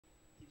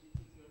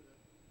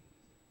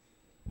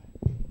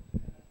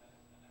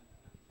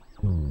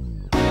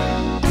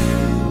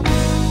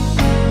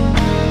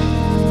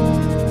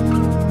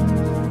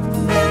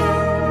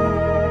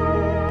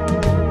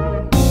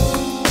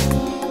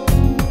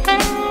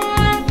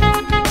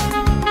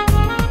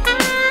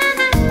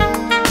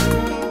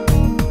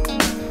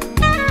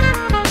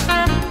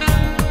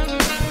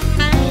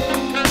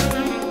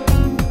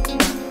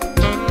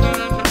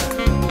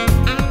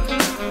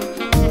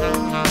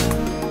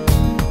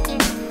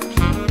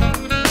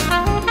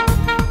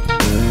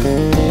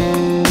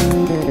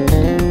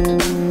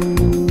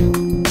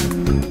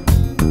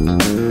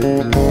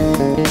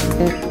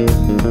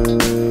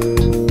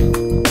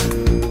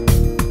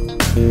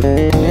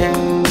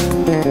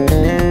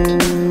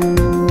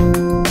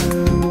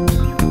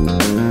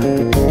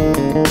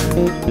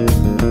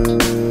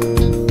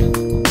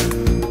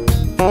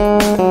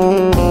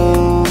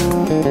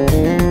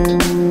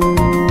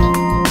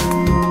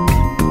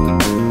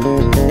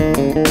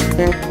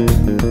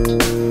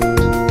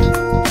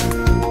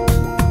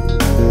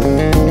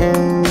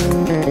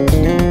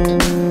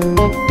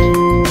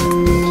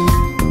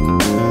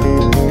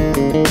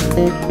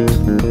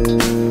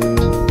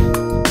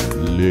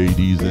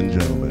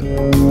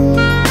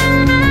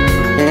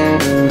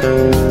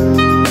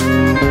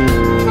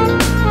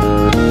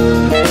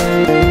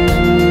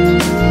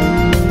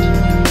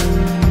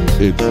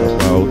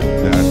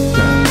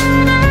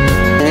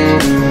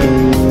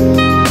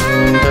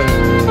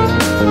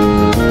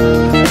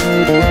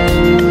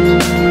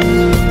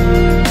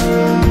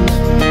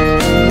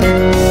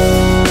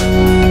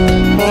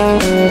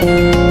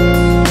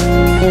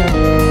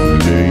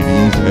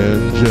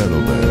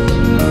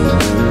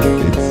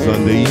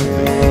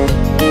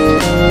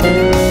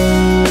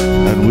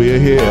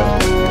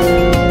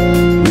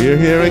We're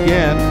here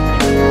again.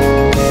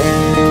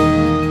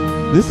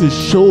 This is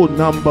show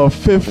number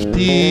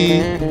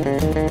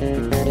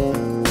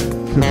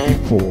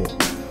 54.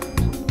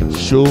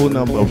 Show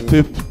number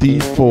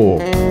 54.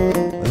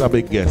 That's a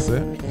big guess,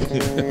 eh?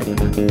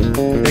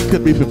 It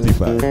could be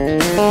 55.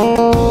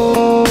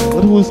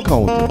 But who's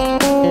counting?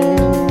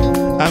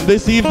 And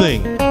this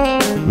evening,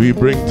 we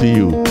bring to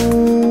you.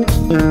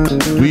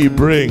 We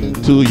bring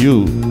to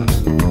you.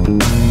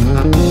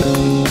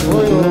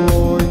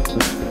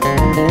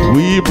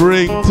 We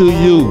bring to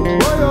you.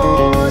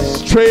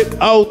 Straight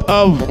out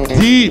of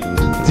deep,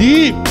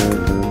 deep,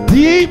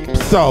 deep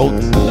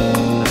south.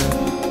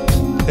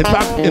 In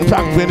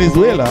fact,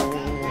 Venezuela.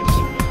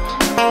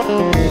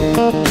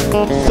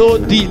 So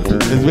deep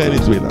is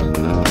Venezuela.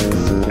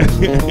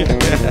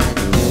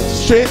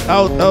 Straight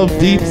out of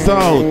deep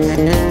south.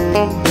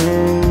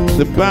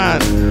 The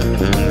band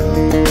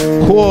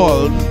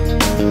called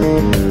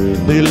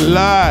The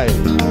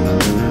Live.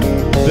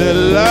 The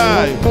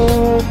Live.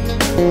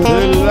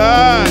 The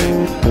Live.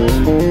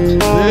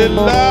 The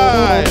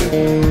Live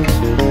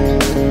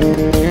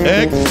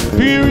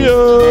Experience.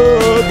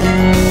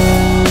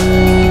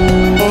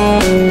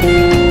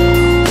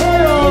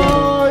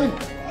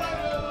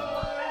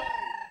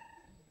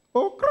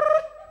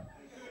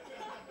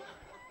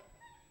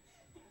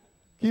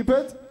 Keep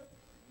it.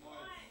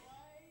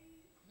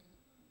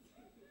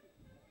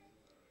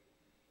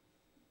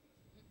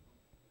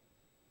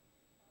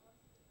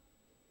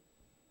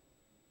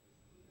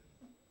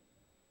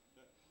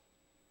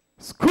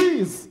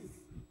 Squeeze.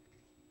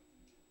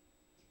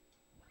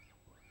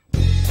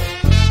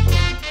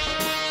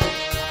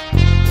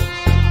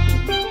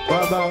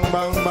 Bang, bang,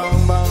 bang,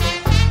 bang, bang.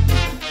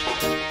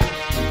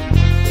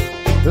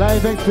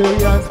 Life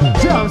experience,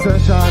 jam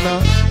session.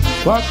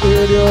 WACK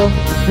radio,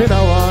 you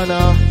don't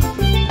wanna.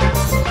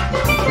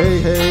 Hey,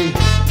 hey,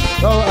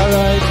 oh,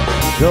 alright,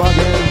 go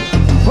again.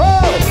 Whoa!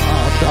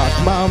 I've got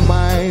my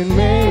mind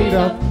made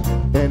up,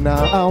 and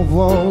now I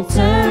won't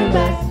turn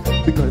back,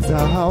 because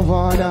I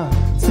wanna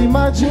see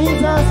my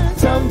Jesus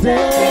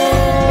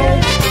someday.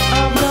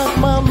 I've got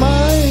my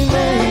mind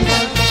made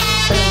up,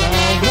 and I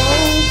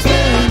won't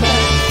turn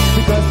back,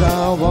 because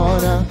I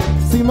wanna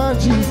see my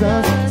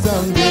Jesus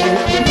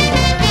someday.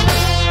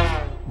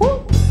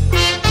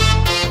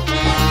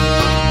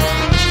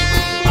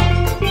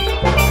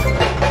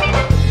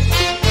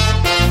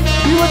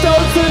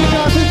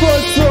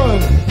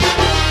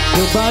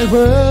 Goodbye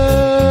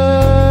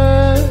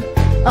world,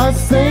 I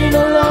stay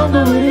no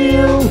longer with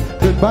you.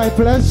 Goodbye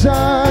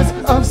pleasures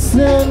of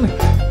sin,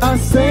 I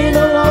stay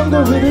no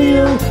longer with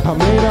you. I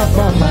made up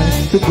my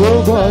mind to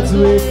go God's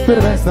way for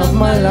the rest of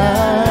my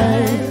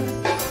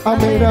life. I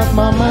made up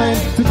my mind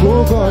to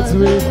go God's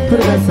way for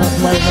the rest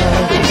of my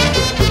life.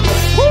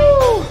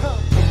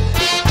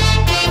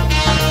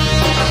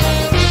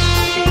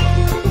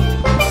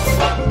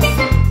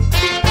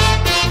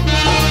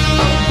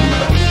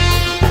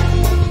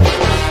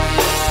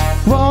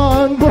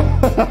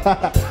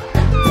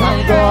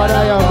 Thank God I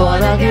am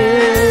born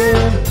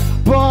again.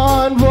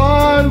 Born,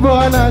 born,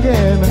 born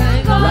again.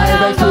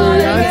 Life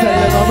experience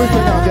and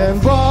everything again.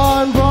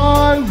 Born,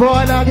 born,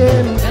 born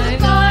again.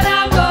 Thank God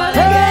I'm born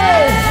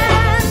again.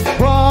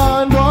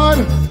 Born,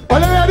 born. Are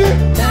you ready?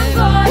 Thank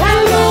God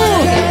I'm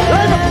born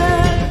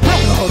again.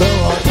 Follow the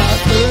water,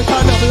 spirit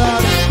and the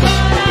blood.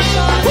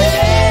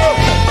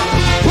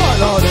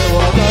 Follow the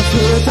water,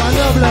 spirit and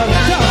the blood.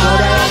 Thank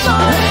God I'm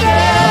born again.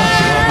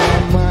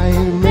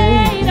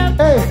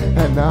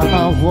 And I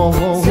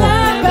won't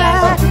turn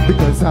back,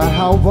 because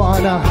I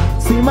wanna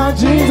see my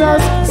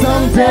Jesus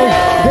someday.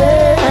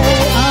 Hey,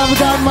 hey, I've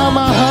got my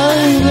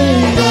mind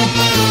made up,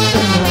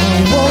 and I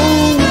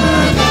won't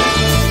turn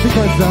back,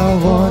 because I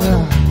wanna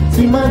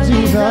see my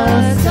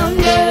Jesus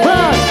someday.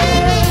 Right.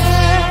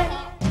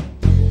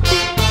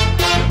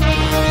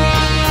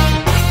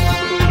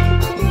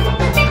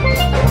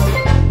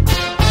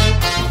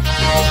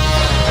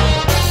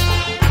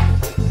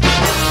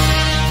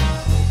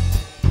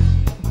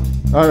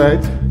 All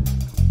right,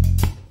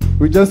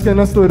 we just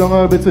gonna slow down a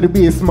little bit to the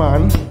bass,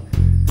 man.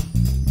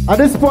 At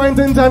this point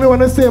in time, we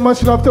want to say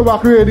much love to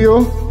WACK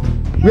Radio.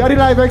 We are the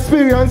live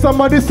experience.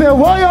 Somebody say,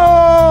 "Woyo!"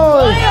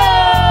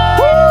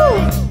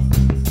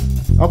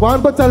 I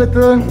want to put a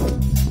little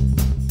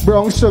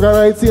brown sugar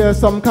right here,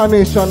 some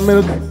carnation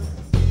milk,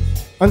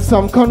 and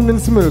some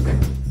condensed milk.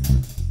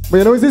 But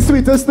you know what's the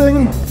sweetest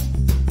thing?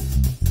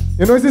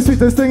 You know what's the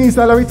sweetest thing? Is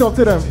that we talk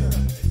to them.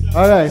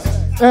 All right,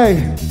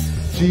 hey.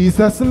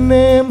 Jesus'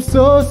 name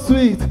so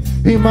sweet,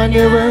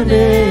 Emmanuel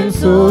name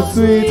so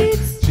sweet.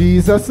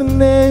 Jesus'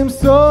 name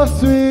so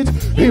sweet,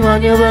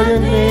 Emmanuel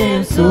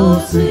name so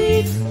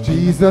sweet.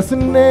 Jesus'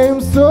 name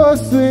so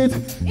sweet,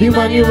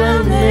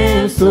 Emmanuel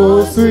name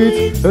so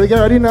sweet. Let me get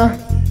ready now.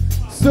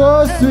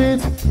 So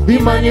sweet,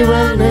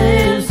 Emmanuel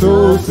name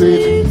so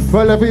sweet.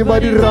 Well,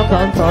 everybody rock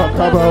and talk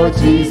about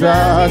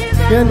Jesus.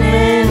 Your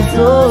name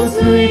so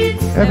sweet.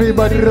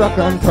 Everybody rock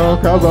and talk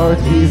about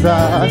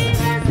Jesus.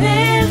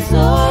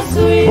 So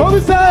sweet. What we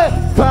say?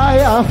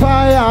 Fire,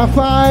 fire,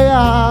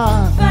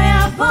 fire.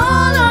 Fire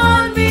fall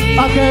on me.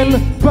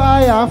 Again,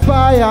 fire,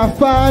 fire,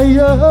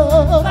 fire.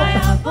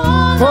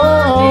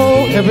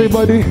 Oh,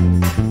 everybody.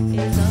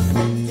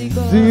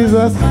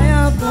 Jesus.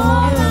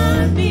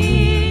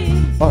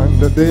 On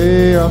the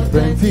day of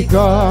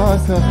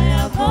Pentecost,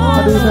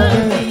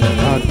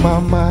 got my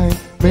mind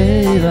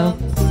made up,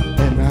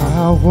 and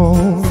I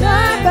won't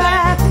turn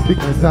back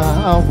because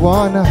I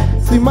wanna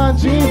see my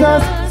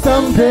Jesus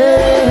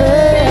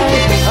someday.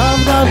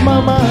 I've got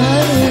my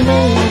mind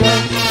made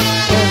up,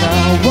 and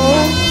I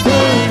won't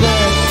turn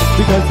back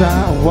because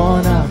I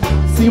wanna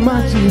see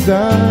my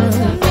Jesus.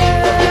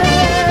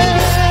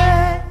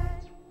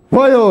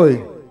 Boy,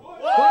 oi.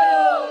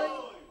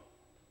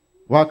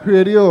 WACK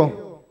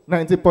Radio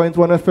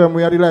 90.1 FM,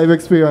 we had the live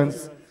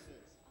experience.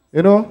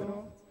 You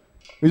know?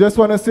 We just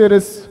want to say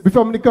this. We're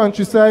from the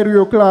countryside,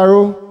 Rio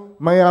Claro,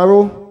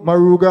 Mayaro,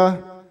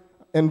 Maruga,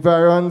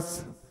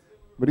 environs,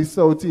 but the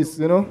southeast,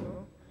 you know?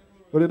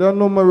 But they don't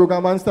know Maruga,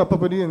 man, stop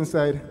up on the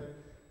inside.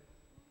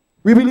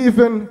 We believe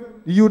in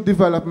youth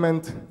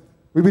development.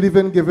 We believe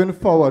in giving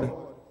forward.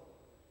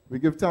 We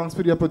give thanks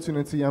for the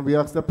opportunity, and we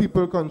ask that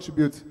people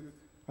contribute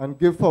and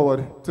give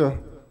forward to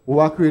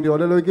WACK Radio.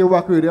 Let's give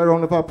WACK Radio a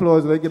round of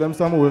applause. Let's give them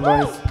some more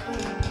noise.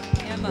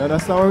 You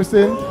understand what we're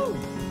saying?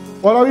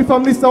 All of we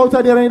from the south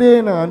at the end of the day,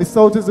 and the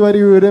south is where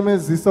the rhythm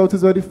is, the south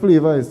is where the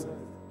flavor is.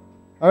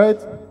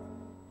 Alright?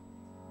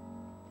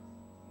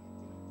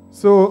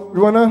 So, we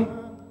want to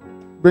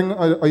bring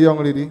a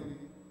young lady.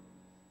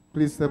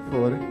 Please step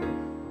forward.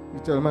 You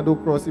tell me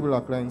don't cross the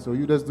black line, so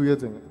you just do your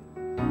thing.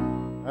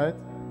 Alright?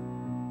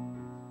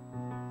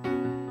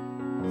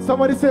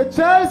 Somebody say,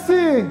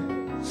 Chelsea!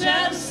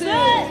 Chelsea!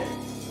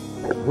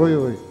 Oi,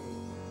 oi.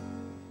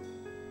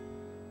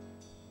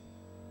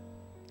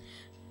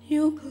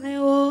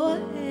 Nuclear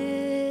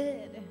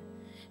head,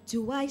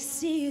 do I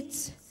see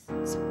it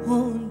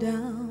torn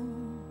down?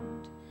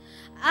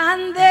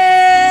 And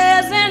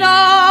there's an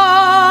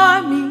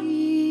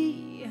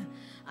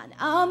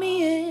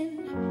army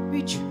in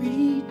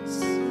retreat.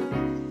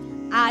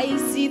 I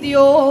see the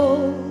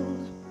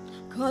old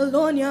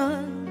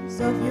colonials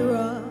of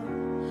Europe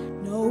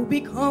now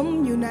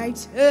become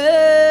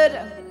united.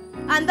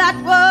 And that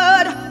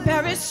word,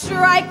 Paris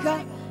striker,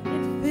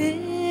 it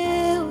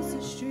fills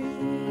the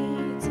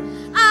streets.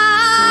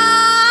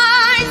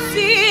 I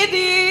see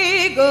the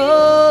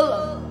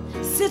eagle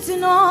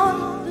sitting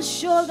on the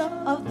shoulder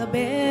of the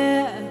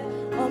bear,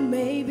 or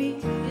maybe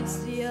it's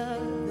the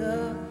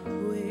other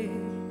way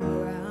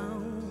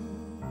around.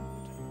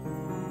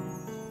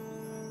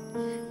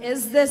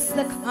 Is this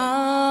the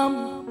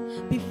calm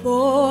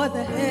before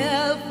the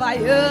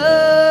hellfire?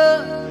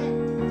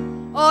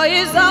 Or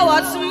is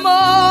our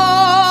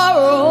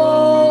tomorrow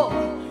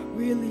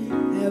really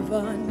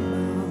ever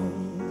known?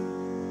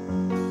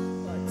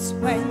 But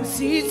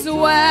 2020,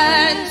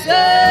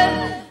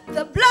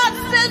 the blood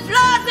still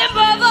flows in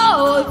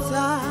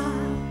Bogota.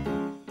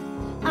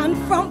 And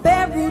from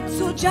Beirut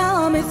to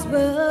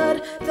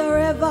Johannesburg, the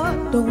river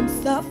don't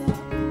stop.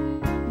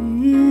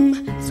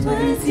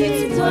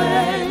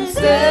 2020,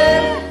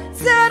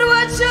 said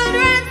what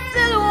children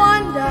still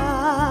wonder.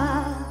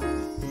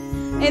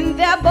 In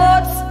their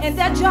boats, in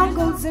their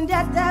jungles, in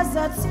their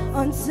deserts,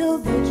 until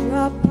they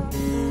drop.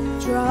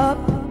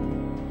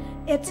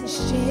 It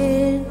has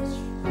changed.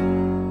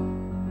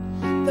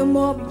 The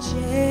more we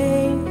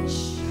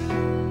change,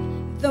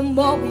 the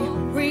more we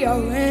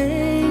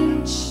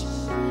rearrange.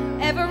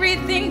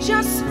 Everything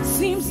just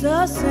seems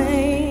the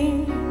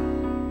same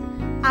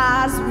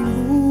as we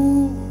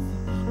move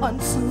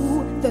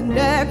onto the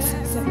next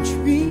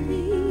century.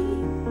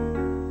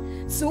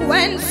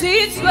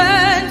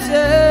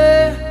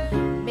 2020.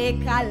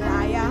 Make a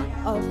liar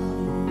of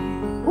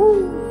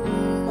you.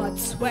 But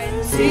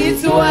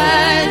 2020,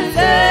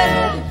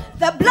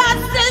 the blood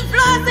still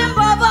flows in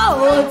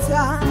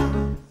Bogota.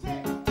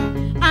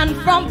 And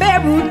from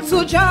Beirut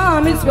to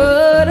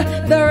Johannesburg,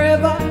 the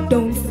river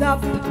don't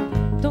stop.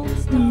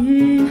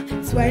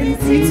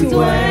 2020,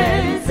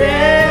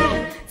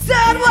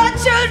 said what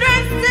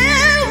children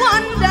still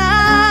wonder.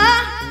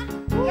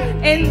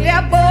 In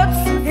their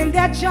boats, in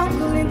their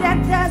jungle, in their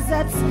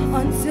deserts,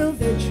 until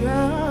they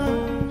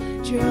drown.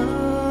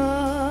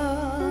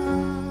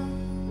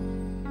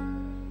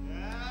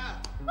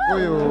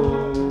 Oi,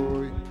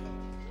 oi.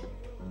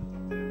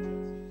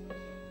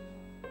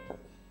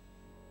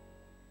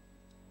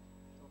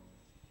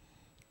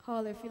 How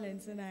are you feeling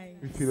tonight?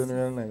 We're feeling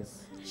real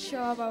nice.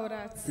 Sure about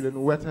that?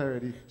 Feeling wet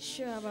already.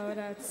 Sure about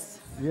that?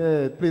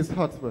 Yeah, the place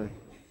hot, boy.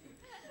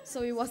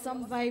 So it was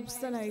some vibes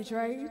tonight,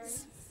 right?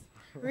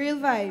 Real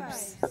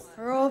vibes,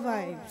 raw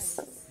vibes.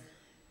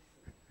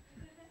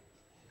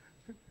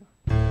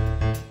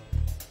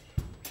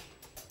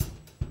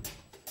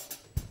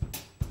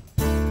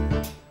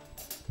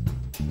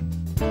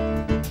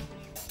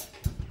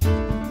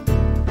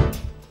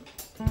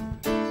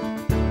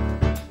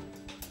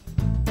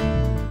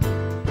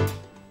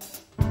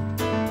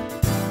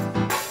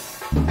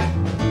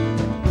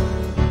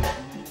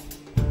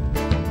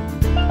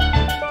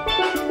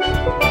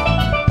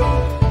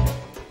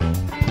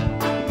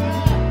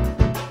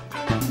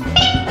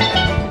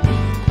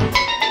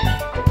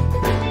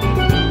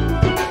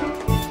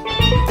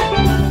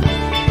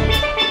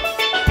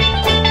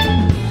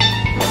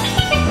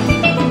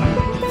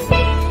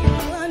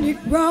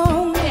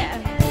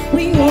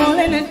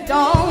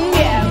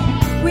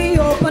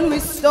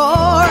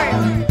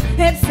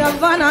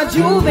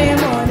 Juve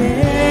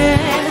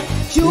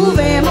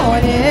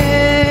morning,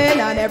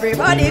 and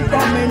everybody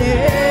coming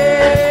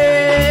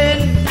in.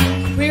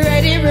 We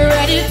ready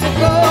to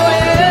go,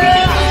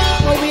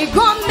 yeah. But we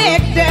gon'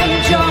 make them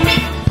jump,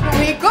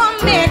 we gon'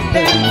 make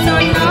them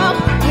turn up,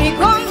 we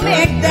gon'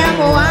 make them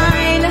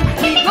whine,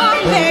 we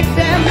gon' make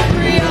them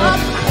free up.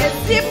 Let's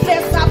see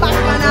place a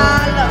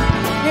bacchanal,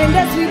 in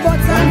the sweet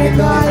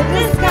botanical,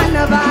 this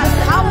carnival.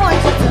 I want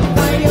you to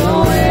find your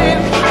way,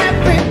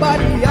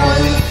 everybody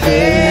on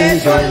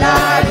stage, oh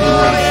Lord, oh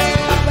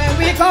yeah. When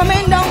we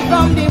coming down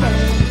from the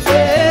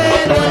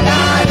mountain, oh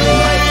Lord, oh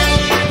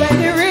yeah. When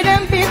the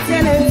rhythm beats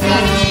in it,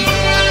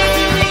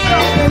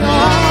 broken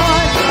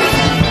heart,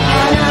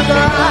 on a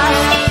grass,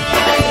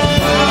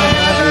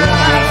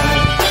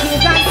 you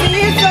can see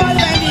it all when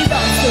the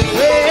dance to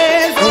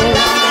praise, oh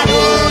Lord, oh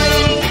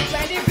yeah.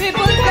 When the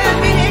people tell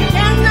me they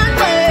cannot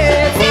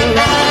wait, oh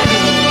Lord,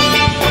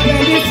 when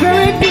the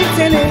spirit beats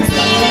in it,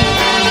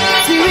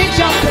 see we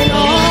jumping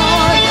on.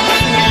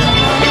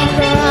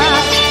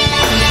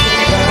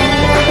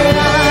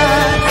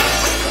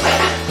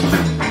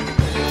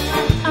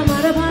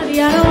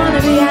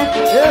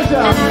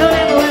 And I don't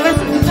ever wear a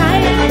suit and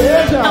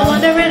tie. I'm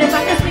wondering if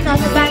I can sneak off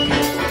the back.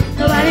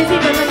 Nobody's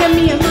even look at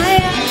me in my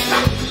eye.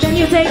 Then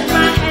you take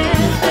my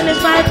hand,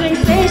 finish my drink,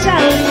 say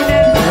shall we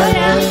then? Oh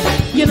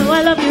yeah, you know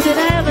I love you, did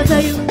I ever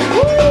tell you?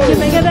 You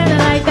make it better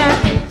like that.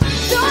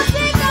 Don't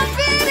think I'm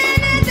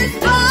fitting in this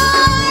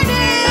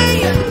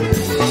party.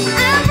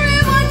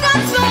 Everyone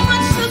got so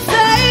much to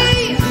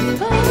say.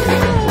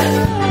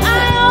 I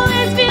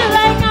always feel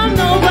like I'm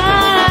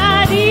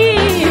nobody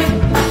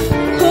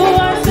who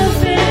wants to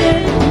fit in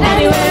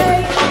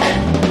anyway.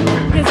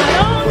 'Cause I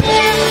don't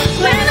care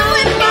When I'm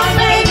with my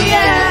baby,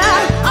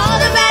 yeah, all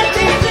the bad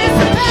things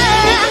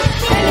disappear.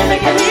 and you're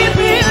making me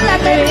feel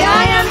like baby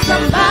I am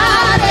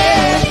somebody.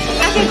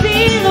 I can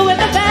feel it with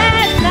the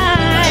bad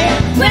night.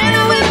 When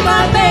I'm with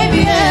my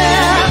baby,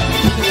 yeah.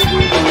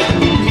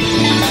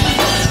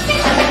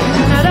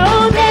 I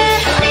don't care,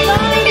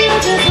 long as you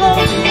just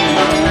hold me.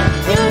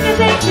 You can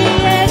take me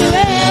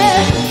anywhere.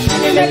 And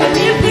you're making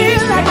me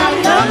feel like I'm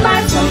loved by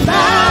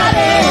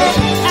somebody.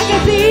 I can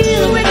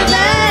feel it with the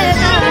bad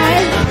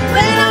night.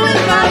 When I'm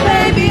with my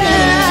baby,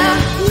 yeah.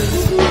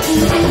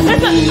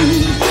 Listen.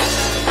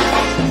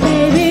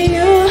 Baby,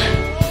 you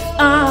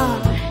are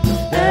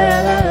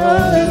and I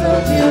always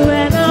love you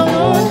and I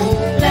won't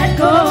let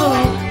go.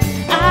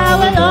 I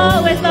will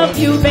always love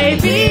you,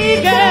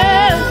 baby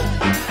girl.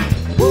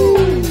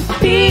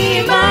 Be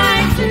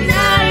mine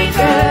tonight,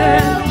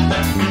 girl.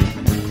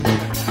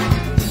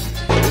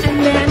 And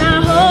then I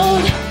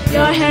hold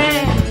your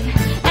hand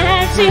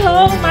and she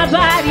holds my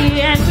body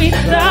and we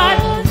start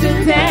to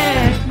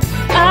dance.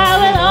 I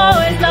will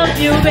always love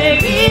you,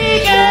 baby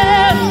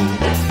girl.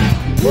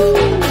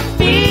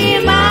 Be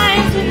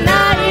mine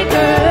tonight,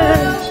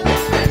 girl.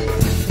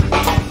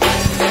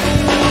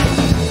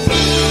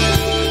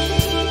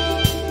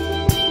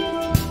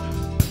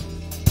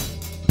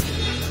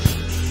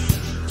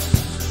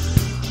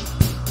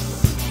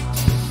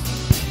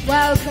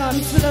 Welcome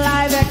to the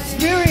live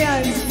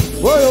experience.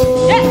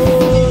 Whoa.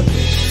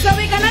 Yes. So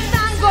we're gonna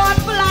thank God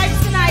for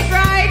life tonight,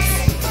 right?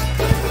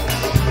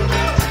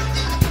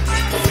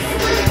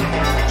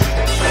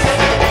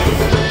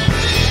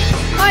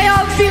 How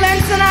y'all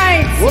feeling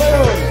tonight?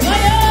 Whoa.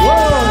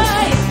 Whoa.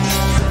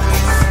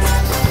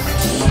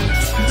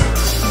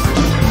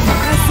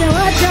 I say,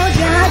 watch out,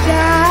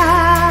 Jaja.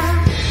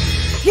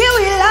 Here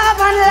we love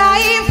and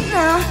life.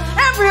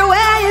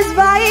 Everywhere is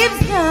vibes.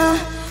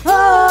 Oh,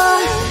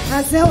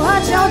 I say,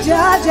 watch out,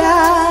 Jaja.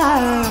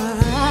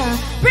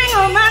 Bring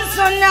a man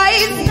so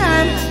nice.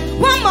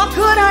 What more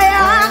could I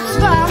ask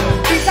for?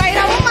 Beside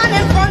a woman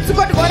in front to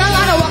go to down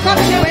and walk up,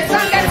 she waits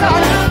and gets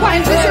on.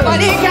 Wine to your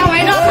body, can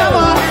wind up no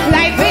more.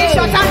 Life is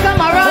short and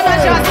tomorrow, not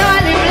just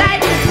all live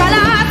like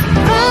salad.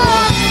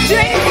 Oh,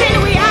 drinking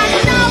we had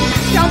enough.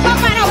 Jump up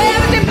and away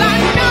with the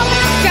plan now.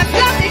 Just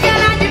love the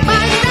girl and the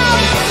man now.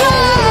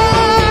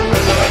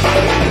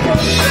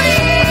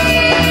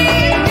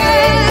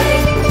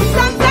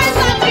 Sometimes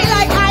I feel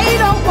like I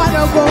don't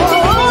wanna go.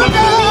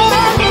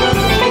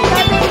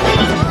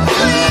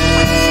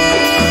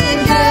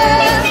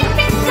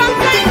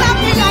 Sometimes I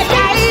feel like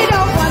I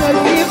don't wanna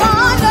live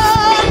on.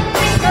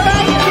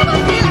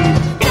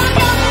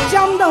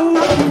 Jump down,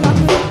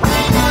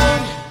 knock.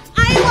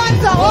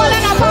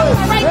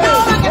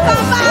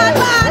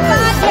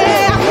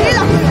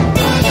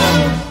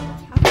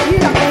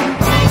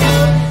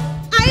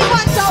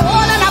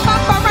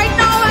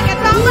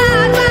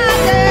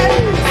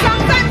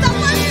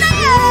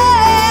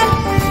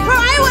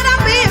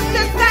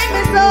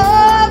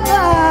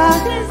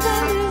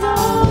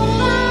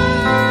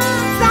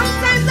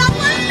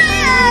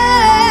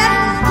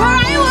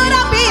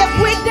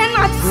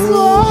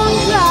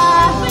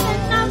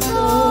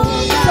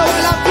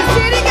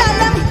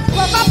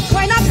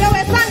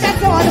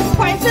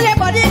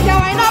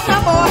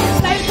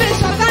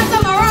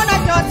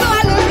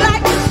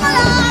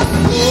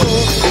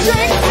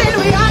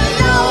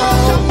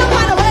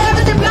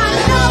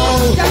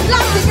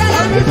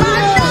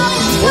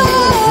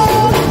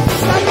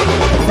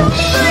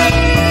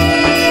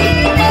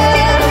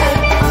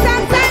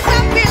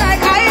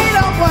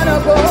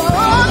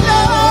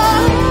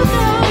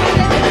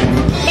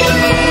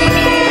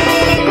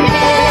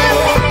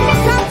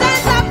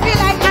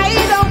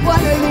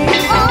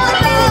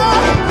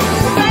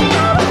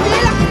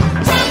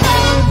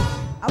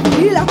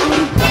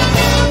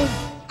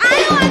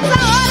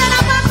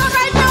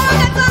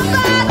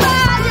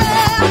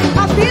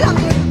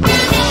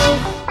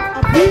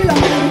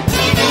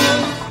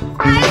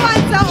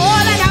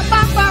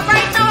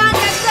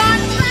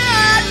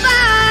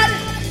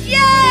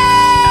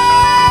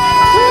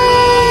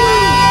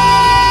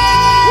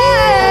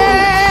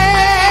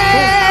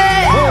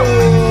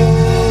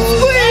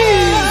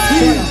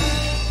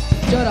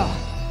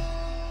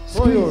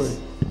 Squeeze.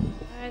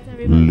 Alright,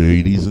 everybody.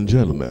 Ladies and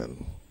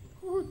gentlemen.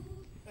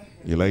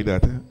 You like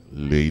that, eh?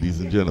 Ladies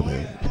and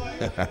gentlemen.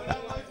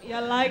 You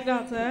like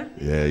that, eh?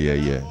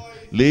 Yeah.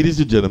 Ladies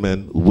and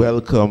gentlemen,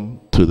 welcome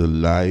to the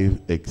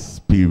Live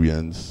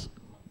Experience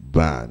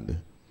Band.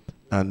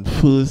 And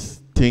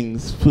first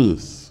things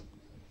first,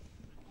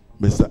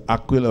 Mr.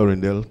 Aquil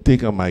Arrindell,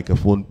 take a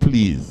microphone,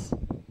 please.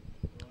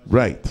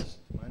 Right.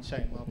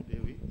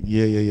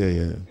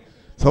 Yeah.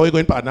 So how are you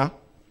going, partner?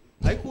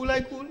 I cool.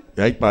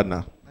 Right,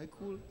 partner? I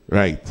cool.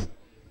 Right.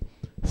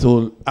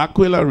 So,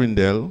 Aquil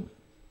Arrindell,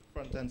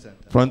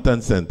 front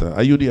and center.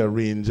 Are you the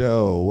arranger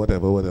or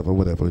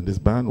whatever in this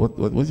band?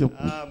 What's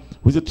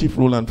your chief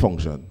role and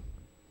function?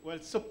 Well,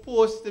 it's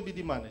supposed to be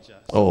the manager.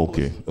 Oh,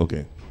 okay.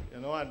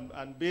 You know,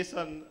 and based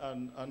on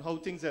how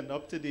things end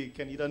up today,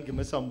 can you don't give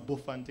me some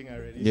buff and thing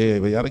already? Yeah,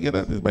 but you gotta get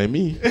that. It's by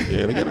me.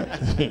 You gotta get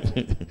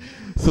that.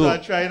 So I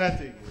try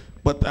nothing.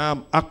 But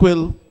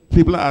Aquil,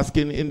 people are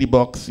asking in the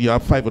box. You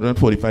have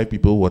 545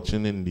 people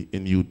watching in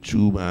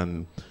YouTube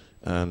and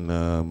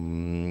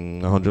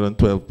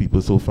 112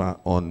 people so far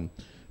on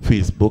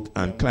Facebook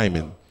and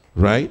climbing,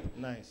 right?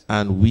 Nice.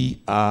 And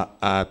we are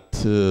at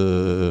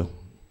 1%.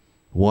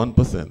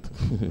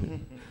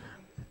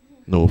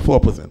 No,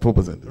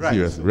 4%. Right.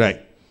 Seriously,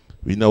 right.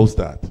 We now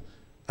start.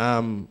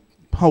 How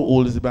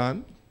old is the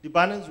band? The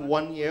band is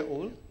 1 year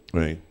old.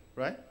 Right.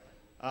 Right.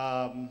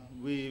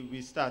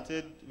 We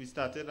started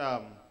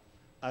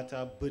at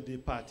a birthday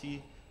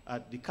party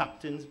at the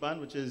captain's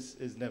band, which is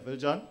Neville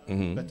John,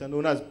 better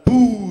known as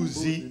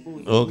Boozy.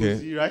 Okay.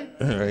 Boozy, right?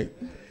 Right.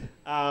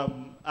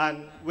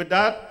 And with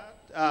that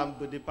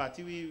birthday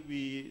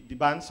party, the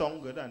band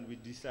song good, and we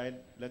decide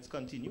let's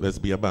continue. Let's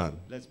be a band.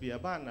 And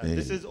Yeah.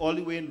 this is all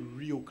the way in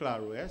Rio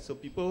Claro, yeah? So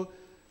people,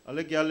 I'll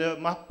get a little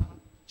map,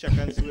 check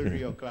and see where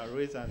Rio Claro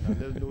is, and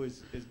they'll know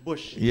it's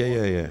bush.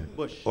 Yeah.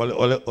 Bush. Or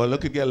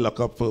look at get locked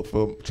up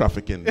for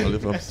trafficking, only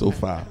from so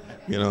far.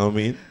 You know what I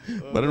mean?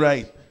 But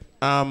right.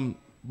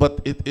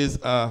 But it is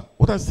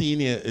what I've seen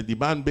here, the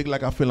band big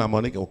like a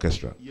philharmonic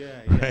orchestra.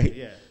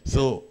 Yeah.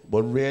 So,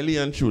 but really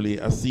and truly,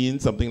 I've seen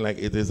something like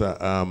it is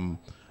a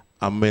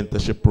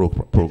mentorship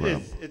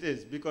program. It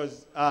is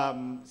because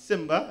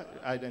Siimba,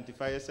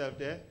 identify yourself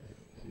there.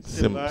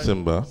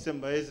 Siimba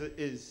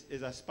is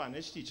a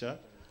Spanish teacher.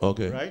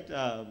 Okay. Right?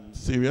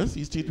 Serious?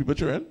 He's teach people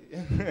children?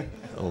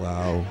 Oh,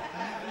 wow.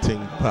 Thing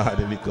bad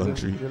in the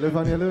country. You live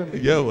and you learn.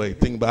 Yeah, wait.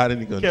 Thing bad in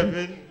the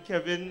country.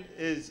 Kevin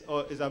is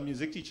a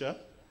music teacher.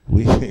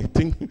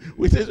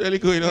 Which is really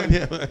going on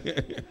here?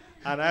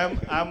 And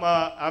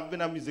I've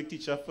been a music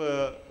teacher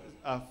for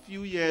a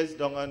few years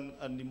down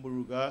on the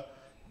Muruga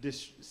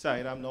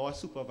side. I'm now a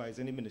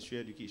supervisor in the Ministry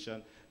of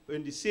Education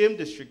in the same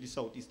district, the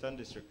Southeastern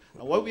District.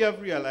 And what we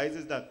have realized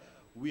is that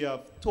we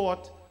have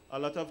taught a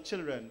lot of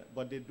children,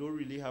 but they don't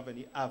really have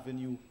any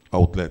avenue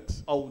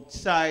Outlets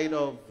outside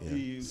of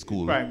the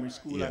school. Primary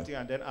school and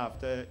then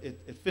after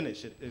it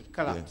finished, it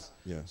collapsed.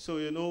 Yeah. So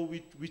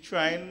we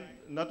trying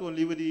not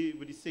only with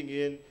the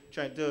singing,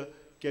 trying to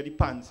get the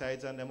pan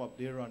sides and them up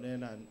there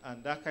running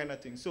and that kind of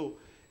thing. So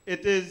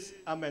it is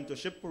a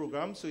mentorship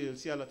program. So you'll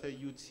see a lot of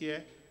youths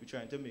here. We're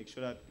trying to make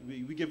sure that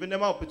we're giving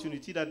them an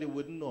opportunity that they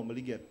wouldn't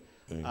normally get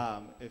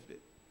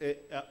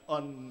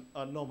on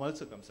normal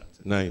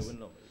circumstances. Nice.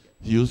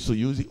 You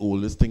the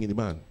oldest thing in the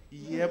band.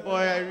 Yeah, boy,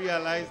 I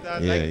realized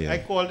that. I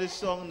call this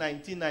song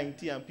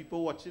 1990, and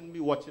people watching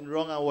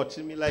wrong and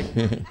watching me like,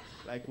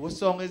 like, what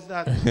song is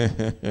that?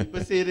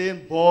 People say they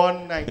ain't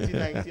born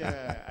 1990.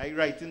 I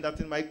writing that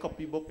in my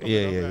copybook.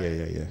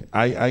 Yeah.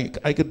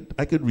 I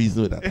could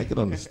reason with that. I could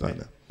understand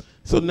that.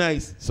 So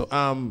nice. So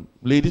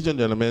ladies and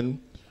gentlemen,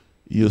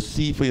 you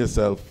see for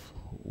yourself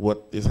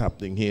what is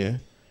happening here.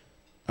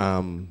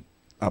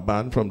 A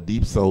band from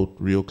Deep South,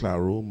 Rio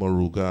Claro,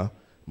 Moruga,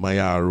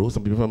 Mayaro.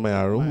 Some people from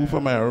Mayaro. Who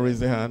from Mayaro? Raise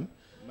their hand.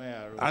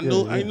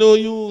 Mayaro. I know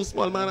you,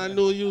 small man. I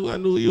know you.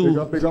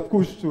 Big up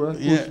Kush too, eh?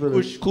 Yeah.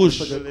 Kush.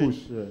 Kush.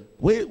 Yeah.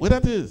 Where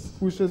that is?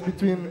 Kush is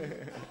between.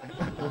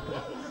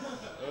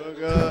 Oh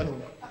God.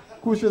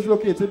 Kush is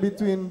located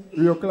between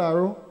Rio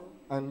Claro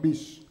and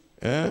Bish.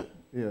 Yeah.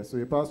 Yeah. So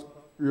you pass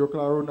Rio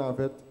Claro,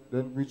 Navet,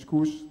 then reach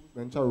Kush,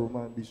 then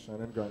Charuma and Bish,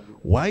 and then Gandhi.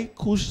 Why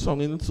Kush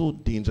songing so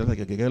dangerous? Like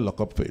you can get locked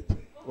up for it.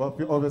 Well,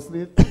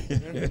 obviously.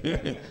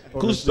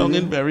 Kush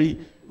songing very,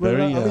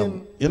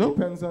 you know.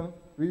 Depends on.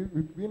 We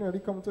didn't really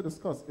come to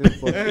discuss it,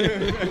 but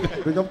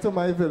big up to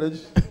my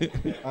village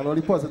and all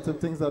the positive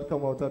things that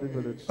come out of the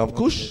village. Of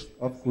Kush?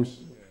 Of Kush.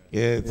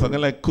 Yeah, it's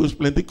something like Kush,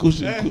 plenty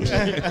Kush in Kush.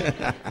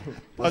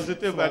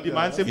 Positive, but the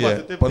man say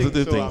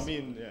positive things. So, I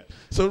mean,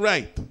 So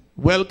right,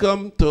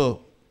 welcome to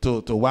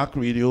WACK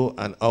Radio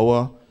and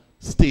our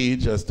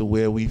stage as to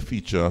where we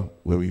feature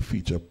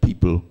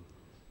people,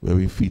 where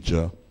we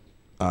feature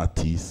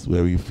artists,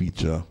 where we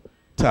feature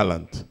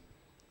talent.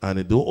 And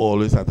it don't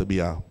always have to be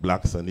a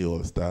Black Sunday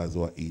All-Stars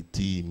or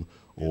A-Team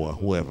or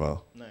whoever.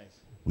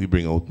 Nice. We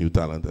bring out new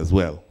talent as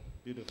well.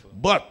 Beautiful.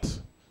 But,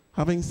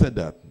 having said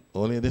that,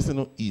 only this is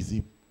no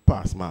easy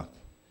pass mark.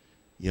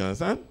 You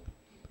understand?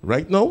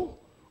 Right now,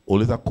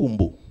 always a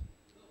combo.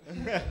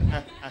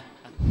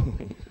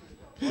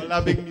 All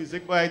that big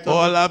music, boy. I thought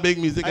All that big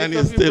music, and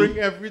you still bring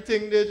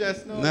everything there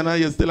just now. No,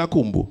 you're still a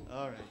combo.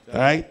 All right. All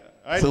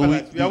right. So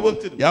we have work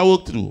to do. You have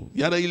work to do.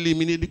 You have to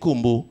eliminate the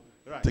combo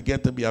to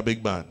get to be a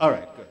big band. All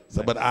right. Good.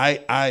 So, but I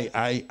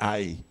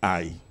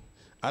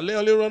let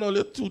only run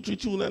only 2-3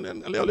 tunes and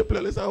then I only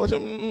play this.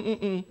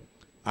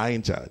 I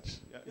in charge.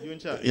 Yeah, you in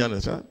charge. You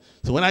understand?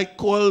 So when I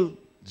call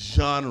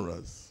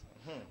genres,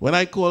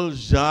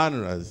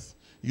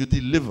 you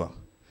deliver.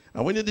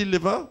 And when you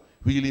deliver,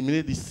 we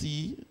eliminate the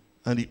C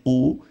and the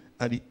O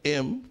and the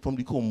M from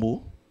the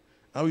combo,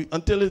 and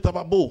until it's a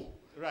bow.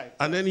 Right.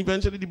 And then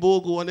eventually the bow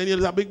go, and then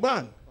there's a big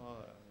band.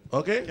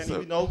 Okay? Can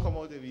you now come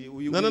out of it?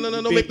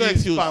 No, make no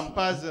excuse.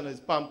 Pampas and it's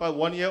Pampas,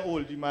 1 year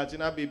old.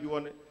 Imagine a baby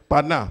one.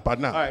 Partner. All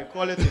right,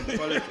 call it.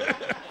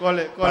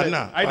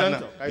 Partner. I don't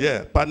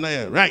talk. Partner,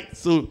 yeah. Right.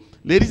 So,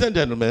 ladies and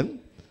gentlemen,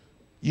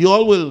 you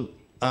all will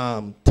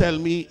tell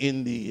me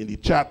in the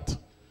chat,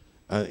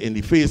 in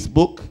the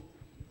Facebook,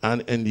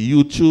 and in the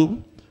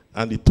YouTube,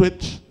 and the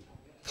Twitch.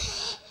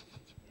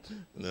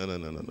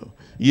 No.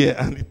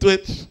 Yeah, and the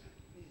Twitch.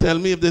 Tell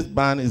me if this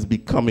band is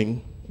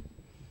becoming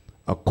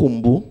a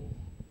combo,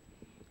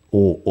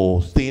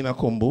 or staying a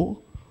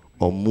combo,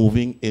 or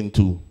moving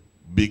into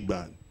big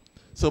band.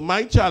 So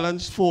my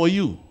challenge for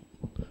you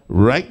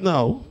right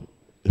now,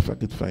 if I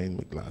could find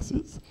my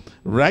glasses,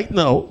 right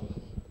now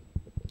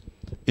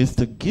is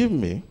to give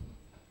me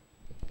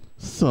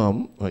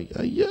some,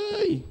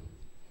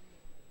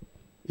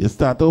 you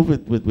start off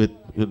with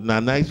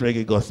a nice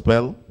reggae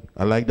gospel.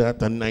 I like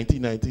that. And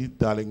 1990,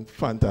 darling,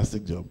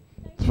 fantastic job.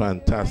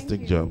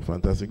 Fantastic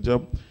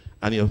job.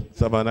 And your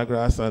Savannah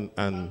Grass and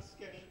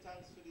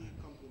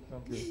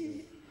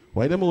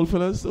why them old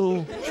fellas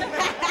so?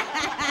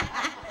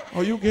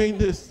 How you gain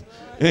this?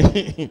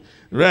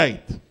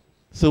 Right.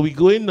 So we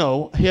go in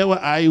now. Here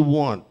what I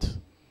want.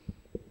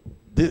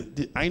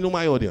 I know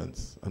my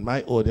audience. And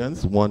my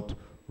audience want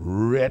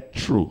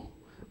retro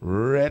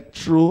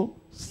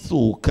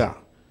soca.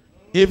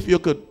 If you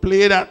could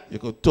play that, you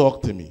could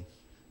talk to me.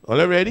 All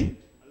right, ready?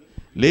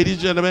 Ladies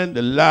and gentlemen,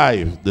 the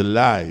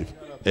live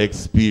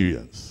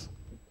experience.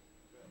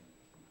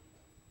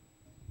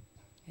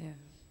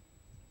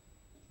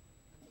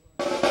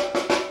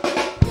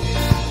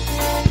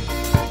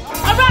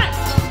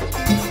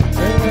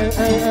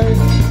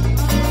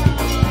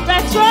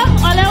 Retro,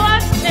 all I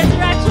want is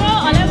retro,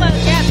 all I will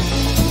get.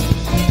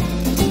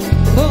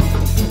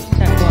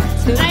 Check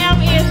 1, 2. I am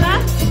Esa.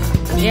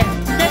 Yeah.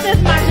 This is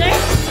magic.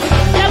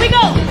 Here we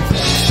go.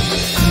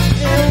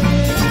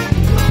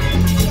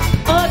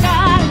 Oh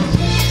God.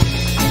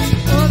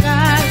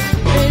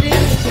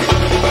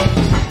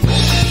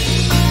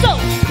 So,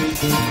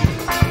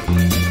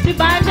 the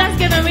band just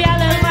giving me a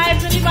little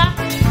vibes in the back.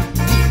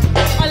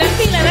 All I'm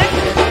feeling it.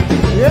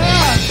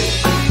 Yeah.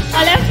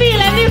 All I'm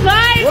feeling the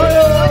vibe.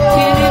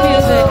 Feel the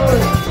music.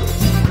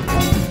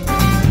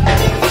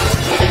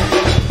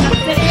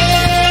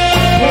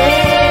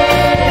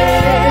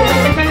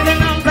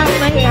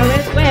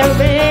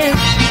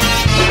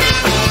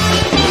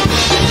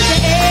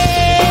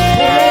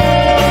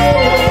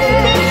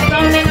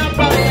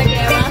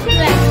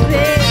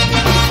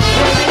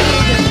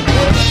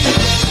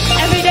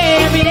 Every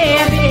day,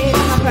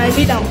 I'm right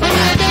me down. All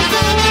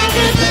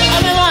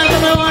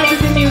I want is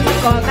the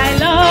music all night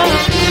long.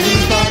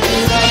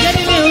 Let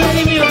it move.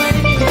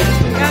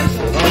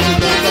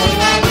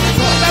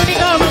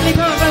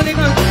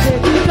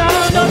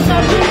 Don't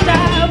stop this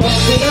time.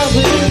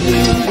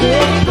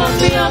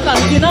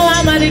 Cause you know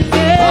I'm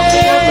addicted.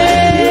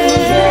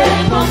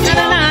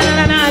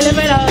 Na, live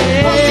it up.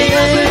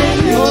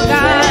 Oh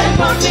God,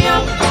 pump me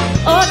up.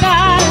 Oh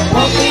God,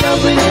 pump me up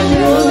with you.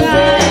 Oh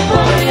God,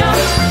 pump me up.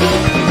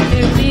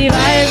 If the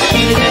vibes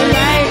feel it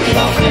right,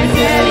 pump me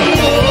steady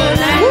all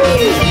night.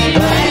 If the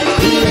vibes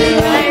feel it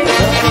right,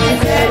 pump me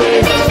steady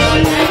all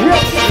night. If the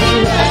vibes feel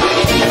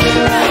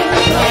it right,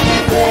 pump me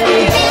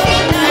steady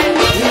all night.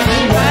 If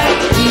the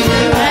vibes feel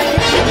it right,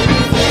 pump me steady all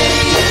night.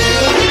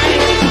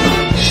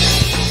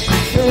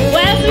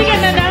 Where's we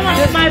getting that one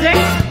with magic?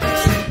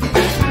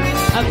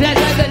 A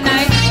pleasure good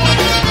night.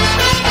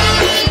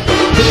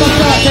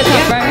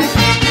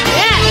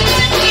 Yeah.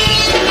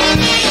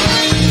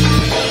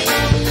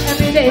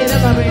 Every day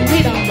that I bring me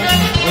down.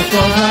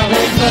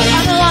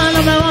 I'm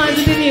the one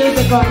to the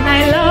music all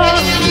night long.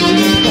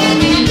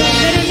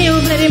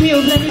 Let it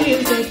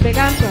move, big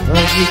and strong.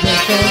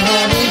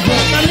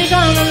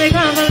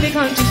 From the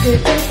country,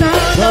 straight to town.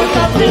 Don't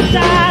stop this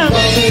time.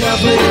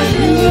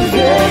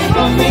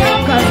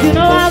 Cause you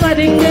know I'm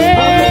addicted.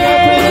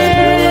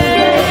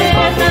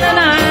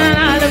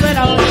 Na, live it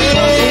all.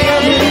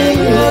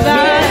 Oh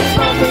God,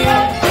 pump me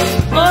up.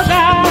 Oh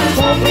God,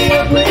 pump me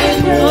up with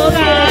you. Oh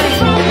God,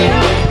 pump me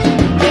up.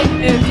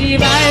 If the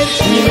vibes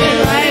feel it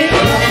right,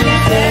 pump me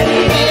steady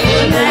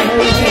all night.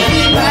 If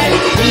the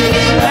vibes feel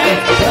it right,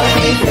 pump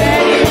me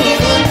steady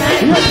all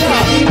night. If the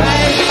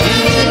vibes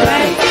feel it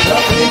right,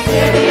 pump me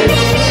steady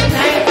all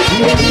night.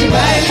 If the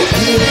vibes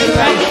feel it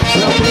right,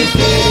 pump me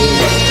steady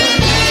all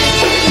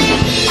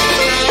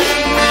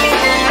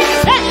night.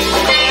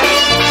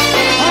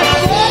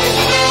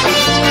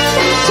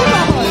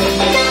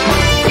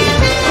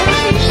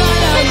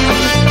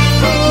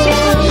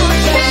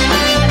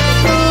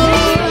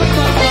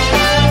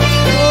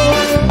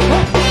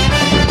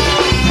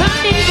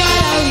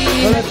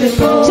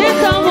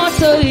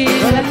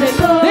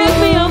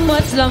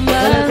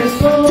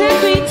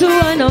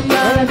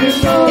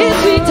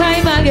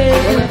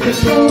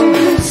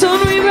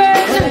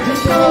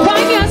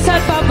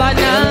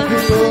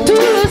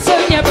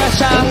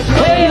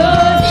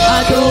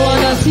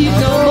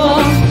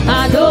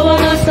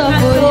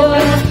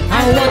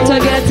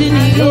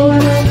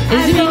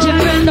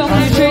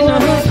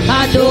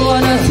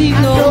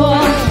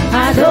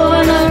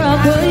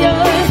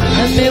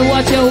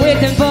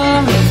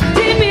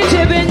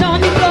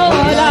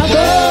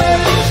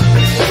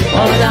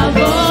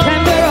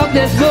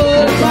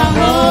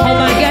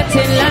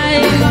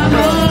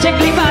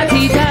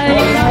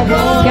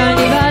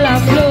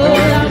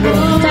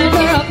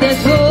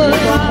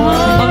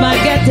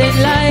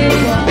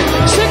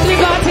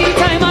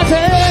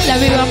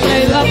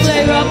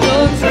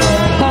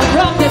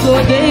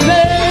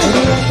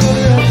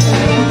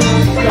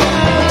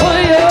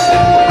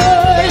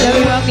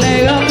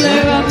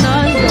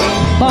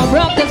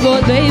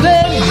 boat, baby.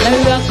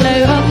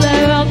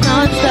 Let rock,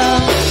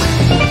 non-stop.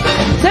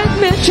 Take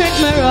me, drink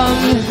me rum.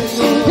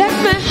 Let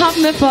me have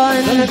me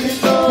fun.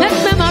 Let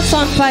me mass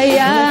on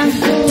fire.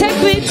 Take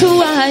me to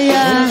a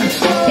higher.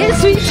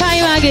 It's sweet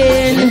time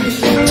again.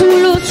 To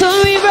lose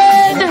some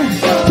bread.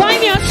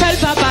 Find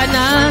yourself a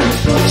banana.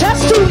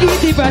 Just to eat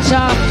the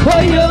pressure.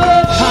 Oh yo,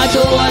 I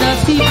don't wanna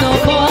sleep no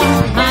more.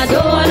 I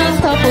don't wanna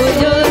stop for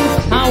you.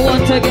 I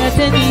want to get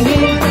in the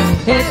heat.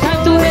 It's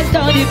time to hit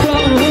down the floor.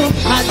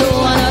 I don't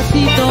wanna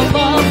sleep no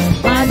more.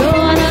 I don't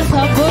wanna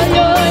stop for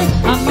you.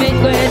 I'm in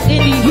the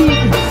heat.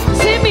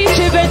 See me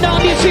tripping down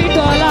the street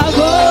all I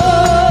go.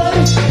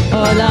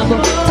 All I go.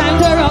 Time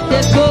to rock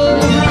this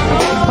boat.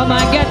 Come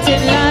and get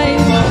in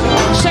line.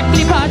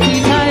 Strictly party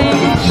time.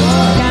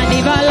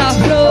 Carnival of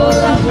flow.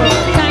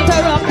 Time to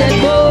rock this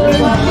boat.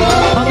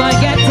 Come and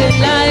get in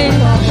line.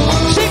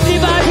 Strictly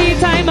party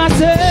time I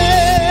say.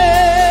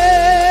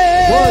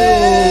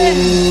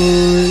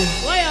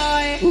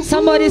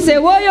 Somebody say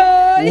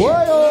woyoy.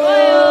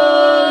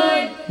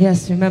 Woyoy.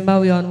 Yes, remember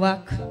we on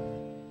WACK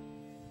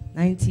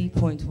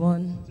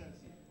 90.1.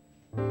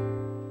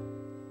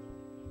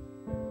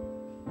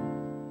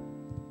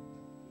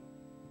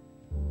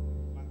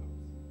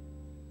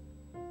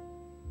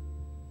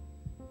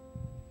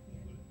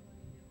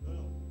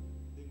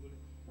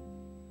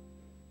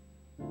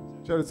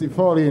 Charity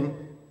falling.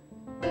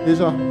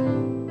 Asia.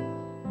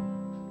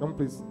 Come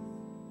please.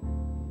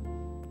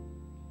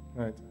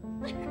 Right.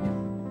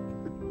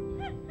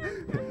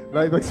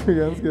 Live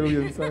experience, get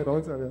you inside,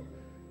 I'll tell you.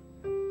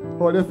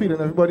 How are you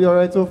feeling? Everybody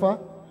alright so far?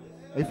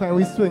 I find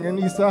we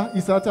swinging.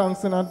 Esa,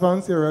 thanks in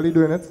advance, you're really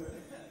doing it.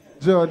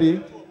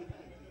 Jordy,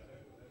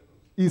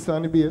 Esa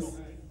on the bass.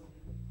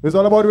 It's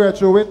all about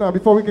retro. Wait now,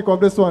 before we kick off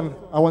this one,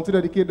 I want to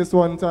dedicate this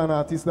one to an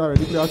artist that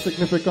already played a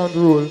significant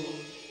role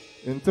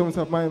in terms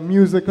of my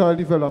musical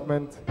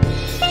development.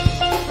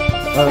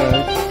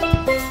 Alright.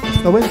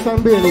 Mr.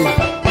 Winston Bailey.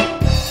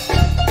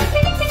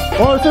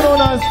 Also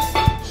known as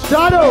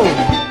Shadow.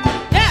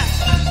 Yeah.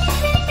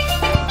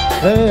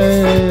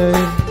 Hey.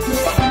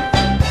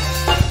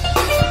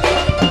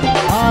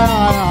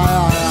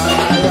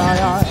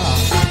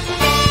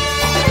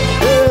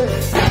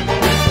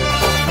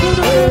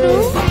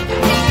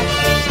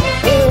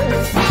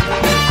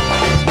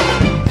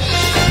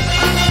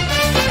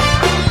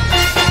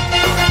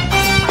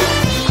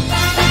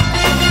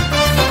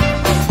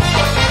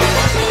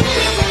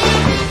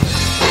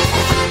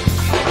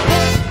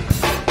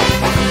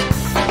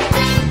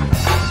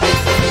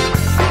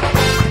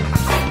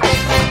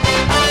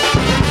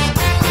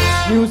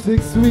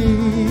 Music sweet,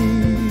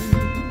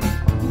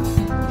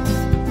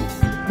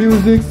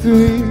 music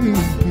sweet.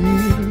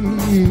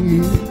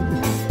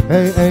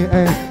 Hey, hey,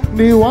 hey.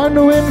 The one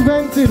who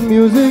invented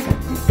music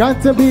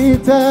got to be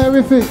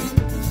terrific.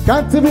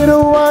 Got to be the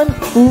one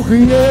who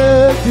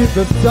created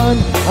the sun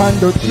and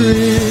the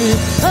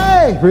trees.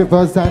 Hey,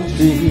 rivers and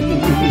trees.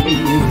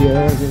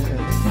 Yeah,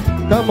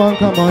 yeah. Come on,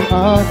 oh no.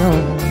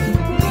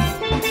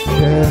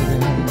 Yeah.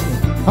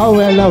 Oh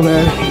well,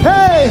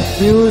 hey!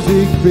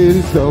 Music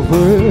fills the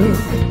world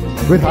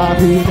with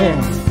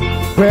happiness,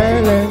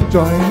 well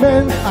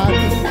enjoyment and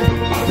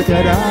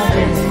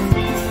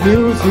togetherness.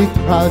 Music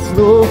has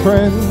no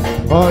friends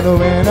or no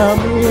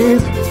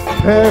enemies.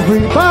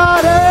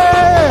 Everybody,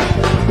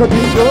 go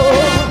bingo,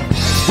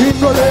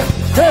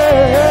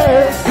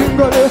 hey,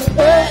 bingo,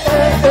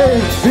 hey,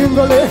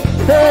 bingo,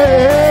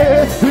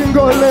 hey,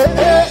 bingo,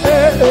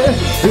 hey.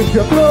 If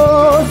your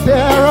clothes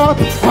tear up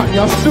and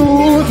your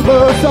shoes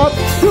burst up,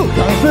 you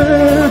can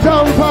still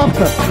jump up.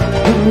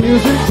 The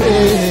music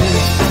plays.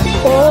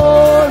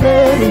 Old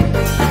lady,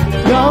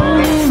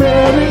 young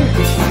baby,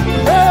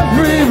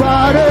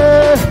 everybody.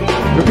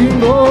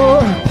 Bingo,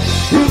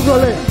 bingo,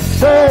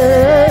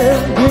 hey,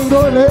 bingo,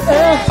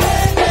 hey,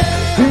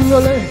 bingo,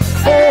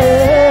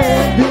 hey,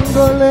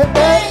 bingo,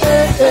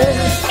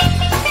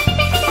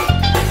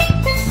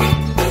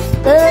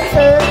 hey.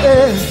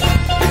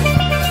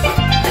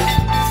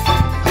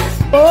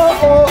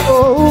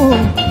 Oh,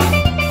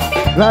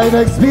 live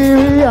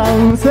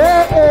experience,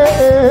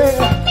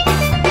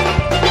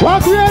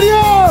 WACK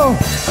Radio,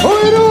 what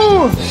we do?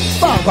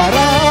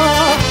 Ba-ba-da,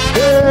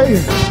 hey,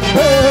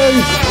 hey,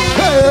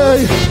 hey,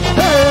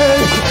 hey,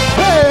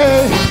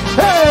 hey,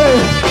 hey,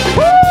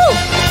 woo!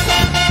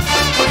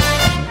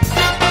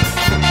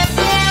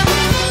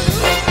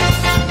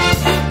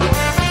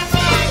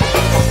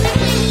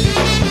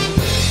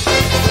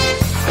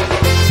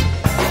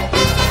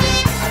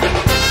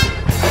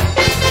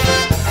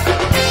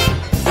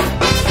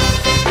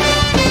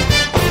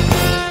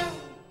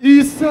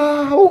 Esa,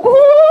 oh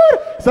good!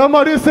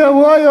 Somebody say,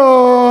 woy,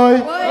 oi!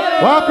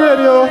 WACK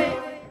Radio.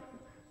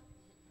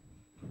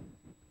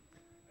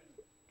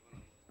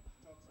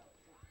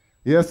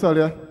 Yes,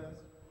 Alia.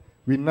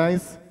 We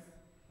nice.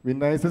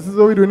 This is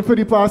what we're doing for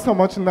the past how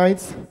much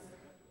nights.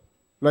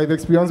 Live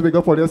experience, wake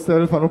up for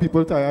yourself. I know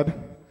people tired.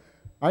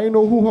 I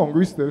know who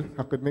hungry still.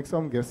 I could make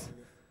some guess.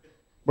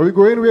 But we're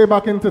going way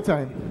back into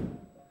time.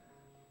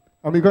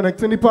 And we're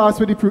connecting the past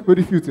with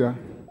the future.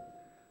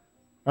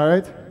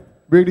 Alright?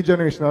 Break the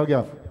generational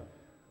gap.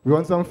 We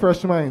want some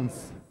fresh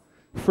minds,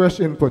 fresh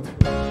input.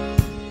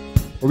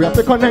 But we have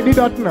to connect the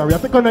dot now. We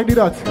have to connect the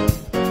dot.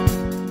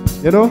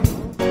 You know?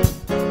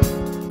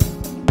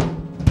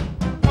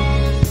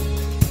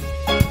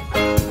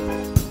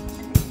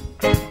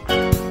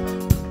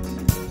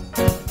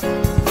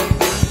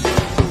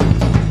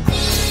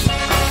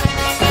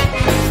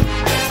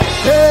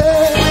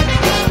 Hey.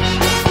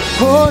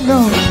 Oh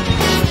no.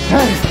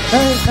 Hey,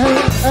 hey, hey,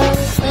 hey,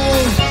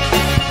 hey.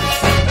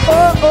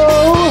 Oh,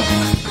 oh.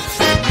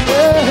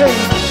 Hey.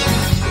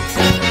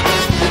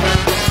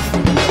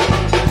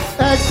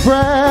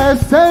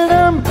 Express, tell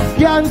them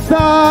can't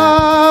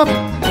stop.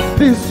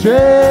 This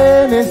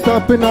train ain't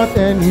stopping at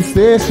any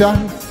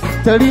station.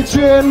 Tell the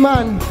train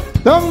man,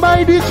 down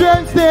by the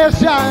train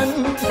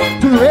station,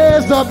 to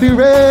raise up the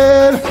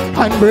rail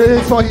and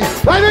brace for it.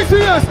 Right next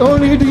to us,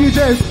 only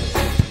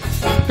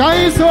DJs.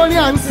 Guys only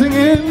and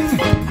singing,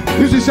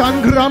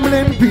 musician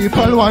grumbling,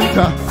 people want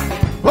to.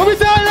 What we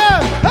tell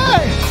them?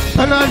 Hey!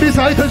 And I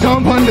decide to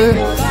jump on the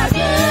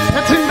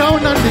getting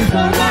down on this. We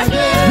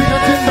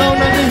getting down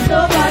on this.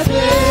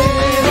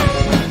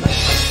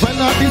 When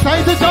I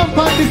decide to jump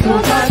on this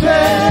soca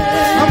train,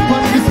 jump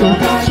on this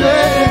soca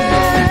train.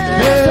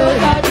 Hey,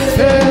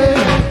 hey,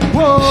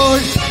 whoa.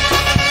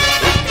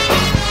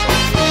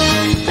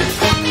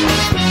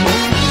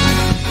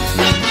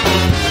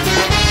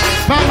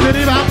 Bang,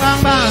 biddy, bang, bang,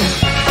 bang.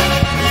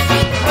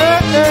 Hey,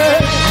 hey.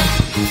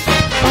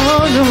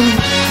 Oh no.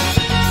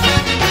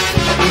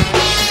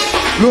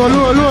 Low,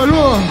 low, low,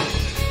 low.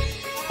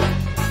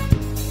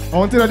 I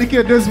want to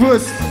dedicate this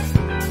verse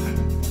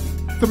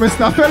to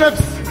Mr.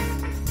 Phillips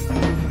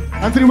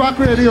and to the WACK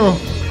Radio.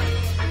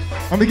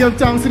 And we give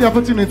thanks to the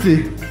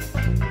opportunity.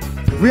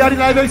 We are the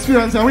live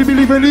experience and we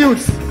believe in the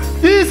youth.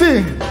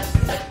 Easy!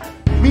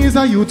 Me is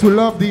a youth who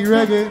love the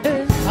reggae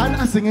and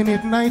I singing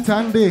it night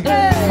and day.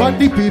 But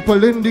the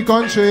people in the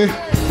country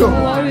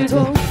don't worry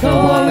to.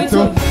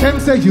 Them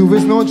say you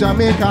is no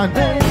Jamaican.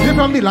 You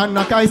from the land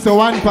like I saw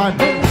one pan.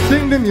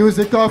 Sing the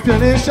music of your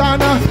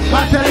nation.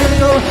 I tell you,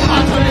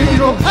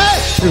 hey!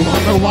 They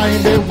wanna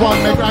wine, they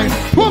wanna grind.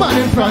 Woman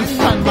in front,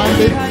 stand by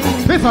me.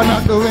 If I'm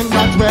not doing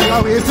that, well,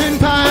 I'm wasting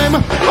time.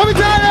 Let me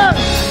tell you,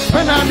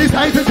 when I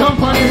decide to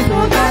jump on it,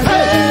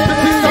 hey,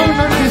 sitting down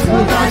on this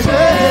soca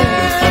train.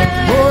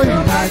 Boy,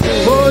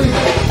 boy,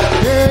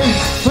 yeah.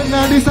 When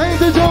I decide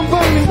to jump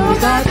on it,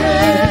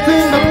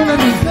 sitting down on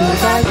this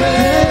soca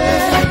train.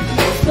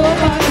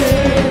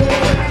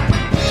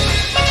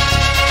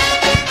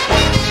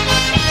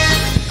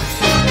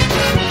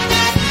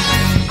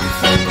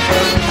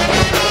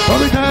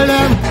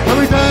 Let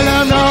me tell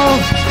them now.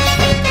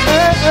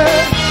 Hey, hey.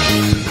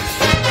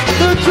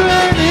 The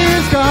train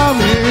is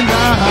coming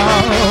now.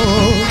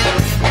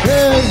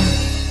 Hey.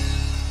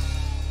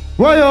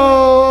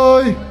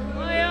 Why-oy.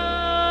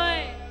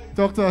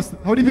 Talk to us.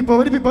 How the people,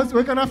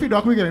 where can I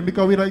feedback we getting?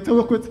 Because we like to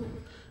work with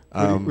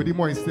the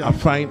moist. I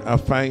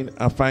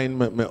find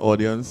my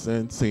audience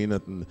and saying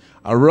that.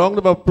 A round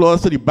of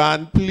applause to the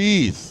band,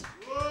 please.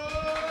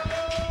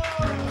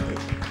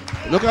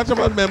 Look at some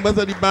of the members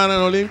of the band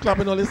and only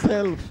clapping all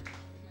himself.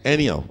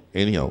 Anyhow.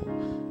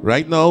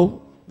 Right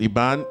now, the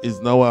band is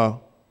now a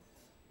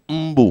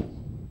mbu.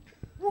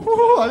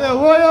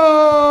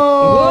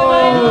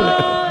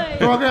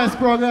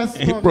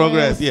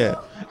 Progress, yeah.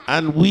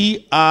 And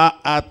we are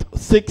at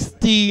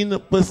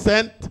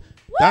 16%.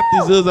 That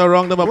deserves a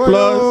round of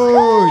applause.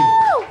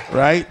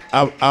 Right?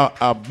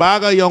 A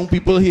bag of young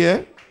people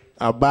here.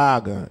 A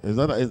bag. It's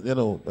not, that's the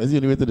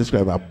only way to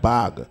describe a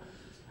bag.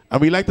 And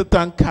we'd like to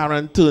thank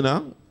Karen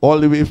Turner, all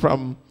the way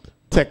from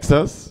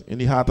Texas, in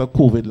the heart of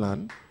COVID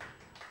land.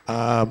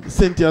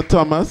 Cynthia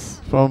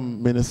Thomas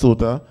from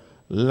Minnesota.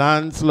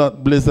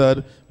 Lancelot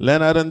Blizzard.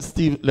 Leonard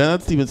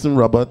Stevenson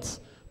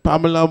Roberts.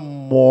 Pamela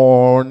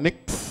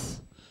Mornix.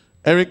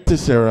 Eric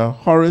Teixeira.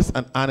 Horace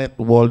and Annette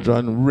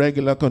Waldron,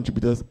 regular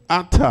contributors.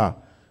 Atta,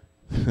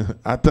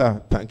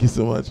 thank you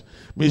so much.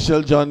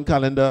 Michelle John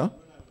Calendar.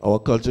 Our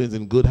culture is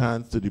in good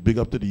hands. To the big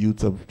up to the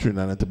youths of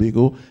Trinidad and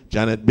Tobago.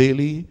 Janet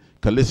Bailey.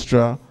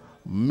 Callistra,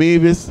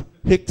 Mavis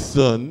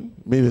Hickson,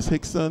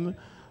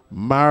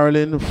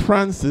 Marilyn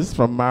Francis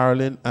from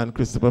Maryland, and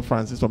Christopher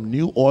Francis from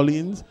New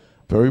Orleans.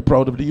 Very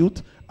proud of the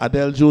youth.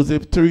 Adele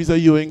Joseph, Teresa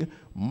Ewing,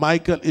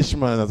 Michael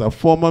Ishmael. As a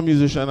former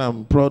musician,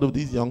 I'm proud of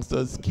these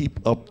youngsters. Keep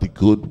up the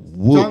good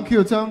work. Thank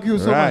you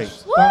so much.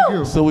 Thank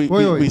you. So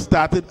we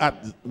started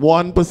at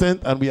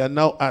 1% and we are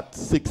now at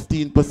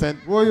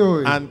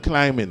 16% and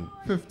climbing.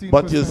 15%.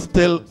 But you're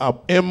still a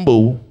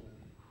Embo.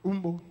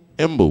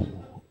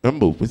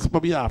 It's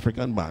probably an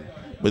African band,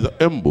 but the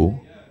Embo,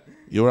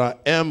 you're an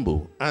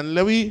Embo. And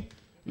let me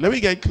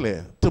get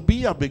clear. To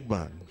be a big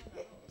band,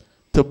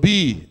 to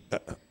be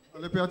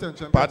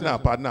partner.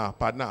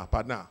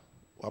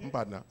 What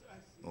partner?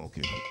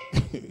 Okay.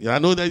 Yeah, I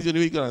know that's the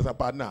unique as a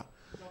partner.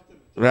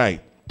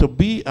 Right. To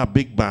be a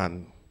big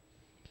band,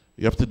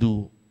 you have to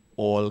do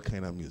all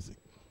kind of music.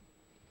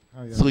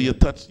 So you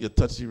touch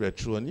the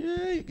retro, and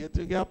you get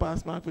a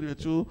pass mark for the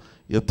retro.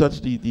 You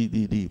touch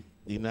the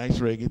nice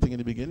reggae thing in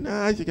the beginning.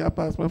 Nah, you get a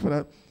pass mark for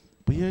that.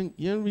 But you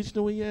ain't reached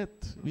nowhere yet.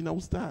 We now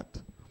start.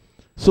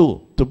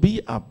 So to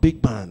be a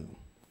big band,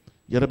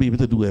 you gotta be able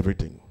to do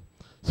everything.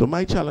 So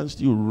my challenge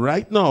to you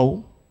right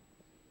now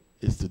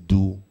is to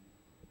do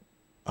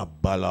a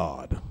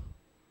ballad.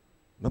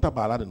 Not a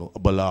ballad, no, a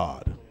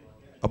ballad.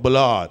 A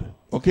ballad,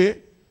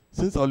 okay?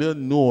 Since all you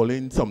know all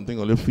in something,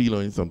 all you feel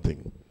in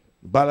something.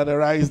 Ballad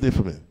arise there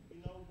for me.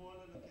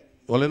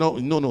 All you know,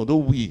 no,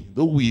 don't we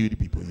with the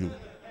people,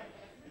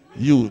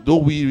 you,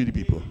 don't we with the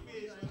people.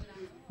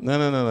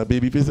 No,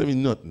 baby face I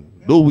mean nothing.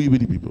 Don't we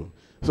with the people.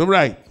 So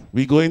right,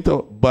 we go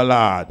into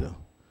ballad.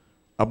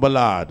 A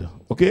ballad,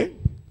 okay?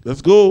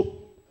 Let's go.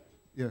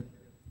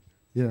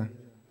 Yeah.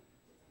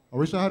 I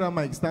wish I had a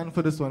mic stand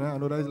for this one. I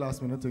know that is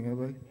last minute thing,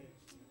 right?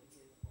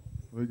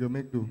 We're gonna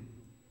make do.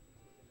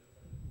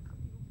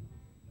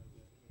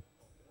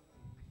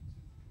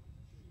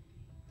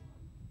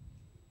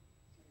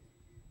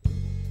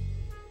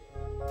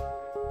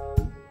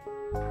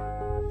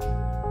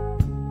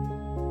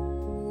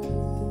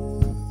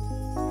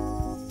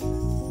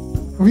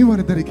 We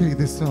want to dedicate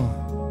this song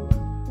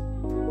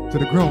to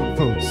the grown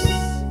folks.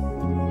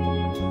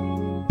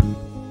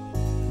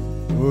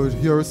 Put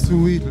your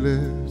sweet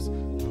lips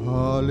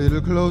a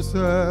little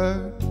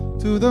closer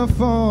to the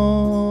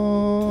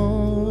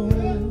phone.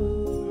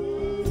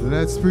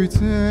 Let's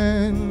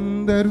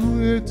pretend that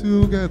we're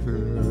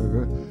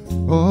together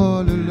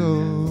all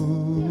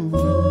alone.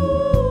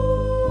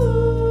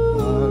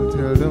 I'll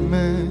tell the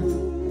man,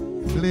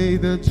 play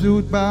the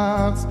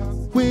jukebox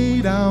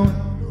way down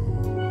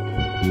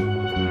low.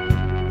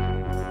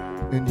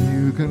 And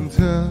you can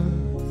tell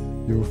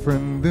your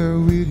friend there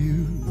with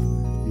you,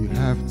 you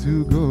have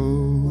to go.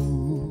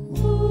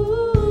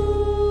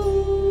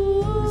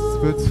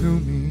 Whisper to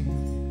me,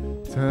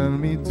 tell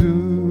me,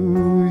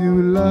 do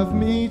you love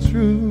me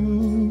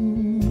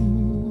true?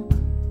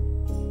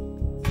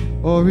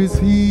 Or is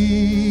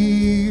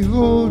he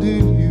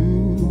holding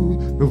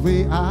you the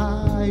way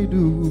I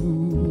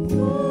do?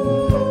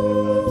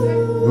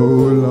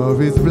 Oh,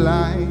 love is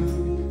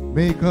blind,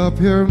 make up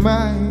your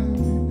mind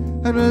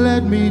and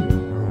let me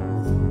know.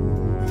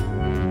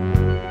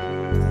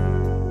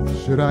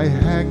 Should I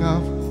hang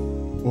up,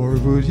 or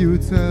would you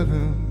tell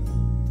him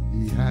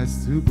he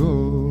has to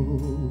go?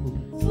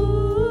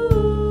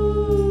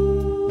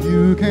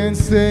 You can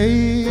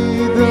say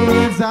the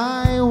words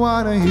I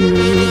wanna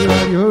hear,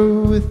 that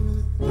you're with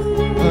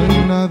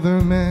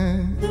another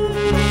man.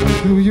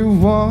 Do you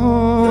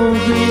want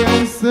the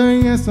answer,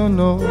 yes or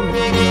no?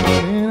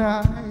 And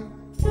I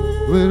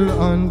will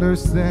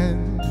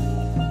understand.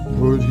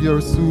 Put your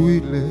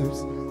sweet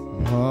lips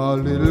a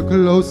little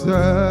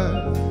closer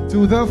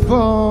to the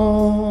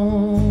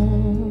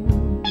phone.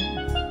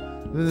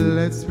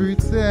 Let's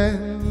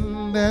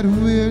pretend that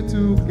we're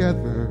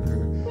together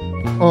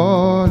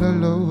all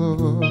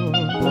alone.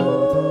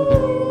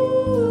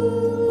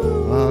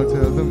 I'll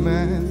tell the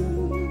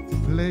man to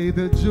play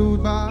the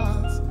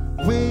jukebox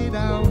way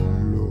down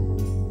low.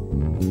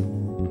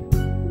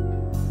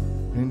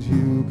 And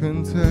you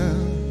can tell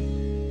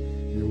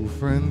your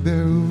friend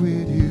there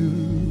with you,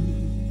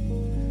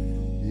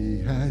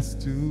 he has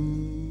to.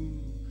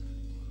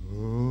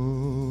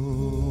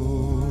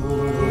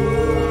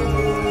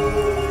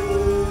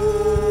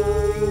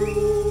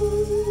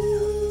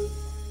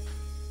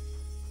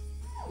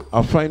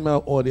 I find my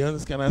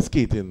audience kind of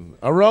skating.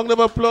 A round of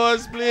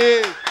applause,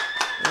 please.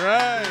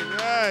 Right.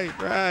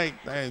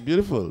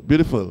 Beautiful.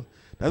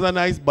 That's a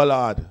nice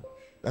ballad.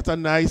 That's a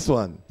nice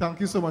one. Thank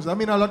you so much. I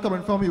mean a lot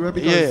coming from you, right?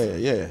 Because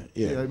yeah.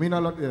 I mean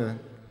a lot, yeah.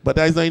 But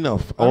that is not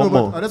enough. I know,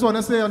 but I just want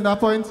to say on that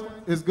point,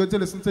 it's good to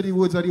listen to the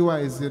words of the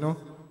wise, you know?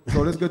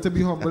 So it's good to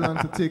be humble and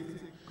to take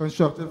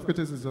constructive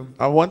criticism.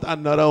 I want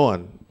another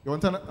one. You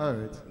want another? All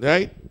right.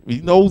 Right?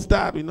 We know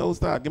that.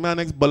 Give me our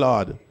next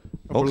ballad.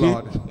 Okay?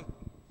 Ballad.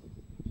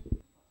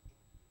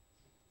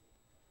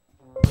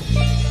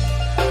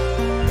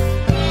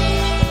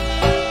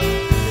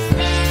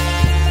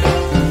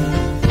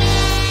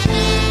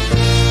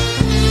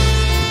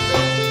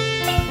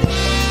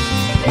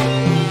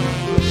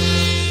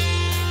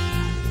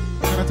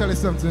 Tell you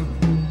something.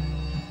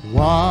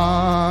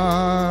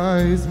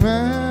 Wise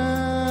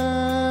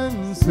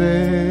men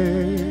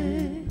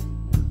say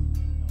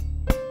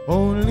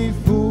only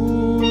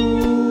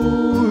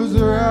fools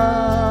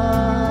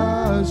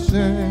rush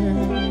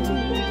in,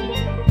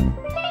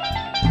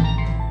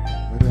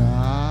 but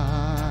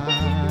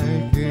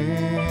I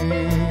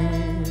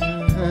can't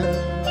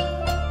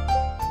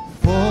help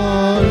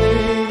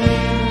falling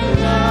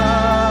in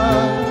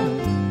love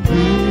with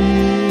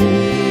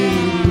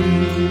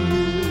you.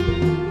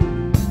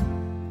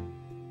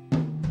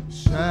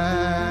 Shall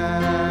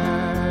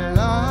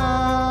I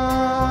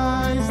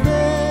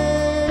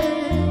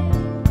stay?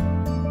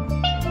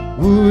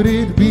 Would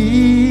it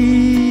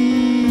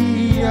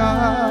be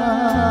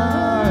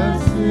a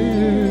sin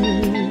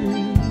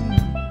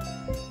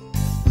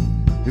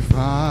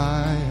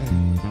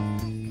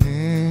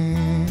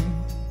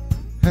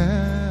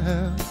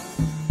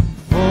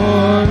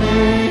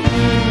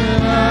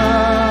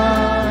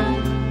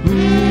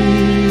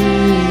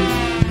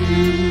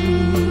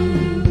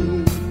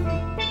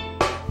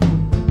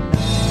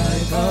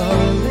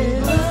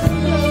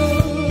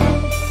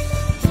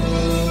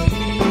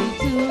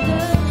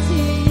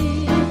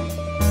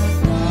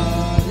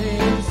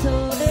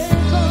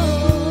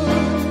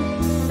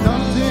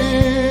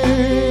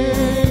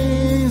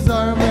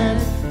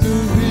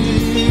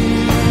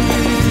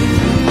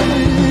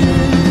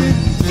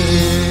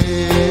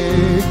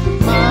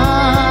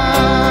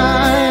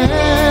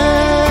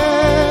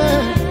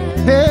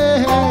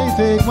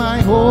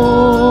my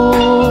whole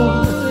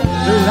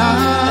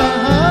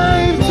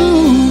life to.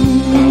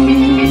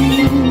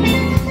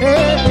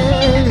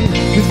 Hey,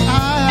 'cause I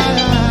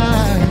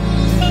can't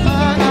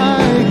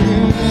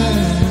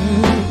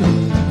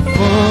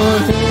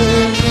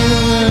forget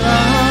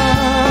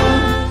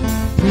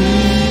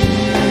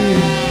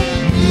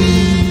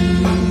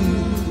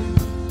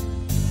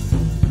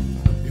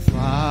if I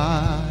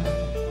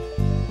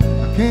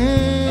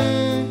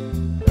can't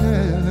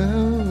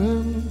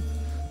help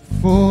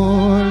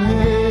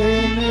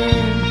falling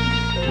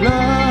in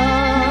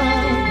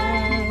love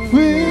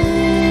with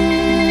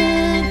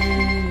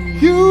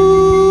you.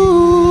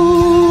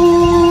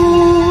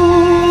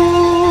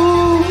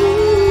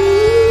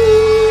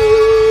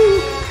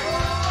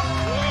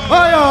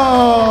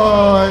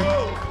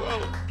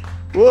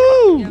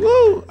 Woo,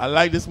 woo. I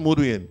like this mood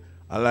we're in.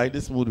 I like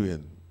this mood we're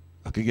in.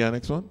 I can get the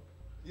next one?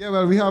 Yeah,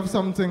 well, we have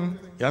something.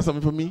 You have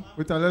something for me?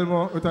 With a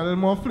little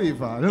more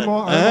flavor, a little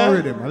more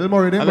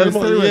rhythm, but it's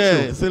still retro.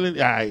 Yeah, still in,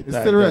 right, it's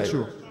still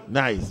retro.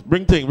 Nice.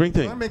 Bring thing. We're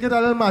gonna make it a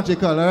little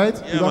magical, all right?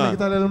 Yeah, we're gonna make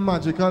it a little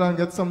magical and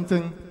get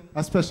something,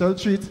 a special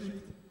treat.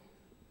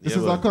 This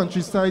is a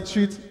countryside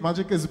treat.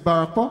 Magic is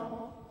Barapo.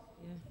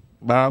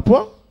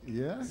 Barapo?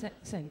 Yeah.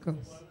 Senko.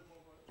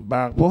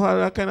 Barapo have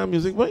that kind of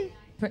music, boy?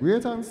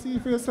 Wait and see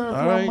for yourself.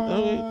 All right,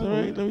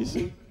 let me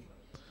see.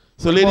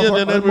 So, ladies and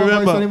gentlemen,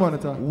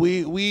 remember,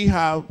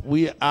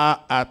 we are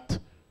at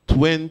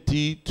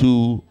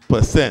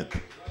 22%,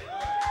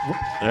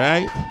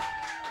 right?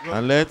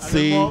 And let's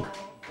say,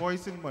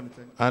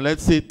 and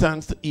let's say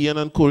thanks to Ian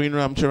and Corinne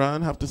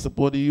Ramcharan, have to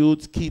support the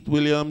youths, Keith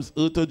Williams,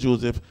 Urta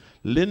Joseph,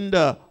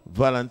 Linda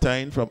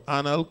Valentine from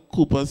Arnold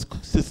Cooper's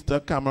sister,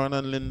 Cameron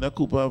and Linda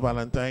Cooper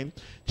Valentine,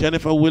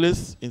 Jennifer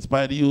Willis,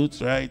 Inspire the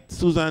Youths, right?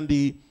 Susan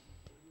D.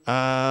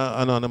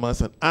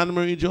 Anonymous, and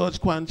Anne-Marie George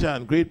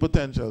Kwanchan, great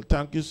potential.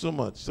 Thank you so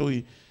much. So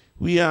we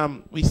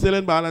still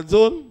in ballad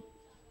zone.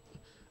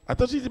 I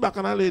thought she's back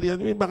on our lady.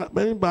 We in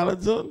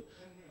ballad zone.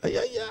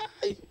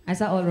 I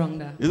said all wrong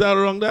there. Is that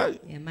wrong there?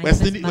 Yeah,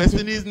 West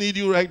Indies need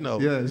you right now.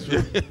 Yeah, it's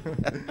true.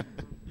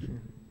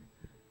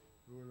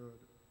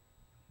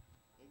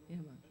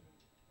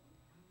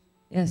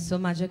 Yes, so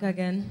magic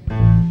again.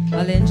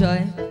 I'll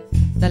enjoy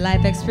the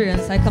life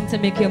experience. I come to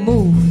make you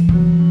move.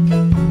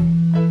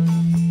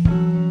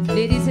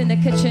 Ladies in the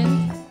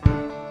kitchen,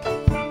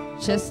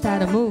 just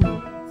start a move.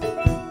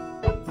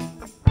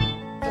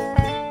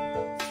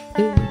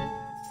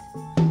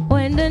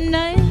 When the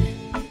night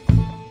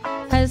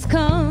has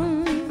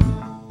come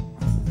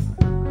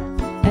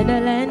and the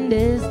land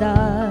is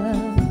dark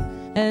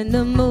and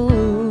the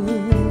moon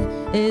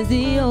is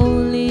the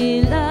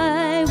only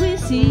light we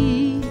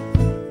see.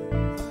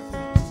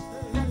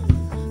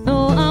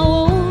 No, I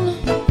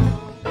won't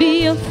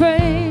be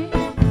afraid.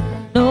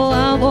 No,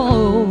 I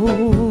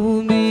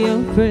won't be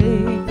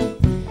afraid.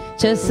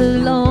 Just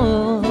as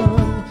long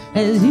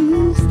as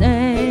you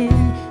stand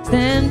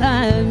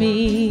by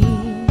me.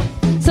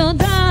 So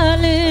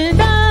darling,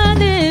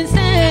 darling,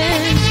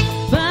 stand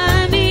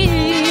by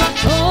me.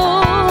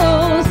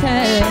 Oh,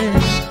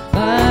 stand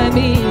by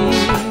me.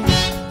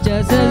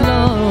 Just as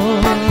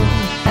long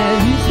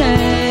as you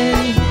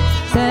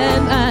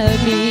stand by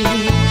me.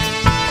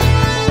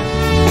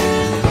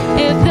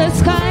 If the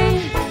sky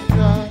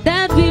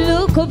that we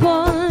look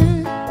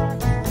upon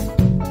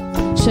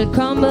should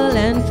crumble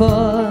and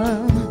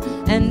fall,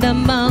 and the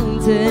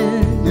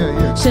mountain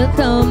should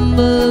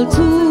tumble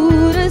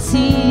to the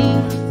sea,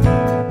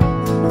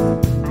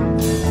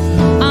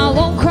 I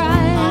won't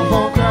cry, I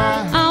won't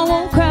cry, I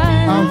won't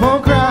cry, I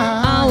won't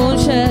cry, I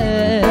won't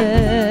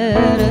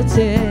shed a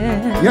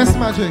tear. Yes,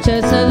 magic.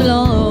 Just as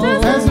long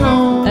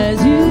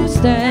as you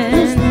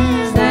stand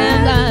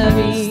by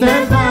me.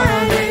 Stand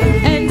by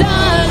me. And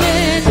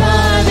darling,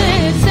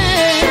 darling,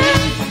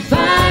 stand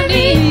by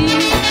me.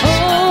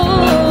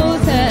 Oh,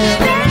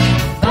 stand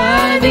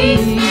by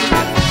me.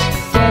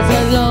 Just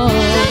as long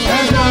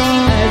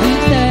as you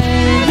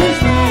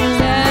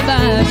stand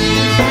by me.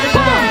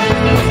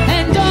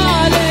 And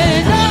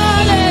darling,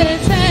 darling,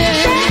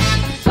 stand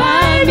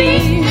by me.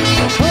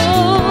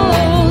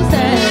 Oh,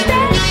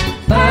 stand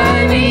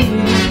by me.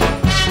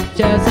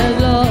 Just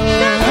as long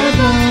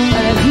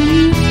as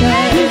you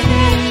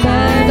stand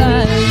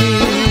by me.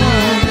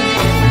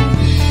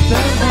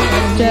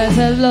 Just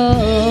as long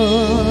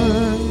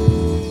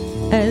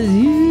as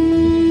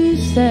you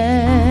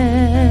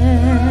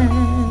stand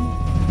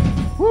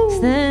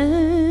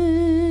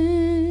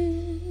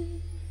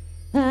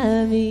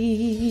by me.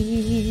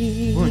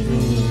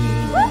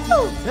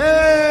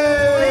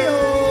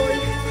 Hey!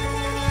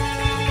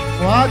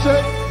 Watch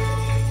it.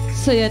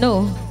 So you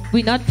know,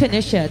 we're not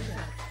finished yet.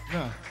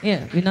 Nah.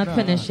 Yeah, we're not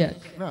finished yet.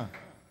 Nah.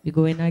 We're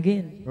going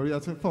again. Oh, you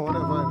have to forward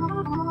that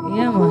one.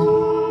 Yeah, man.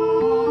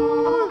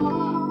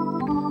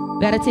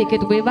 We gotta take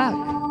it way back.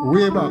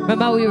 Way back.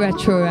 Remember we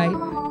retro, right?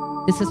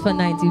 This is for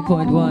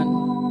 90.1.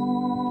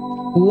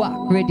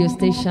 WACK radio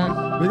station.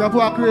 Big up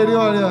WACK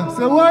radio here.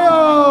 Say, why?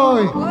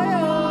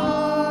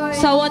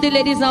 So I want the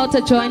ladies now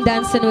to join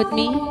dancing with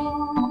me.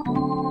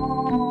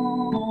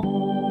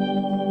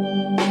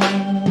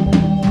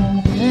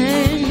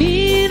 And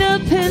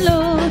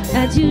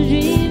you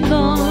dream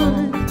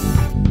on.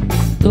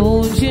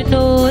 Don't you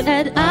know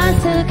that I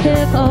still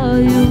care for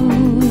you?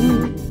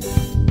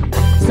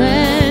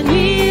 Send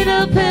me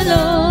the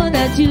pillow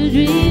that you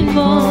dream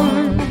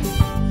on,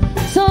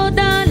 so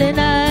darling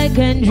I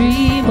can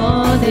dream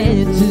on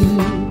it too.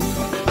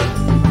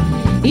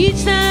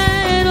 Each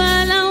night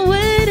while I'm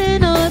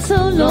waiting, oh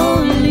so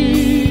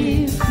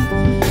lonely,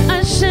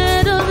 I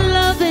shadowed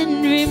love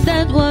and dream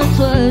that once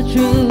were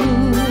true.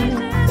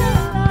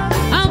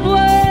 I've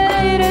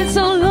waited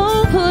so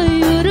long for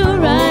you to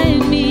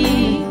write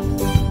me.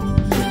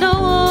 Now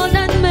all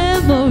that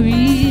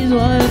memories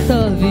worth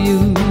of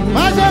you. So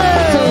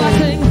I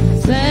sing,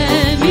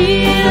 send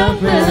me the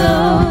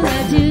pillow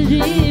that you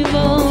dream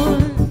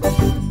on.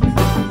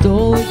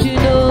 Don't you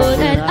know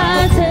that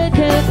I take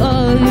care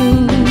of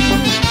you?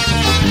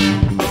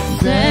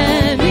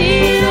 Send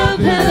me the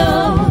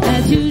pillow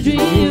that you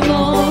dream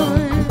on,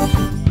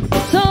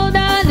 so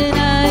darling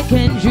I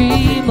can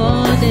dream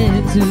on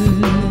it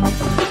too.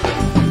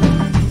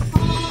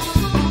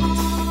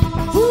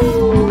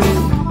 Woo.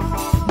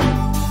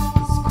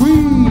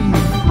 Squeeze.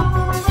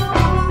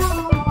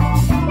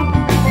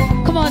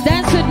 Come on,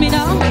 dance with me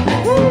now.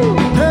 Woo.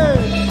 Hey.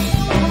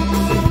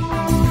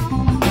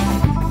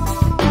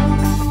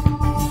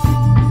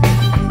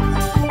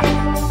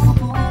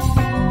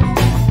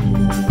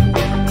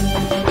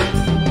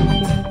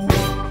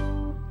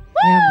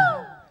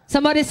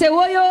 Somebody say,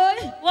 woy,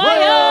 woy. Woy,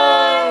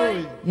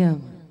 woy. Yeah.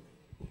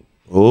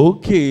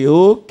 Okay.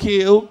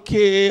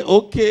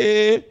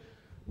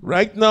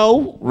 Right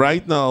now,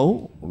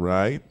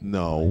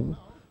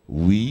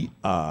 we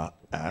are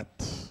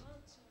at,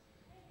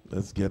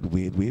 let's get,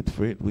 wait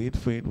for it.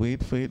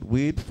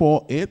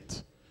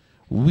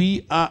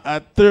 We are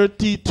at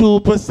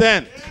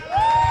 32%.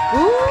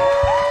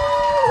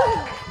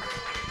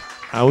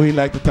 And we'd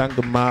like to thank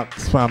the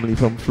Marks family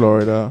from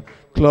Florida.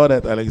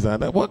 Claudette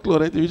Alexander. What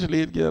Claudette? You reach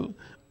late, girl?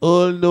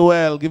 Earl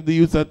Noel, give the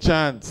youth a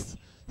chance.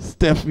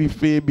 Stephanie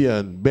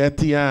Fabian,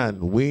 Betty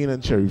Ann, Wayne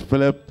and Sherry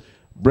Phillip,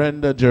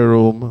 Brenda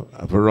Jerome,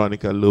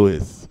 Veronica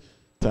Lewis.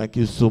 Thank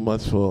you so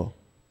much for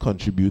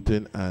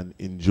contributing and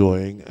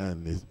enjoying.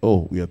 And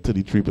oh, we are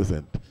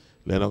 33%.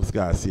 Lennox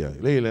Garcia.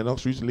 Hey,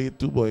 Lennox reached late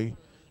too, boy.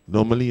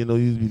 Normally, you know,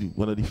 you're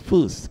one of the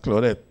first.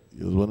 Claudette,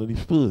 you was one of the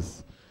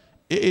first.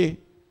 Hey.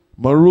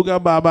 Maruga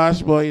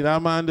Babash, boy,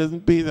 that man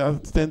doesn't pay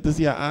attention to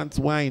see your aunt's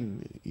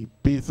wine. He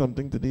pays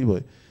something today,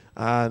 boy.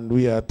 And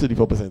we are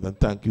 34%, and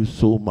thank you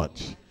so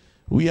much.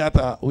 We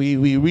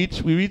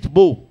reach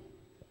Bo. All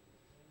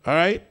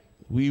right?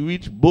 We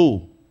reach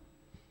Bo.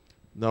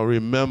 Now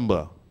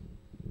remember,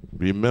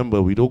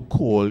 we don't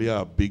call you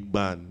a big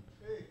band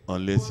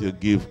unless you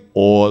give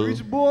all.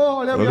 Reach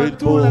Bo. You reach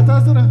Bo.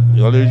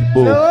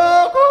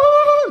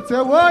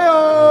 Say,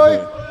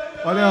 why?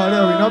 We're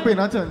not paying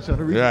attention.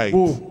 Right.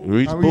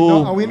 Reach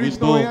Bo. We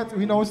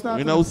now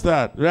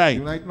start.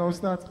 Right. Right now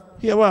start.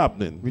 Here what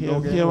happening.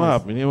 Here what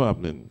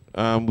happening.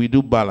 We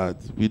do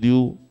ballads. We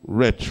do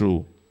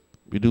retro.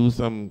 We do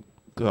some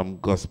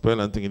gospel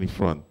and thing in the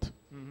front.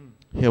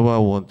 Here what I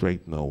want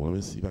right now. Let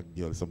me see if I can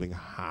get something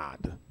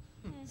hard.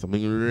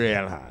 Something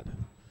real hard.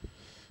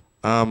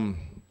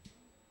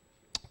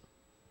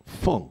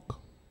 Funk.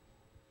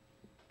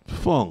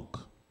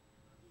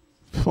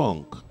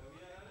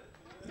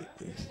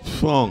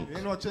 All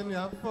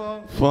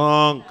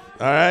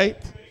right?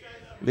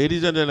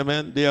 Ladies and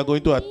gentlemen, they are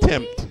going to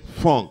attempt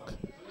funk.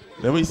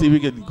 Let me see if we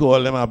can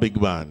call them a big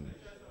band.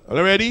 Are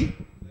you ready?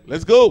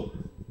 Let's go.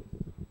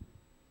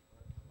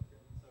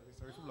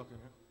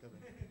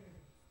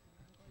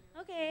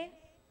 Okay.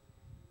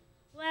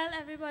 Well,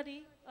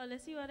 everybody,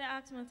 let's see what they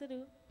asked me to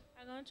do.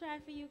 I'm going to try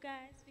for you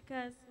guys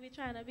because we're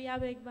trying to be a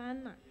big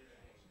band now.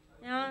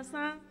 You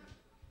understand?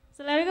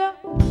 So let me go.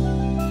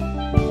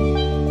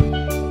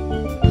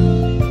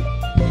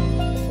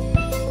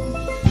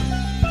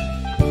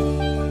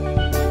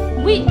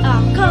 We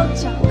are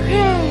culture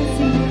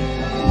crazy.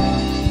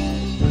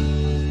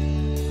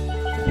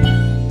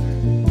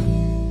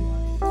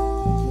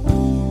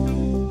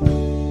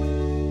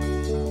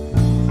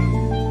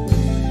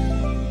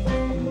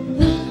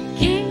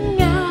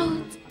 Looking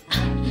out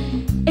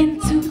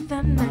into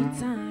the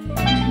nighttime,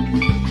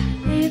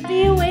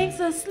 baby wakes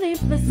asleep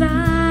beside.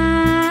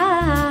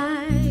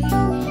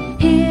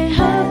 Hear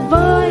her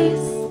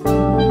voice,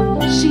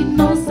 she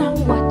knows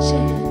I'm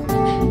watching.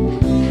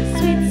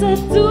 Sweet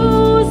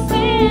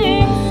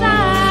seducing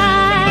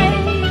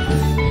sight.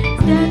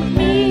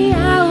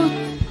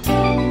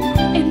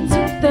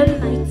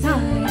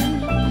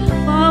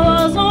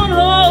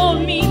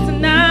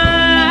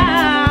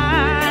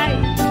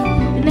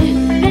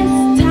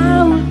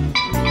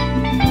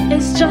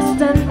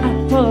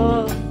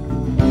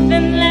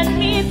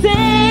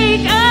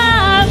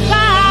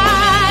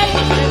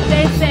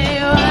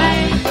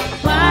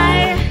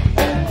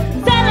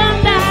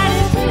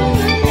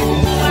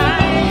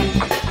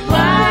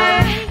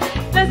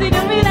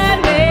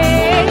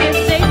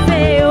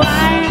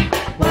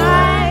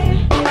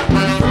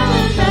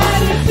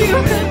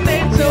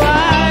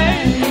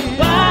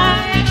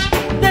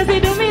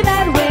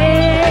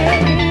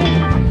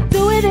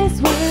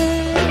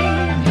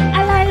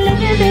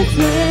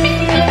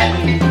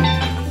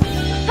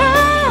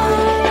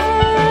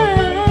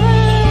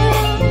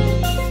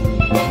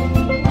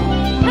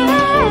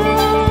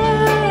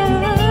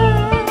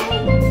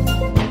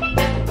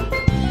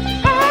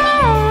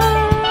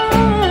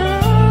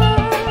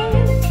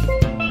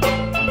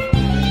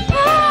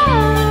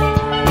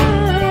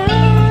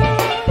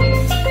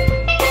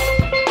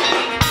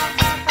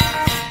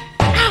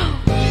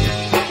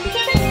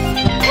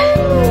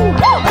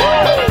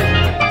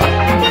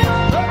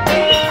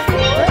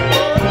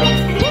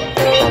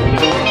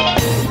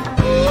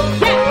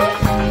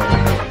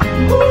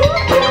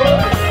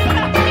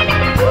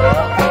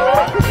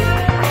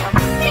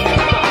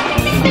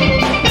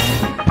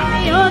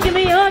 give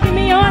me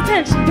your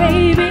attention,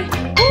 baby.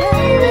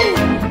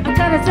 I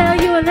gotta tell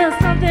you a little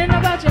something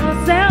about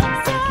yourself.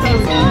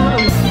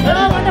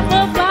 Oh,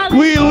 wonderful father.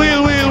 Wheel.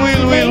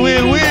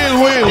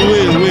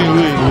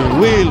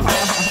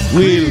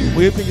 What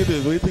do you think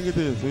it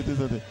is?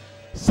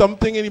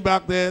 Something in the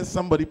back there,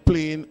 somebody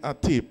playing a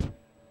tape.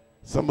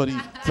 Somebody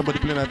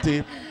playing a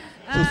tape.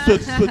 So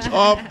switch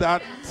off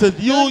that. So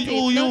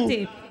No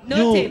tape.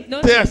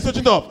 Yeah, switch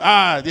it off.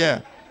 Ah,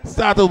 yeah.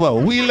 Start over.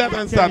 Wheel that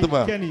and start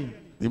over. Kenny.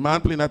 The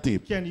man playing a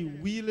tape. Kenny,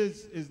 wheel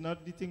is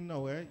not the thing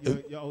now, eh?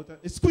 You're out.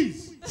 It's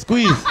squeeze.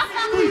 Squeeze.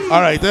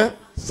 All right, eh?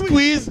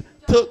 Squeeze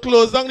to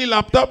close down the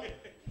laptop.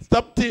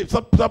 Stop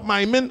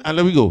miming, and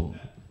let we go.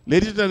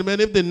 Ladies and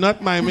gentlemen, if they're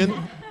not miming,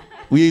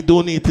 we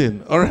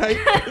donating. All right?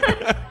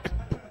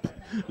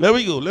 Let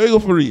we go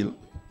for real.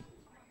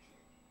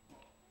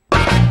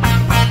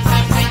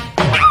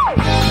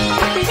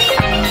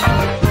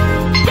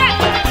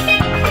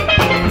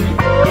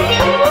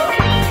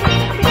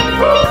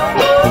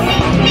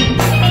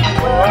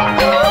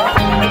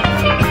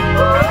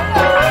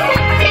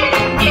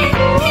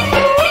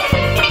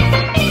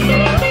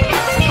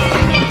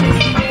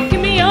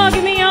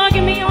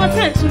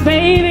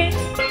 Baby,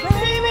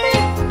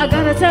 I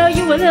gotta tell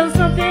you a little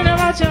something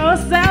about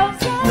yourself.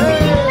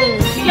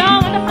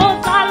 You're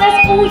wonderful,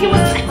 flawless, ooh, you a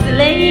sexy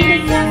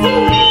lady.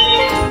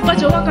 But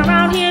you walk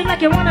around here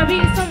like you wanna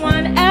be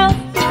someone else.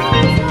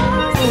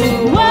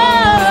 Whoa,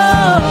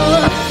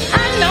 I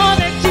know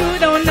that you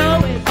don't know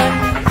it, but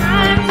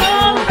I'm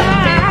so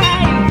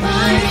fine.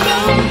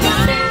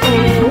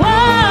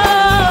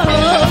 Whoa,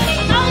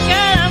 oh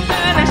girl, I'm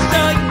gonna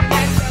show you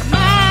that you're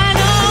mine,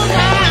 oh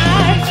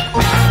mine.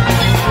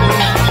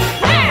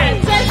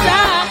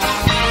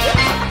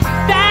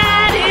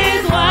 That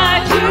is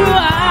what you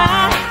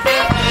are.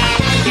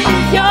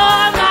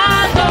 You're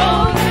my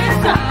golden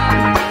star.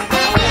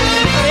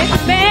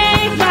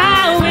 Make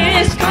my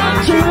wish come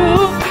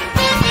true.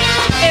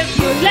 If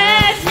you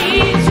let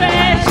me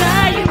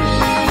treasure you.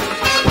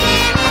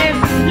 If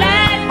you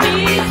let me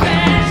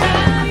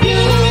treasure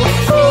you.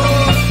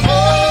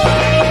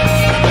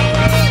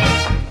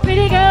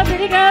 Pretty girl,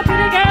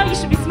 you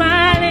should be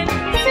smiling.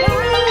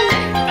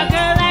 A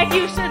girl like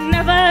you should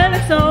never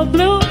look so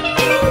blue.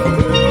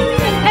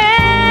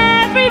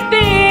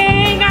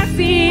 Everything I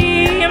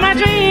see in my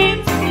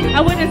dreams,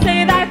 I wouldn't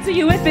say that to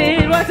you if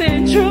it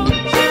wasn't true.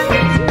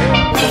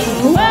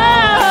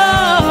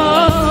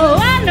 Whoa,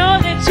 I know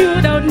that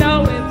you don't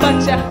know it, but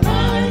you're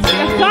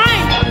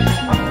fine.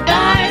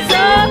 Fine,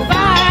 so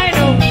fine.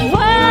 Oh,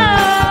 whoa,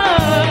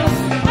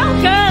 oh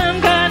girl, I'm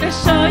gonna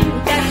show you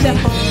that you're.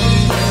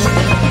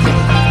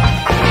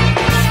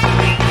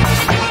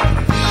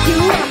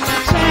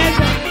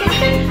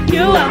 You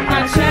are my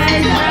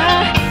treasure.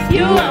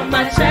 You are my treasure. You are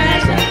my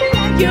treasure.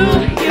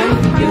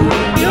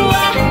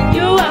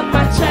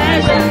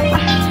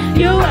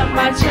 You are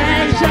my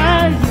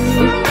treasure.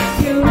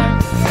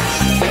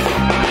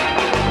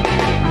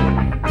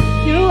 You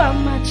are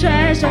my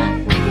treasure.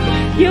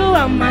 You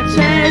are my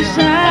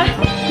treasure.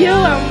 You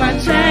are my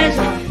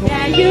treasure.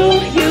 Yeah, you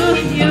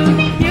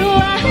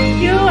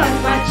are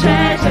my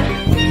treasure.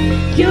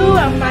 You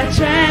are my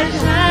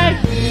treasure.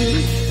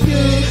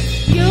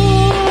 You.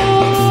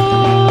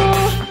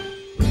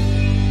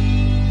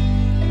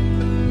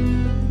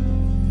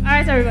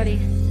 Alright, everybody.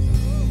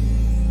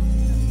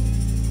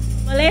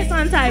 Well, lace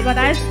on tie, but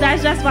that's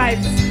just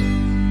vibes.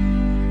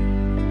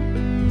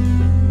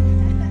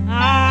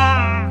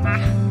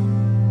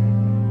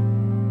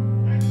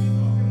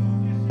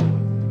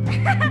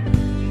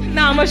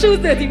 Nah, my shoes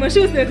dirty, don't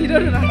do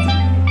that.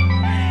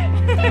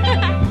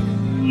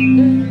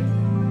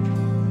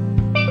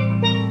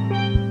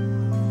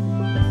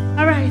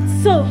 Alright,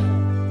 so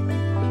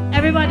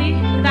everybody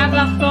that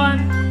locked on,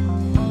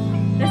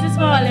 this is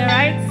for all,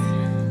 alright?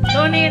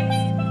 Donate,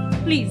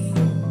 please.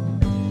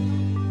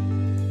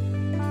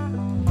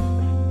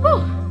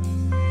 Whew.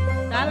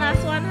 That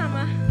last one,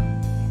 hammer.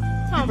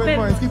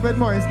 Keep it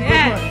moist.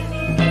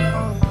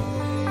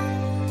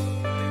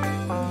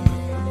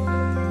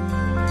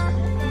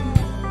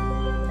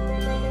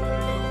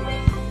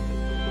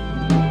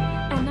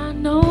 And I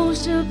know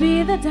she'll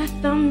be the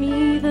death of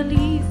me, the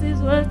least is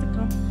worth to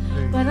come.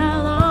 But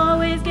I'll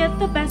always get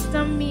the best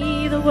of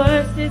me, the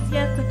worst is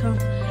yet to come.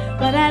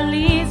 But at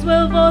least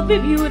we'll both be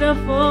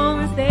beautiful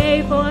and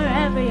stay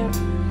forever young.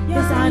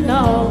 This I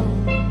know.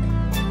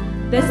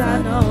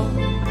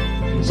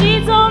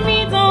 She told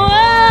me don't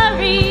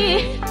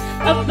worry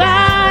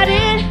about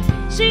it.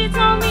 She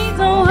told me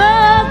don't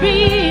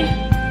worry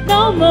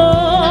no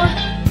more.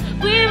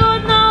 We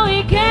both know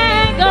we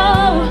can't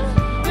go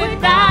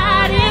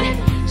without it.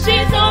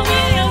 She told me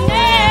you'll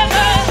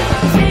never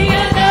see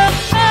another.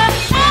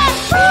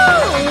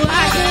 I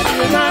can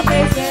see my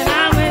face when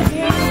I'm with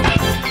you.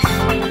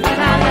 But I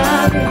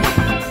love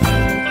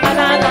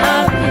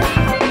it.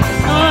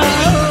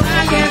 Oh, I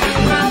can see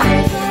my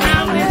face when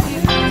I'm with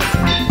you.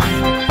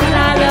 But I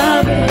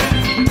love it.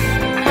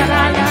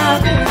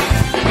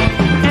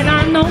 And I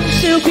know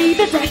she'll be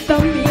the death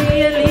of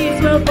me. At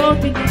least we'll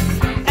both be.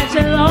 And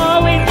she'll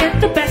always get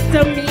the best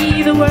of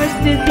me. The worst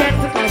is yet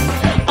to come.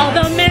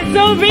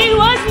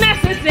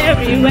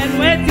 when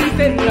we're deep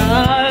in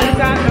love.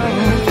 I know,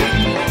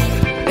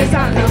 yes I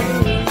know.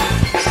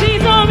 She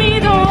told me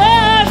don't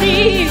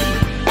worry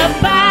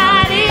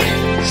about it.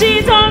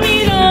 She told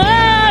me don't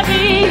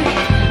worry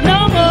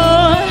no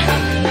more.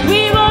 We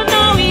both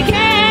know we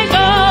can't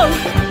go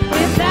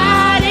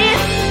without it.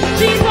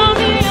 She told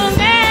me you'll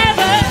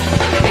never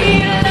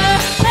be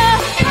alone.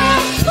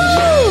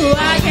 Ooh, I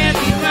can't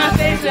see my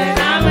face when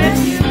I'm with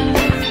you,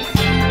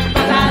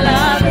 but I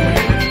love it,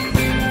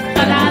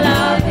 but I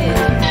love it.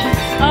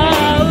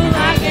 Oh,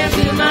 I can't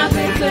see my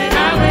face when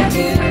I'm with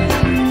you,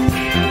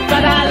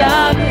 but I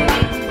love it,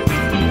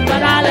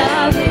 but I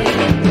love it.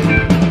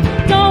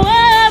 Don't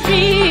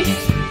worry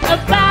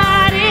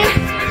about it.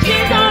 She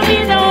told me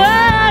don't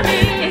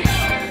worry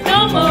no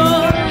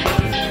more.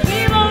 We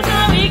both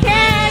know we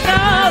can't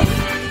go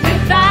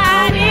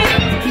without it.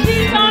 She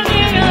told me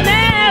you'll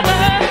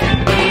never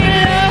be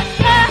alone.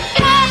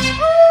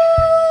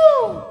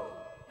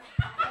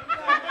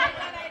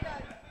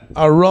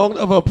 A round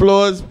of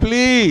applause,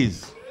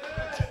 please.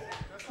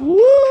 Woo,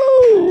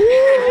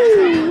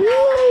 woo,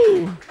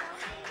 woo.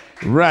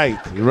 Right.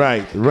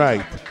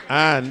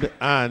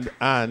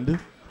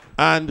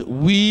 And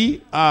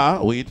we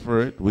are, wait for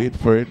it.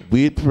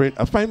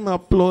 I find my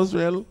applause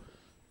real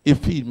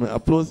iffy, my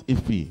applause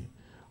iffy.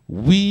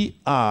 We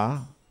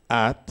are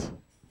at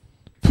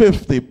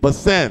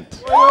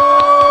 50%.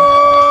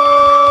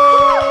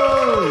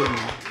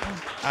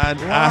 And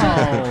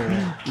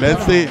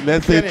let's say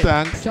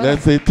thanks.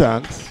 Let's say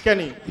thanks.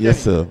 Kenny. Yes,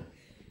 sir.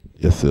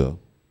 Yes, sir.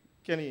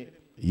 Kenny.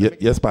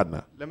 Yes,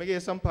 partner. Let me get you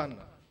some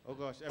partner. Oh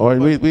gosh. All right,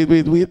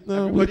 wait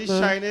now. Everybody's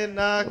shining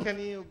now,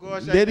 Kenny. Oh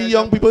gosh. Let the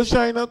young people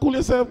shine now. Cool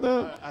yourself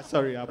now.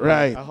 Sorry.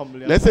 Right.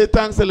 Let's say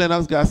thanks to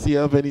Lennox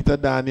Garcia, Venita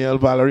Daniel,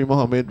 Valerie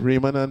Mohammed,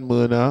 Raymond and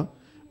Myrna.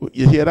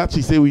 You hear that?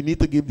 She say we need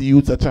to give the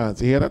youths a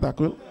chance. You hear that,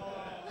 Aquil?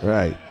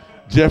 Right.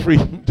 Jeffrey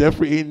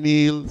A.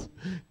 Niels,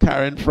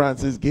 Karen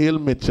Francis, Gail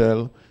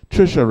Mitchell,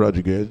 Trisha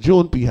Rodriguez,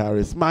 Joan P.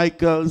 Harris,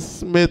 Michael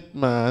Smith,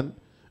 man,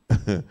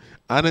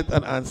 Annette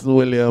and Anson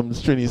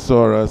Williams,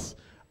 Trinisaurus,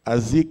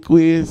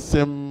 Azikwe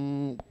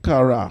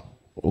Simkara,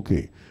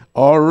 okay,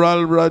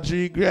 Oral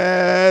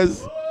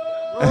Rodriguez,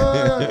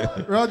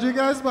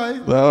 Rodriguez, bye.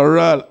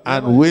 Oral,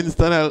 and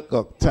Winston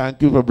Elcock.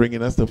 Thank you for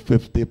bringing us to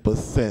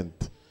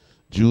 50%.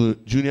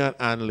 Junior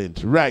and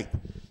Lynch. Right.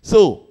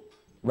 So,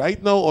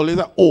 right now, always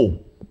a O.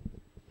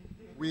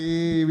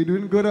 We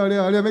doing good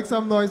earlier. Make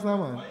some noise now,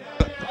 man.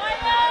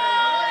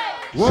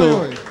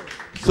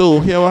 So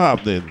here what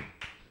happening.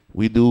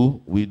 We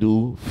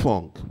do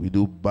funk, we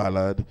do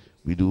ballad,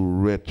 we do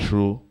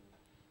retro.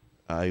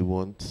 I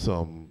want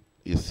some,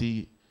 you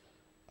see,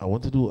 I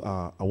want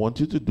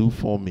you to do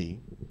for me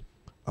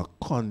a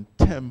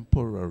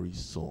contemporary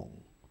song.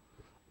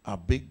 A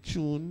big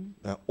tune,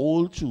 an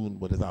old tune,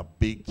 but it's a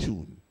big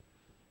tune.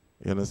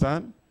 You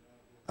understand?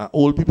 An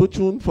old people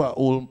tune for an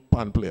old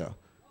pan player.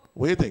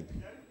 What do you think?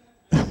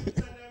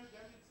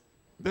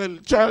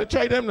 Then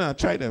try them now,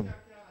 try them.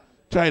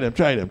 Let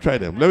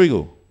me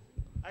go.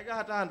 I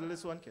got to handle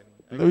this one, Kenny.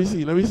 Let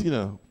me see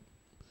now.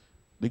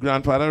 The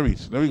grandfather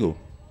reach. Let me go.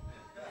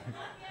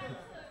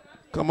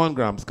 Come on,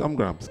 Gramps.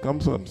 Come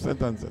some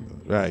sentence.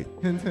 Right.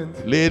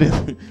 Ladies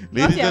and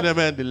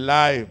gentlemen, the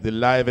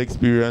live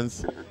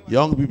experience.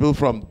 Young people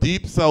from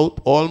deep south,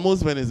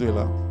 almost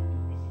Venezuela.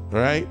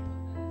 Right?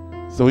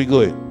 So we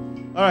go in.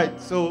 All right,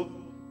 so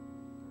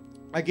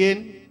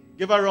again,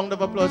 give a round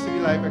of applause to the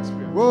live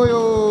experience.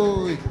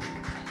 Whoa.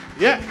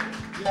 Yeah.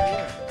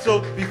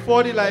 So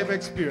before the live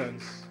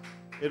experience,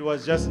 it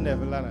was just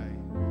Neville and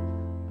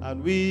I.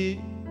 And we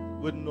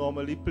would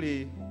normally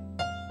play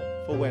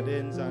for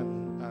weddings and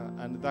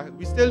that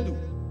we still do,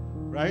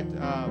 right?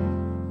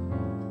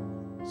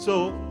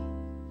 So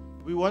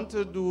we want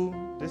to do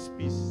this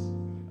piece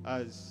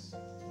as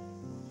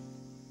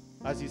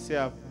you say,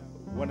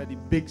 one of the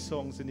big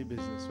songs in the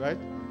business, right?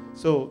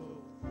 So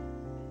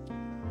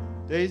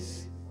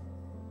there's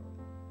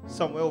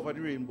Somewhere Over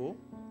the Rainbow,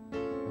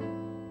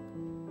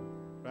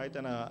 right?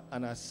 And a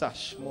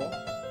Sashmo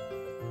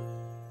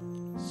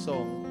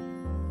song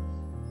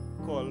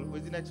called,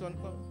 what's the next one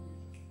called?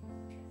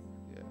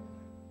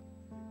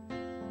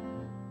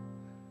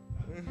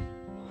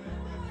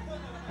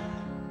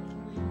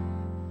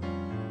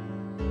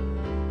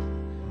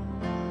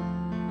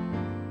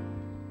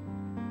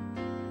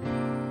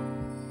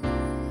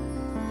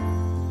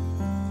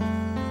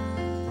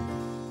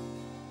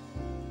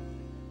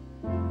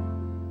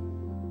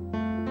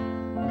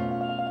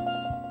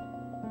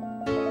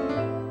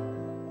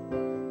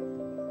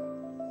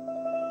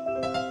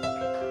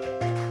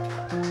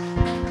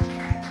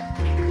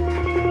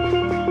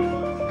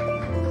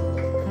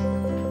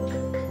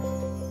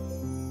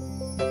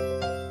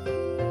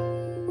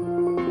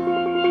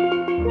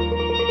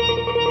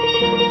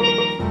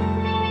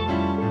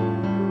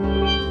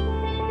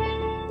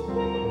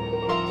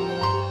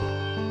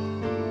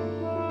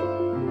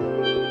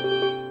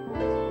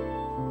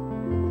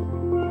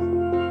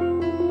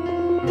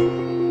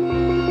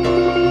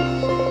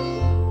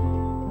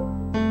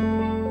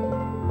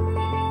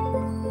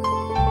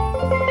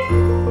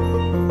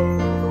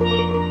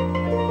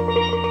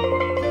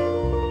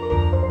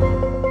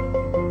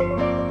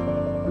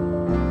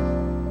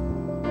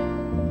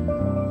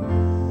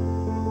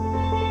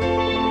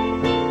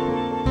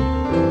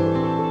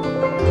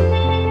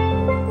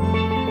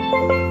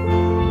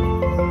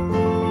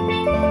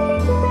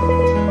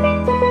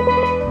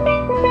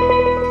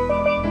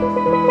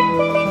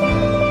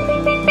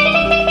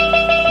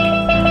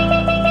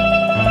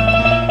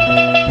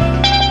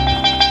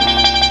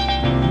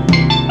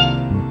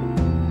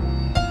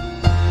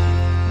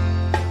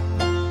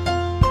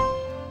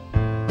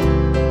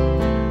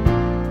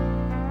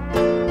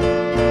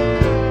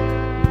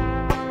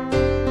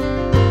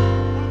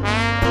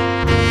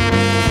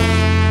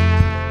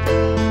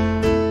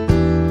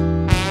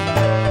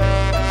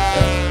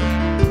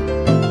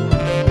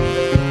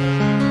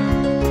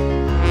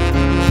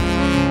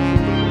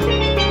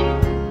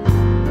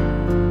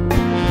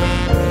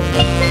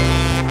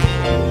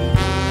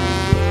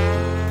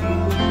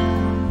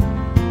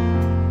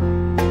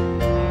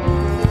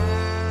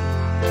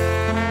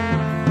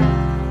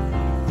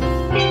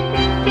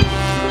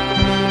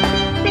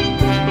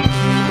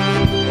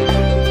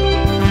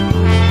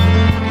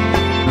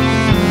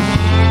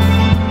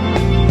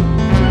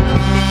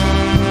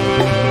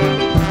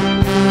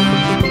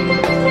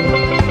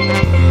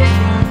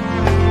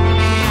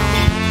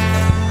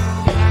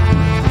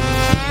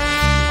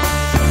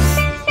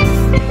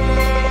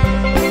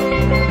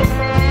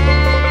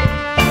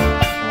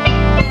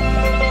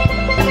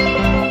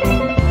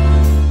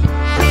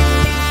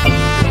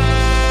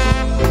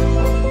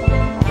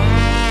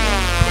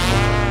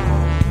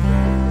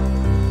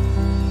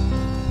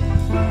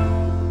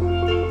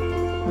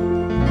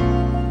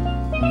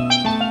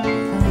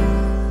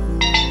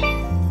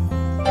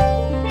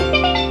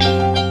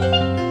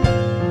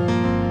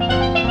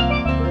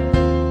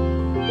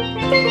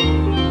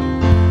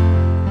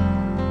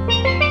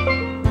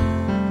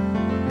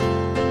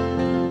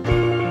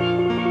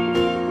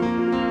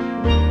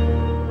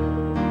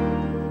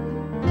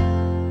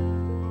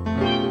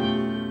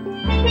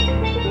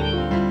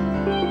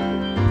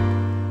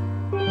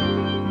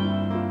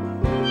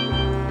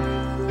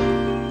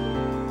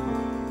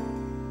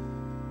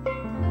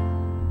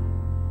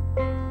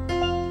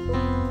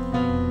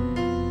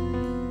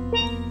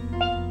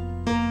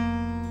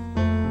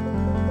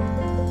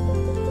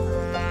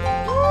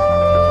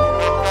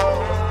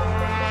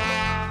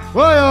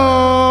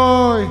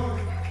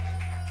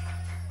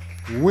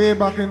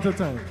 back into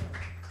time.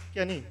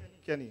 Kenny.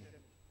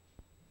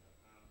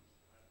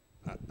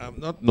 I'm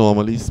not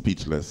normally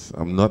speechless.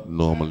 I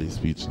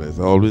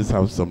always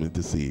have something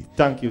to say.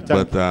 Thank you.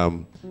 No,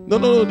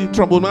 the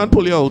trombone man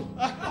pull you out.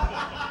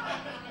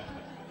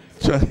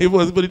 If it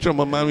wasn't for the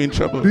trombone man, we're in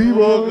trouble.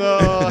 Oh,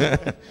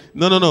 God.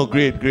 No.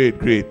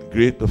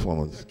 Great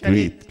performance.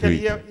 Kenny,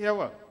 Great. Hear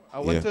what? I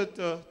wanted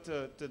to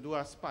do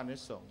a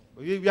Spanish song.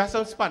 We have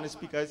some Spanish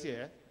speakers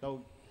here. Now,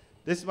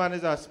 this man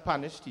is a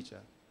Spanish teacher.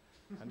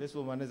 And this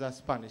woman is a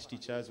Spanish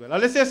teacher as well. Now,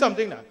 let's say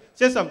something now.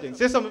 Say something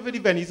for the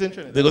Venice in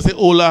Trinidad. They go say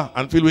hola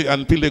and feel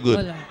they good.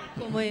 Hola,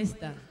 ¿cómo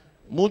está?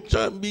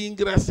 Muchas bien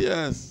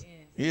gracias.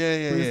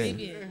 Yeah.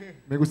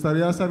 Me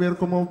gustaría saber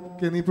cómo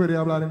Kenny puede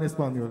hablar en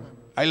español.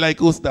 I like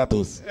those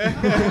status.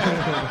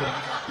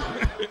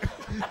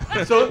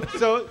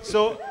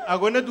 So I'm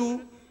going to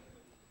do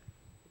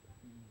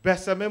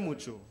Bésame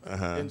Mucho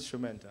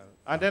instrumental.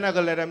 And then I'm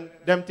going to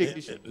let them take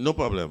the show. No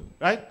problem.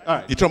 Right? All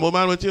right. The trombone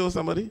man with you or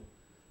somebody?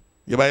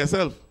 You by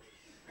yourself?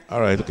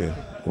 All right, okay.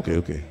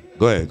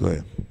 Go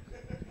ahead.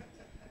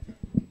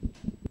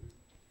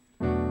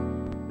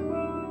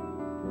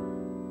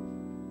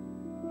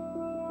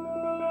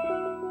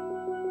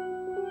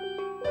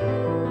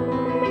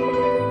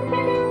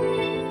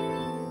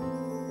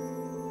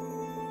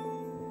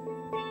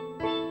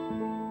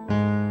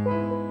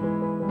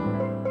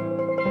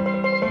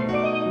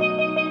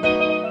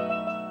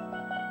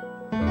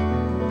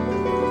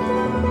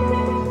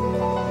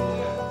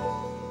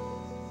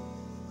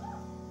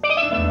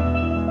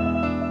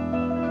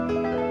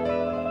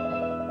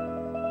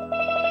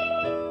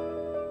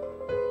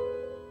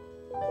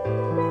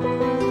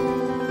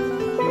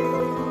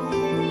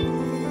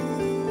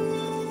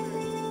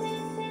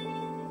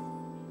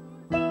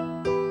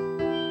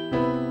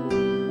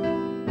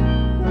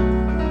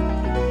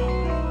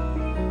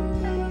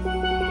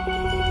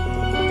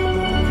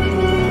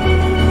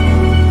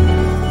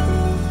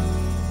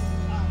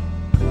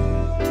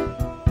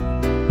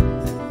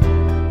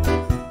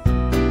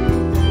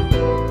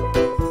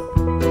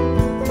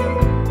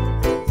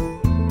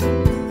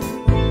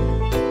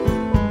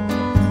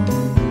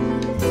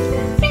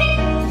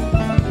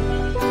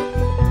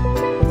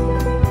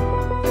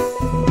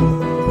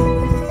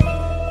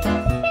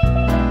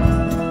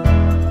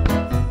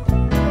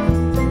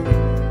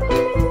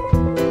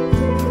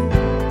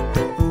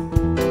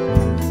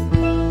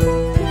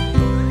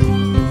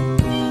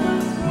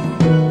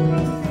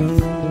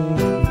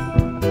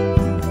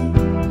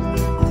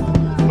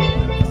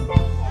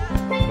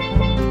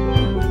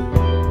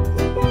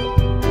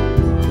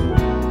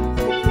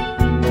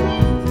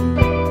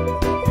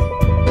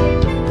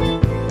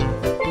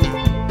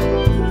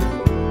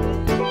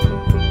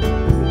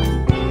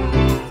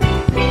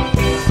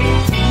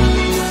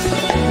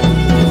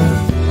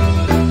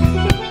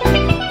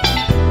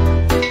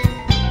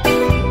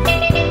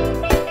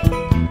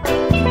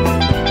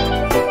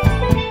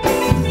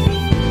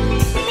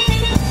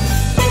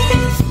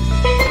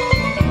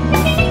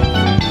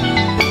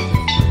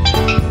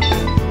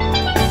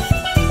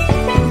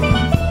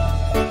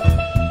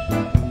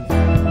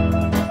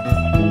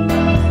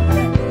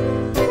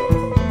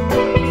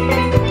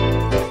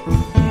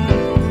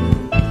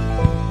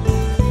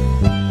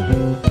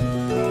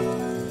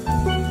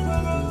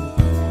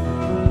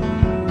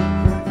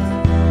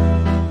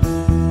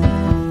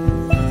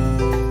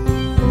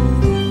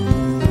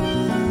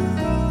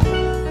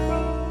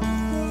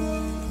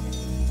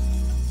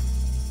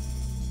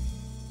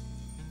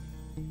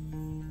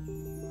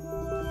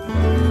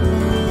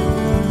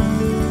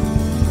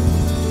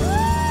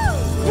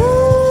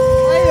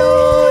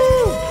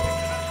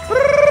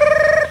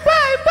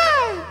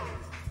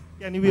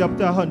 Anyway, up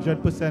to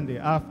 100%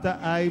 there. After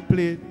I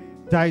played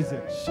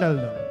Isaac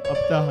Sheldon, up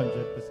to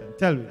 100%.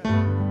 Tell me.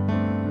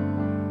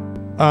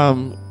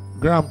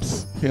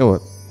 Gramps, hear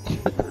what?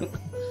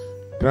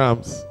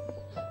 Gramps,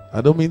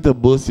 I don't mean to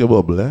burst your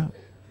bubble,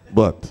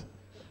 but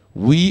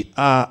we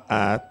are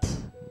at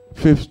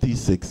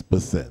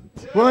 56%.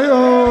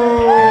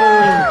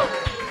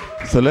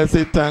 So let's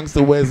say thanks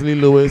to Wesley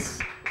Lewis,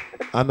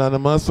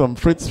 Anonymous from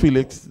Fritz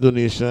Felix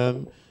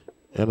donation,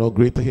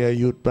 great to hear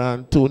Youth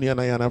Band, Tony and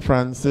Renata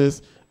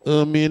Francis,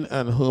 Ermin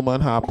and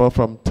Herman Harper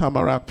from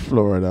Tamarack,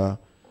 Florida.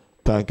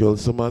 Thank you all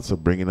so much for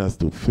bringing us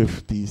to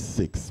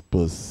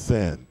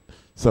 56%.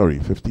 Sorry,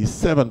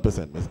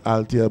 57%. Miss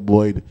Althea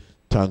Boyd,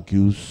 thank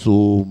you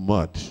so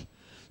much.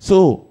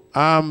 So,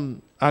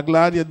 I'm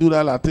glad you do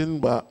that Latin,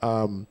 but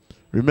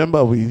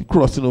remember we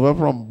crossing over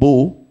from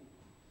bow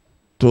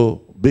to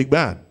big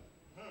band.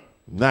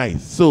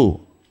 Nice.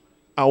 So,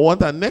 I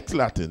want our next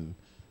Latin,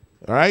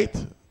 all right?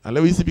 And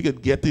let me see if we can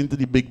get into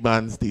the big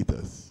band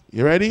status.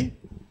 You ready?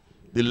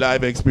 The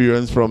live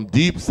experience from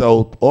deep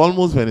south,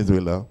 almost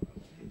Venezuela.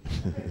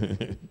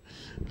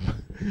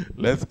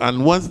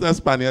 And once the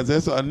Spaniards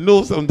there, so I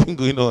know something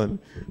going on.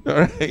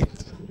 All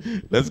right,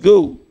 let's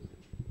go.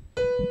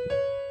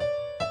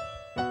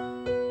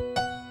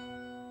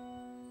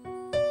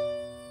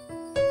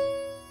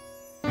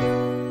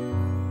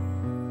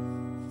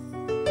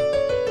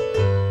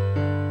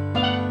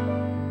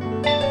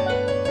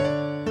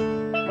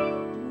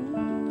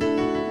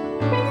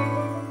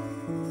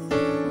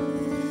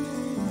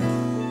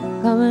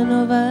 coming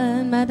over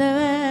in my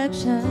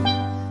direction.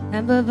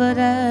 And but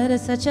that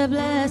is such a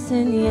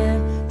blessing, yeah.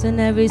 Turn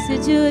every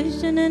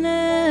situation in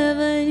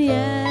heaven,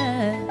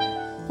 yeah.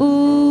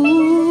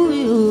 Ooh,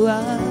 you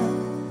are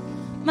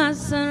my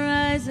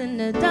sunrise in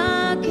the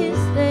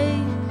darkest day.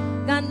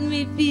 Got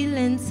me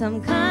feeling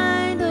some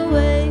kind of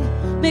way.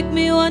 Make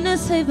me wanna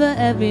savor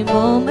every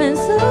moment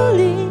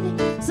slowly,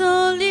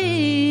 slowly.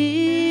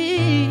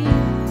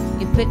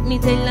 You put me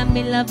till I'm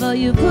in love, or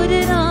you put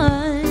it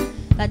on.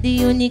 Got the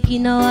unique, you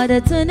know how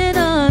to turn it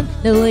on.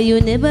 The way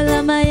you nibble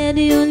on my head,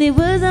 the only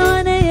words I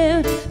wanna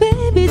hear.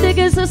 Baby, take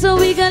it so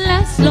we can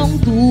last long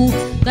too.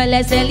 Que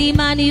es el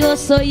imán y yo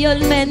soy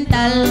el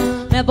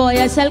mental. Me voy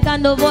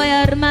acercando, voy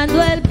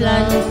armando el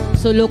plan.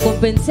 Solo con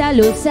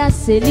pensarlo se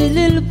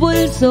acelera el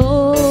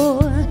pulso.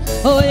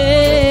 Oh,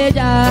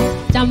 ella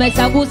ya me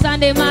está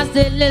gustando más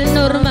del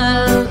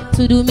normal.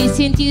 Todo me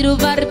sentir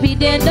va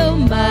pidiendo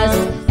más.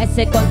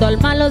 Ese control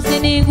malo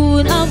sin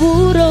ningún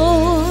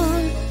apuro.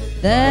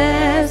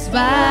 Despacito,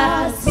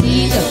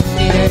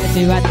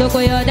 te va a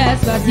tocar yo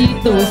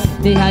despacito.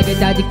 Deja que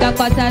te diga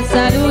cosas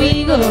al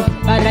oído,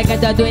 para que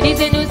te dueles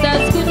y no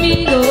estás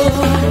conmigo.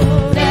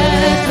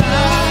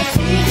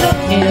 Despacito,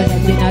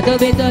 el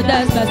beso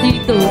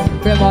despacito.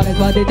 Premores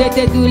por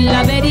de tu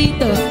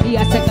laberinto y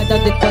hace que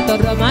te cuento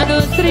romano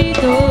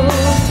escrito.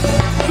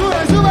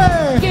 Sube,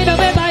 sube. Quiero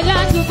ver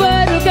bailando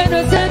pero que no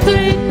es el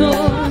ritmo,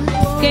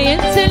 que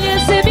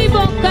enseñase mi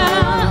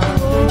boca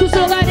tus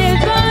hogares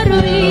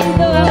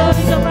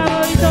favoritos.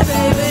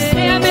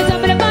 Déjame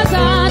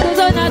sobrepasar tus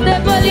zonas de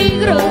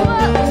peligro,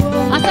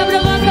 hasta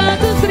provocar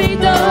tus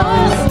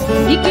gritos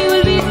y que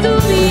volví tu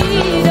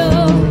vida.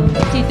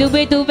 Si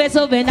tuve tu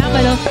beso,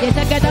 venámelo, y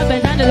esa que estás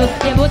pensándolo,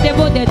 tiempo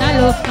de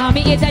darlo, a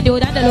mí está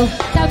llorándolo.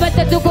 Sabes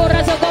que tu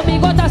corazón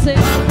conmigo te hace,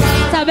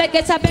 sabes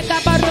que sabe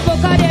capaz de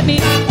provocar de mí.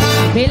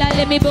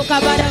 Pílale mi boca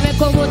para ver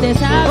cómo te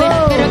sabe.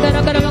 Quiero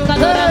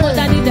buscadora,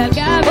 mucha ni del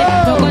cabe.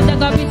 No cuenta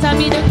con mis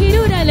amigos,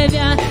 quiero una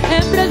levia.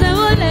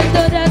 Empecemos lento,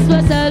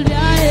 después el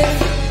viaje.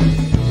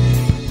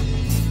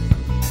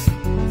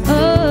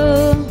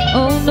 Oh,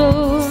 oh no,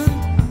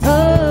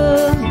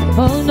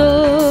 oh no.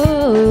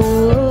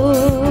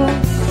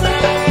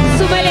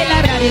 Súbele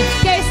la radio,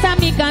 que está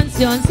mi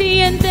canción.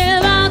 Siguiente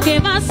va, que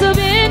va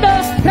subiendo.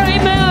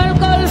 Tráeme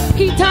alcohol,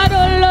 quita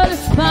dolor.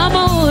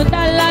 Vamos a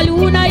dar la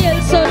luna y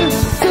el sol.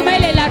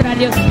 Súbele la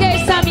radio, que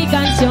está mi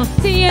canción.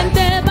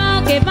 Siguiente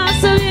va, que va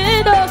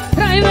subiendo.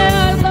 Tráeme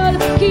alcohol,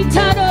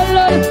 quita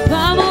dolor.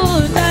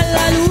 Vamos a dar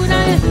la luna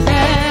y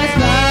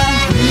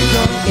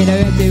despacito. Quiero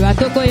ver tu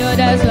vato yo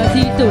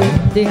despacito.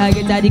 Deja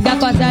que te diga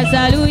cosas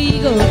al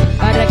oído,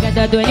 para que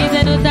te dueles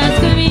y no estás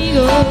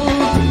conmigo.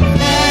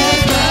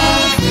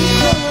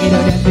 Quiero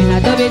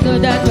respirar tu beso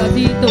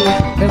despacito.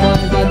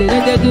 Revolver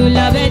desde tu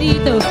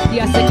laberinto y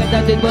hacer que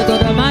te voto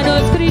romano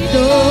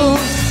escrito.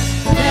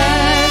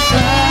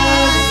 Despacito.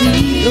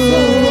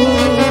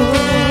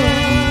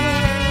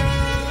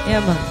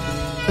 Yeah, man.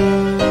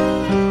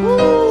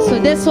 So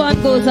this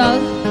one goes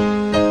out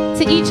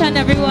to each and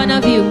every one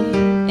of you.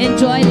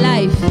 Enjoy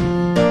life.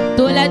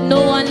 Don't let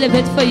no one live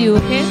it for you,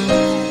 okay?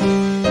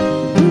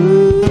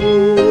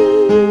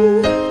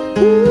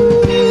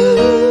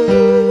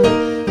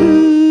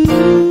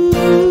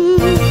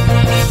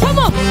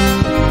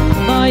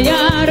 Voy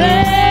a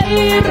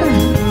reír,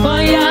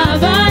 voy a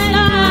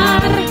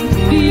bailar,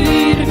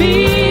 vivir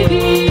mi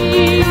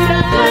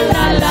vida,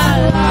 la la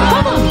la.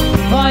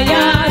 Voy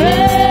a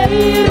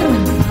reír,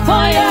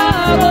 voy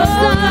a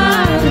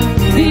gozar,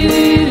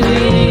 vivir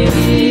mi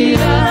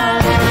vida,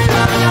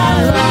 la la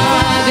la.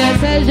 A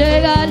veces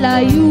llega la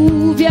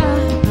lluvia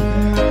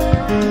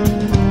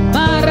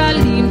para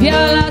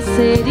limpiar las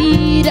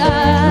heridas.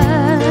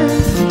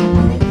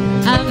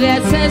 A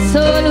veces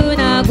solo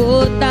una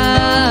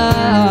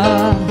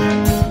gota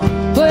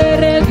puede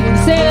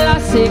reducir la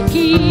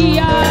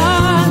sequía.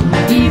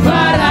 ¿Y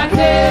para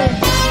qué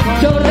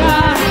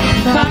llorar?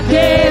 ¿Para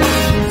qué?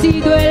 Si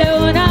duele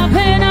una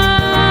pena,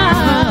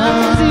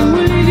 si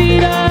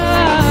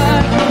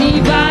olvidar.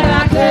 ¿Y para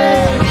qué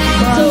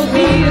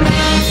sufrir?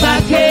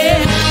 ¿Para qué?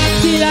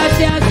 Si la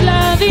seas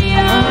la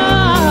vida,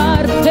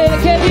 hay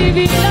que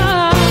vivirla.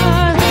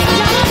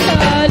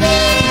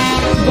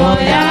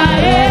 Voy a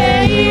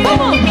reír,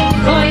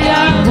 voy a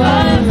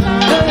gozar,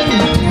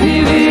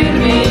 vivir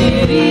mi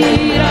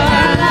vida,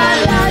 la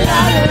la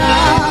la la.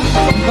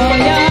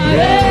 Voy a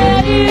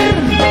reír,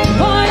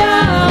 voy a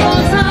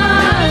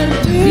gozar,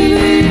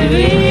 vivir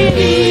mi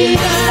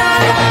vida,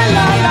 la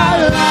la la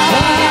la.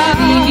 Voy a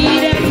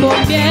vivir el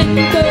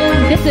momento,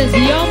 this is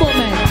your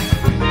moment,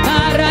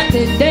 para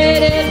entender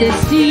el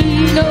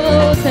destino,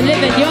 to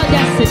live in your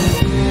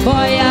destiny.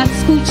 Voy a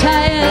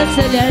escuchar el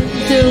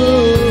silencio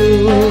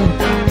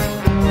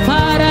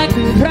para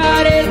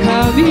encontrar el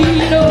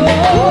camino.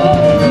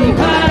 ¿Y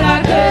para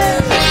qué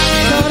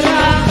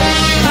llorar?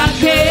 ¿Para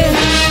qué?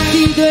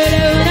 Si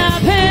duele una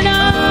pena,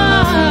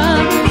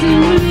 si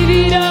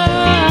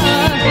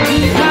olvidar. ¿Y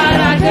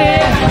para qué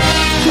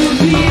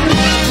sufrir?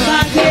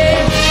 ¿Para qué?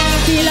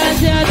 Si la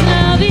seas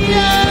la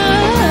vida,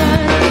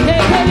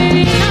 hay que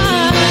vivir. La,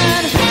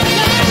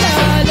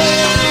 la,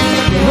 la.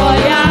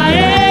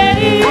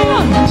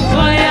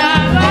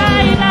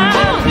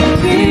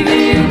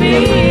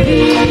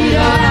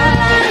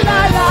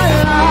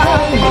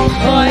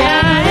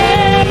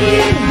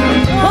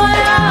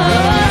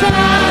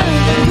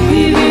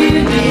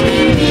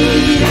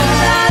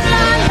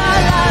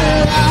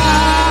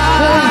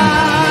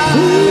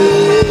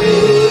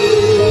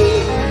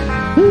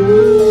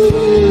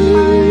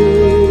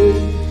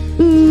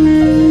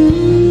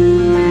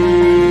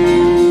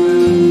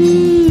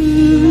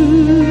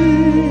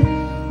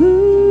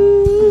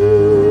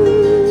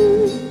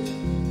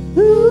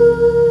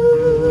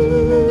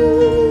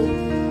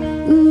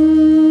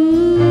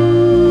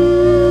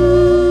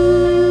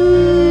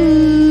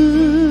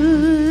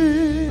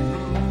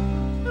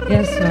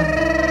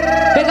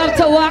 Big up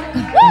to WACK.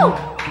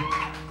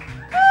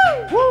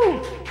 Woo!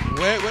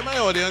 Where my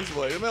audience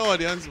boy? Where my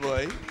audience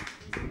boy?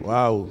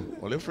 Wow.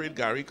 Only afraid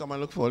Gary come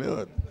and look for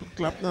you.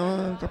 Clap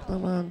now,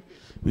 man.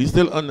 We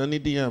still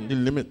underneath the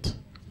limit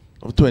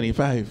of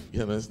 25.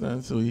 You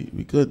understand? So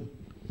we good.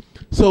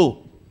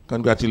 So,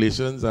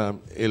 congratulations.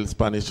 El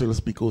Spanish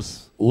speak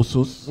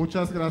osos.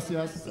 Muchas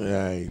gracias.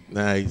 Right,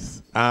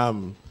 nice.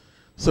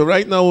 So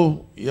right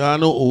now, you are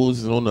no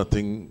O's, no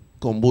nothing.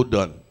 Combo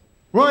done.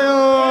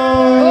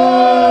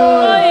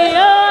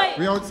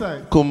 We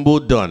outside. Combo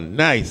done.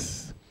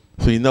 Nice.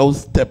 So you're now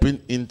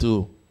stepping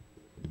into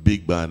the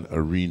big band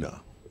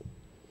arena.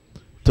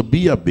 To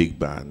be a big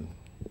band,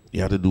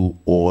 you have to do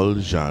all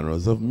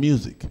genres of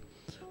music.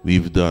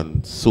 We've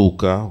done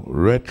soca,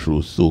 retro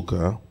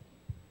soca,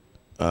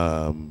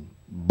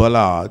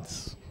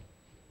 ballads,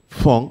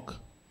 funk,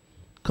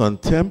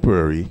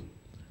 contemporary,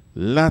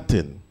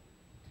 Latin.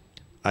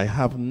 I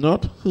have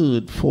not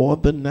heard for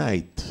the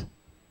night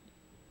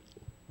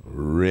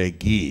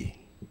reggae.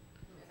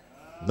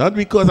 Not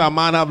because a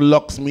man have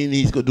locks mean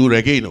he's going to do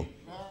reggae, no.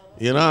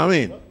 You know what I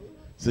mean?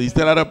 So he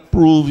still had to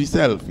prove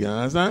himself, you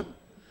understand?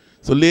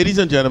 So ladies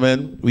and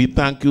gentlemen, we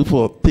thank you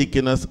for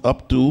taking us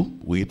up to,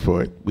 wait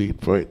for it,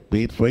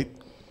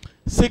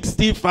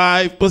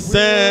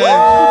 65%.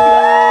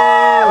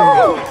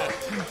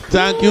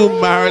 Thank you,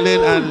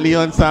 Marilyn and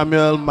Leon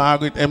Samuel,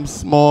 Margaret M.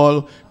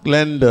 Small,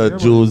 Glenda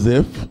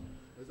Joseph,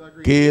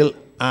 Gail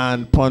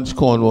and Punch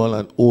Cornwall,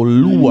 and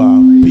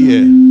Olua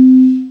Pierre.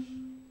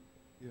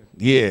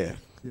 Yeah.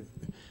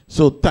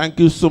 So thank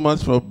you so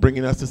much for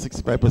bringing us to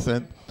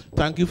 65%.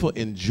 Thank you for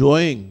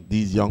enjoying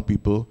these young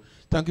people.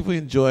 Thank you for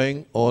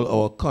enjoying all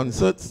our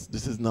concerts.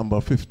 This is number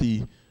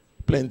 50,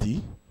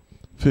 plenty.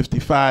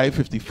 55,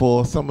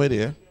 54, somewhere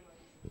there.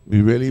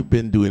 We've really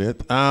been doing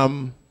it.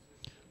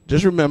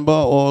 Just remember,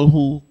 all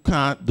who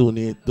can't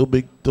donate,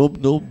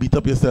 don't beat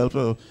up yourself.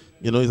 You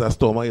know, it's a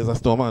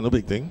stormer, no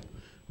big thing.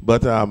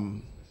 But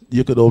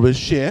you could always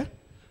share.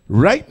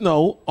 Right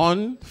now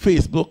on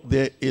Facebook,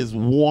 there is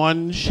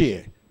one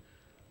share.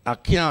 I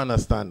can't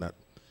understand that.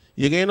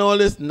 You're getting all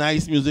this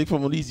nice music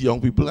from all these young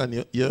people,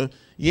 and you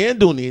ain't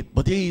donate,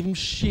 but you even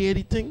share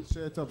the thing.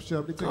 Share it up,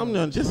 share the thing. Come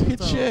on, just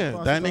hit share.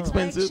 That ain't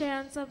expensive. Like,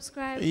 share, and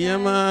subscribe. Yeah,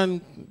 guys.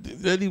 man.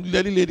 Let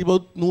the lady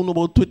know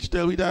about Twitch,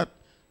 tell me that.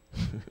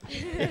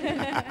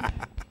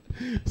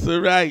 So,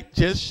 right,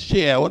 just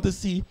share. I want to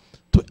see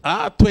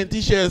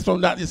 20 shares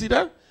from that. You see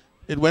that?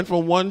 It went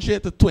from 1 share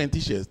to 20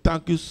 shares.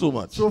 Thank you so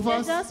much. So They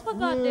fast. just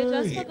forgot. They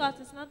just forgot.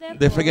 It's not their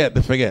They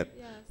fault. forget.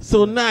 Yes.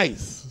 So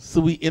nice. So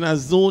we in a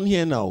zone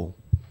here now.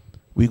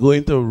 We go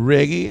into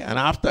reggae, and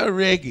after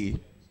reggae,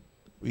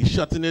 we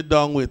shutting it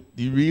down with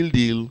the real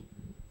deal,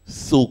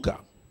 soca.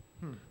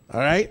 All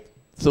right?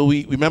 So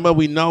we remember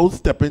we now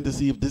step in to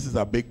see if this is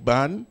a big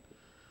band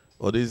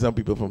or this is some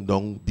people from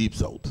down deep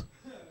south.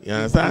 You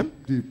understand?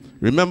 Deep.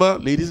 Remember,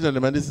 ladies and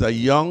gentlemen, this is a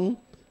young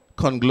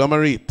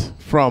conglomerate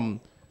from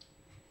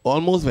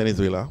almost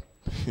Venezuela,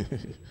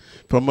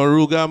 from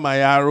Moruga,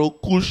 Mayaro,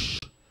 Kush,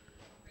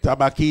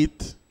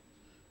 Tabakit,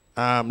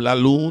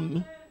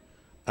 Laloon.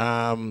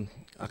 I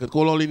could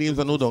call all the names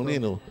I know down there, you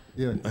know.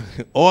 Yeah.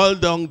 All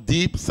down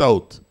deep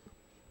south.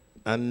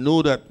 And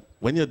know that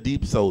when you're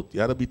deep south, you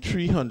have to be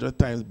 300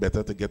 times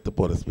better to get to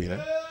Port of Spain.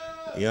 Eh?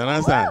 You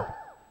understand?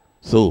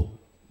 So,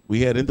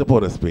 we head into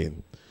Port of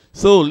Spain.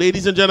 So,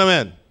 ladies and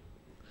gentlemen,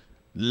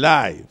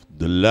 the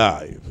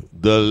live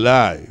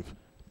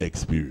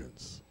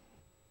experience.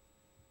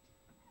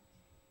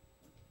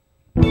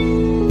 So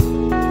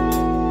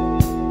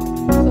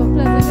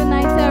pleasant good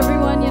night to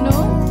everyone, you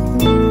know.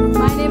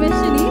 My name is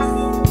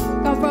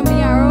Shinisse, come from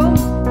Miaro.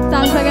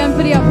 Thanks again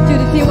for the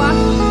opportunity, WACK.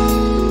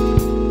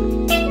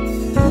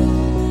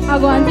 I'll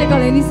go and take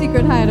out any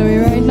secret hideaway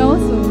right now,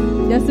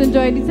 so just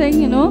enjoy the thing,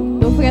 you know.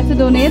 Don't forget to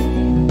donate.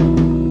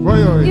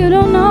 You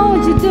don't know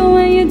what you do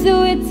when you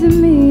do it to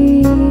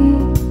me.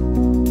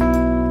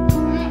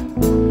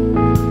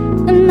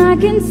 And I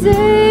can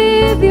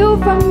save you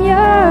from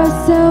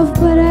yourself,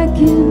 but I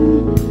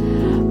can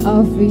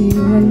offer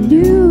you a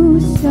new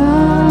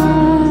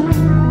start.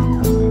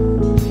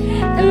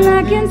 And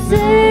I can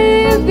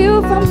save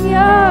you from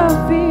your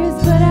fears,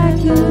 but I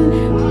can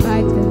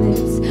bite the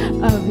lips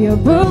of your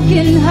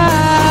broken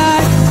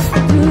heart.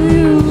 Do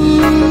you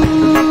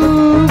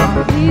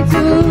want me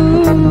to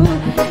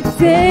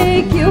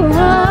take you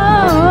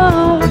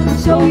home,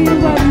 show you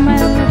what my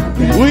love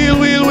can do? Wheel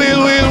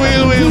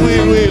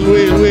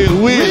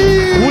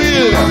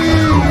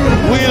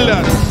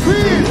that.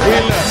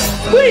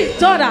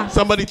 Jorder.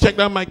 Somebody check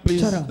that mic,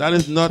 please. That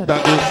is not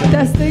that good.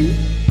 Testing.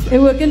 It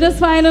working just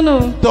fine, I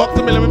know. Talk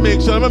to me, let me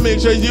make sure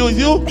it's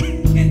you,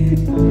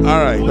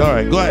 all right, go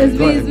ahead.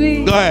 It's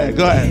me. Go ahead.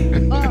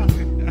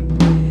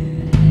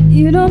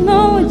 You don't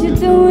know what you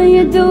do when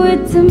you do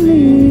it to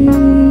me.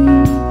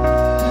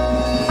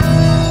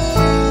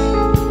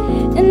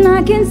 And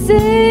I can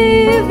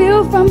save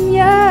you from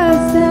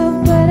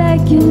yourself, but I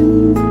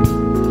can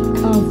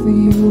offer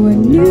you a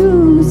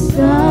new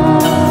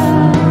start.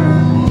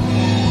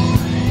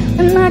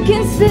 And I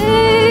can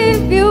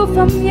save you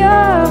from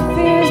your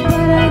fears,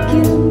 but I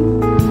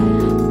can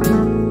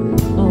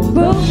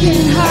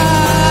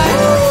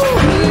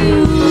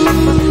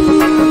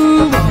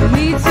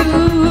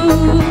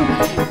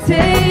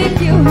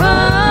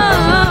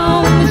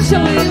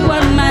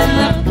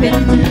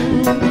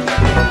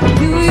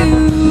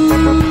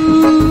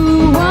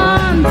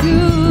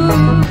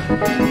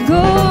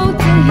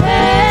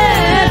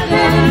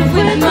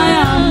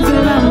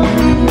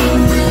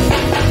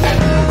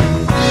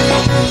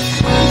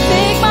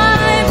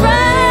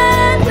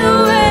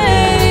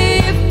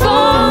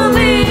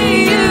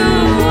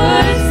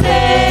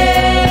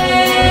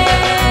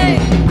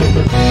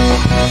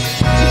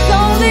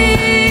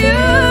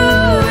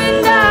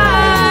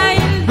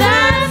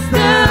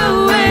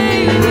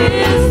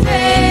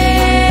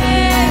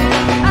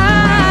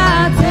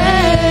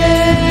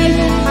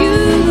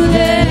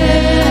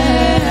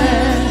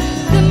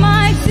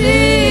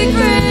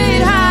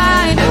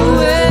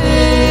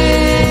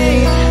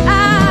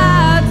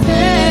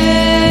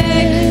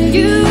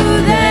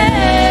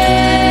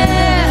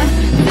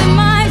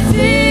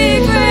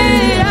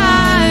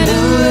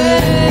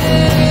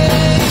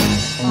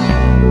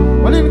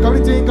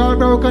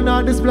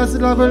this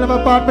blessed love will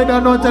never part. Me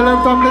don't know, tell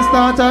them from the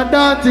start and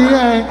dirty,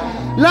 hey.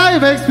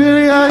 Live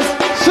experience,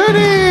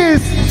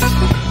 Shinisse.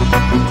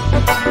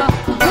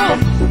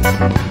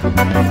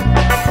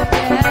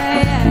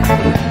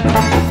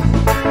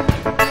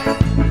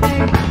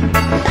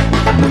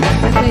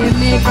 You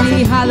make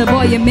me holler,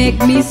 boy, you make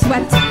me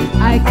sweat.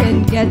 I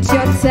can get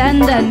your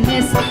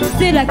tenderness,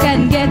 still I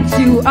can get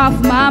you off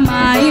my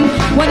mind.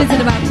 What is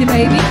it about you,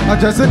 baby? I'm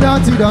just a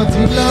dirty,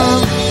 dirty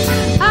love.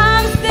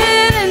 I'm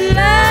still in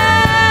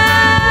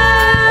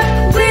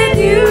love with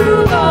you,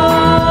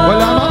 boy.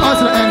 Well, I'm a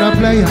hustler and a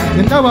player.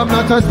 You know I'm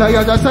not a star,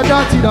 just a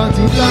dirty,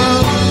 dirty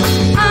love.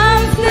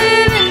 I'm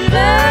still in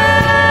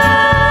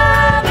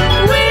love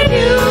with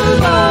you,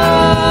 boy.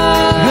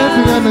 Help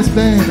me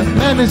understand, a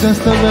man is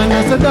just a man,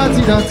 that's a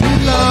dirty, dirty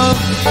love.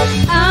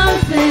 I'm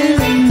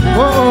still in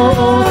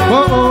love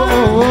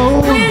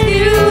with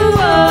you, boy.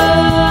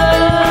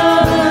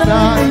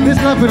 This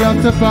love will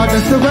have to part,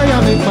 that's the way I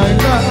make my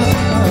love.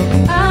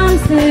 I'm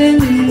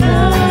still in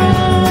love.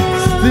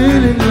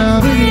 Still in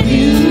love with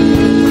you.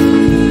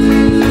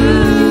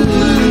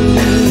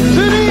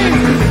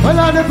 Well,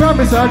 all the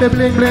promise, all the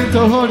bling bling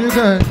to hold you,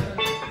 girl.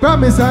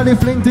 Promise all the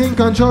fling thing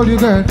control you,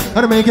 girl.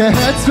 How to make your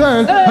head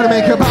swirl, how to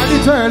make your body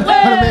twirl,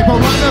 how to make my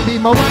wanna be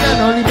my one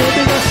and only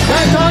baby girl.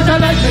 That's all I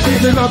like, me keep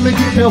you love, me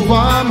keep you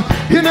warm.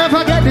 You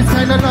never get this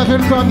kind of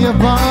loving from your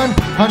bond.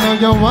 I know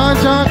you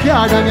want your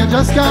card and you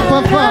just can't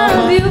perform. I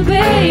love you,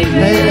 baby.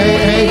 Hey,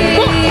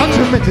 hey, hey. How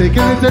should me take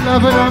a little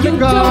loving on You the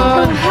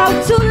God? don't know how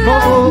to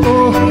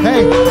love.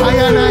 Hey, I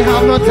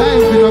have no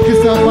time to look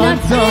yourself on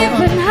Not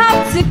even how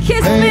to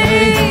kiss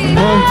me.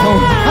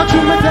 How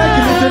should me take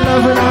a little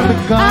loving on the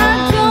God?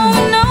 I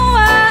don't know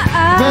why.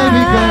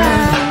 Baby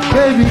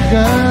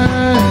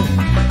girl,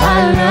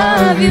 I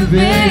love you,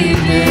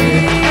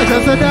 baby. I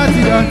just a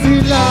dirty,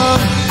 dirty love.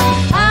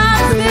 I'm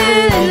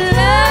still in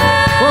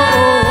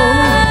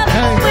love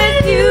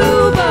with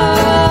you,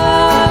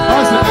 boy.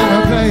 Also, I'm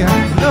a player.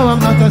 No, I'm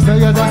not a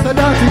slayer, just a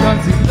dirty,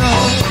 dirty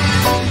love.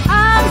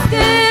 I'm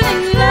still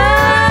in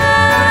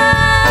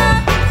love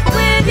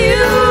with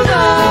you,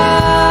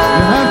 boy.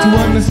 You have to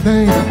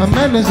understand, a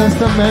man is just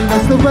a man,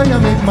 that's the way I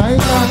make my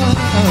love.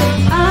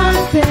 I'm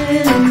still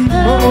in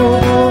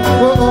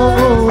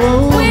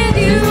love with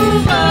you,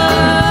 boy.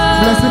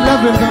 Blessed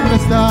loving from the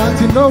start,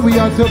 you know we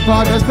are to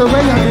part, that's the way I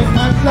make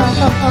my love.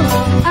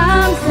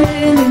 I'm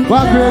still in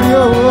Walk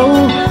radio,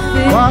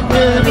 walk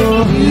radio,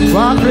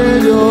 walk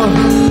radio.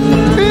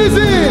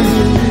 Easy!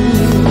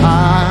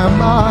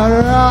 I'm a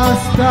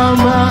Rasta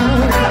man,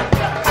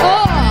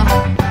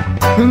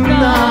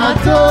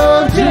 not a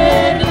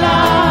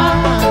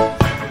dreadlock.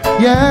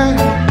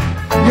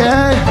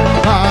 Yeah,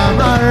 I'm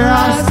a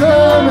Rasta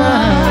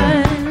man.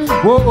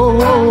 Whoa, whoa,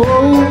 whoa,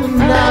 whoa,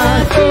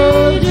 not a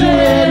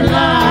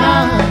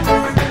dreadlock.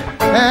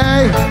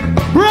 Hey,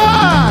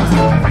 brass!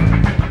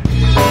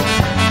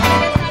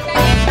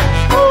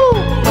 Woo!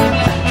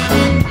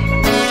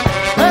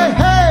 Hey,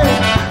 hey!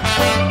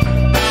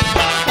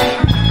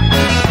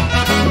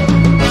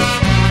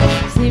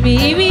 See me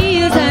in my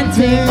heels and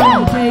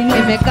ting,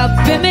 me make up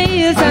in my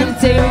heels and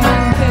ting.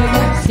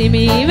 See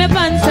me in my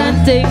pants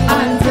and ting,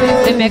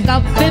 me make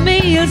up in my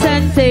heels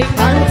and ting.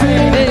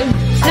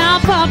 Now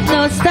pop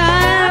no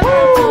style,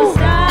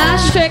 I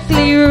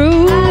strictly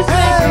rules.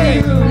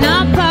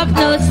 Now pop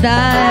no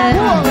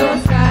style,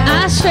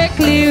 I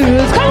strictly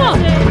rules. Come on.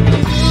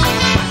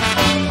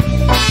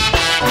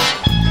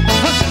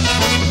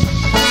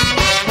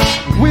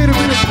 Wait a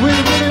minute.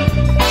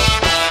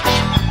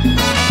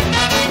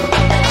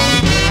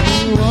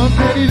 What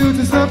can you do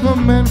to stop a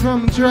man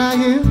from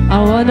trying? I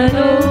wanna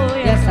know,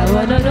 yes I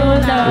wanna know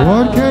now.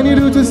 What can you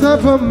do to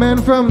stop a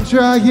man from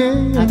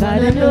trying? I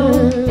gotta know,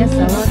 yes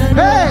I wanna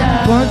know Hey!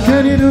 now. What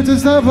can you do to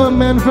stop a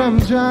man from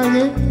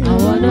trying? I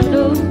wanna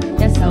know,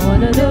 yes I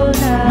wanna know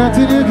now.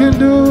 Nothing you can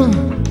do.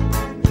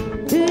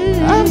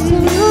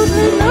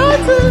 Absolutely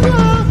nothing.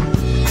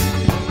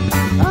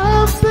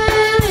 I'm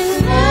still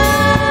in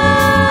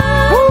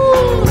love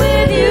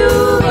with you,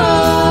 boy.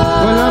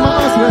 Well, I'm a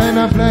hustler and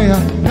a player.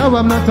 No,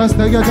 I'm not a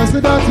slayer, just a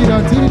dirty,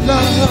 dirty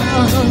love.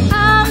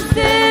 I'm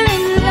still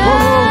in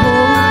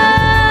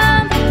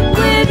love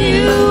with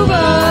you,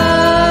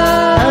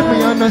 boy. Help me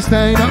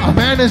understand, a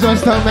man is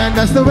just a man,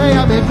 that's the way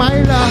I make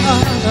my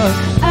love.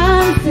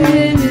 I'm still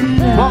in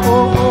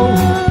love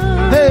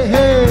Hey,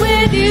 hey.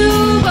 with you,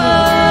 boy.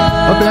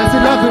 A blessed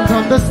loving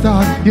from the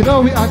start. You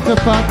know we act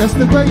apart, that's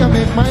the way I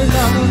make my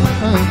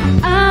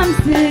love. I'm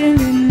still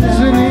in love.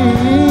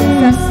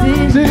 Shinisse,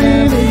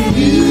 Shinisse.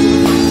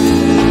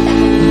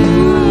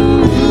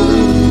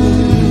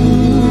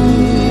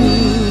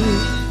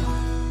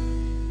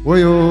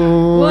 Oi,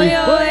 oi.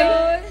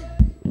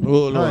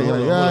 Hold Aye,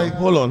 on.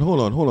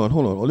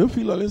 All you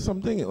feel all is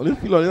something. All you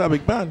feel all is a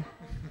big band.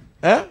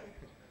 Eh?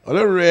 All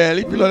you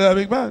really feel all is a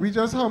big band. We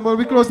just humble,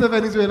 we close to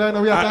Venezuela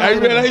and we are I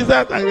realize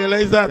that. You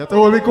have to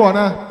hold the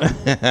corner.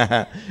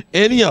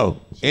 Anyhow.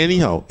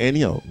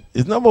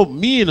 It's not about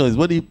me, you know, it's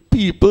what the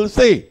people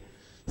say.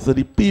 So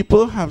the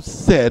people have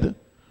said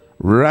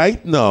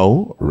right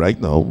now,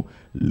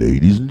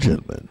 ladies and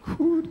gentlemen,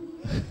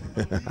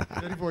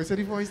 Say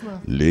the voice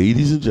now.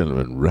 Ladies and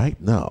gentlemen, right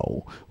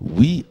now,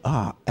 we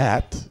are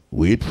at,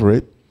 wait for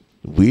it,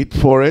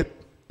 83%.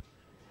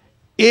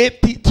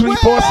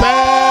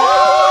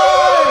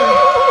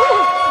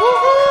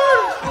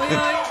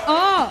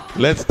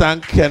 Let's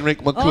thank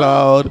Kenrick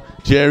McLeod,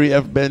 Jerry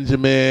F.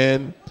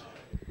 Benjamin,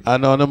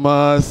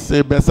 Anonymous,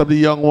 Best of the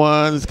Young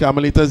Ones,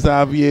 Carmelita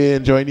Xavier,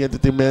 enjoying the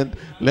entertainment.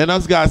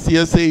 Lennox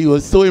Garcia say he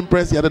was so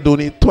impressed he had to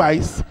donate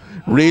twice.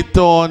 Ray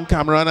Thorne,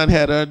 Cameron and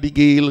Heather,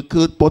 DeGale,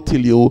 Kurt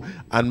Portillo,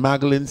 and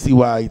Magdalene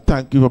CY.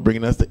 Thank you for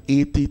bringing us to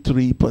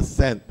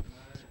 83%.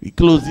 We're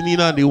closing in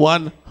on the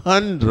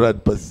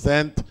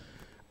 100%.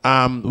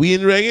 We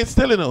in reggae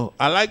still, you know.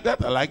 I like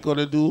that. I like what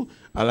I do.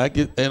 I like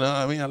it, you know what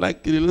I mean? I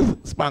like the little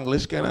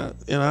Spanglish kind of,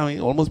 you know what I mean?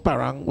 Almost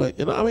parang, but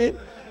you know what I mean?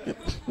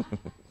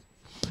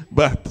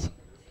 But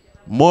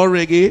more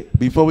reggae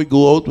before we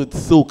go out with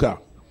soca.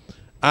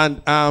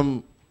 And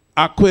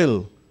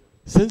Aquil,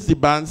 since the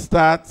band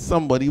starts,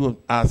 somebody was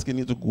asking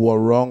you to go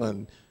around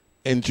and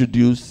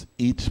introduce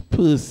each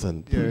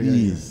person,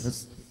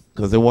 please.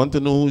 Because they want to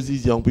know who's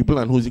these young people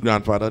and who's the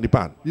grandfather of the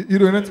band. You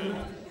doing it?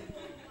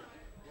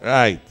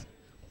 Right.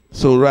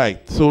 So right.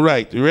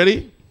 You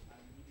ready?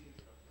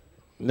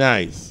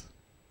 Nice.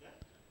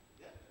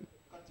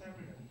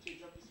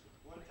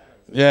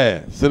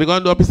 Yeah. So they're going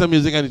to do a piece of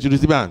music and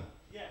introduce the band?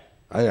 Yeah.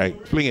 All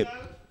right. Fling it.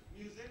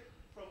 Music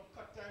from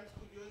Cut Time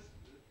Studios,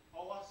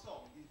 our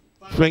song.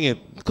 Fling it.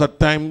 Cut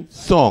Time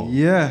song.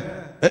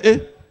 Yeah.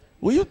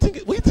 What you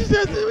think? Wait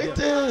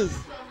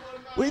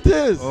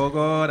this. Oh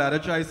God, I had to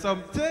try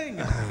something.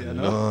 You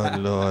know?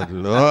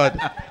 Lord.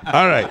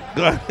 All right.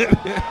 Go ahead.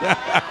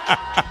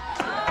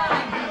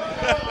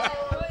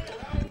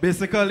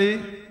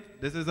 Basically,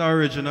 this is our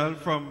original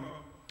from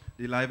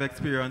the live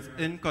experience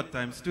in Cut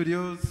Time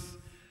Studios.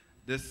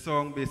 This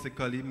song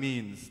basically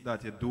means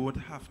that you don't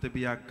have to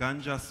be a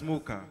ganja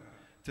smoker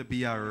to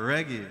be a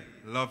reggae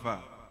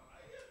lover.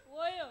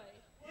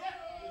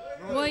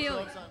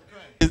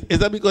 Is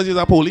that because you're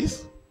a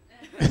police?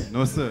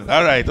 No, sir.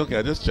 All right,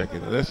 okay, just checking.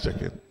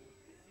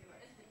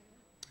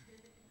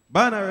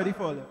 Band already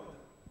falling.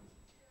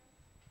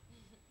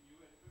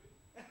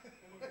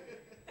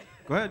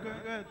 Go ahead.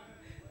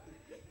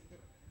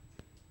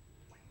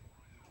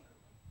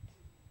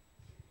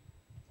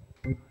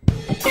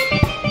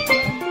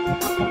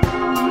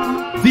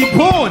 The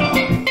bone.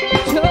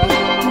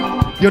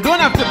 You don't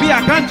have to be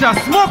a ganja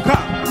smoker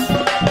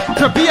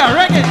to be a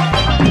reggae.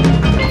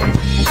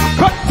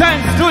 Cut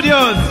Time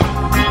Studios.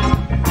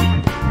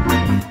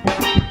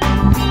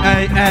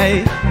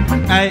 Hey.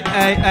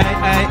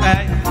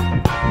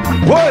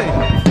 Boy,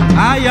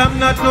 I am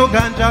not no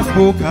ganja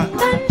smoker,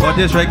 but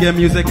this reggae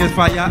music is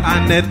fire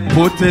and it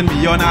putting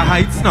me on a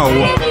heights now.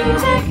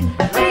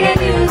 Reggae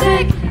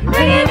music.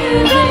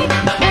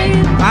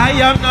 I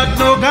am not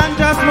no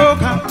ganja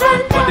smoker,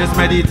 but this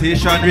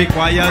meditation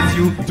requires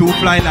you to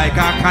fly like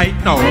a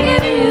kite now.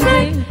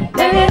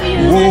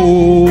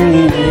 Whoa.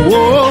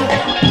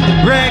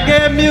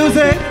 Reggae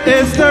music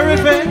is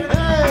terrific.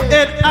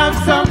 It has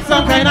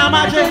some kind of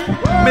magic.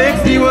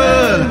 Makes the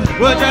world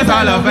just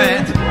all of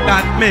it.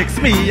 That makes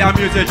me a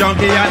music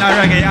junkie and a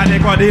reggae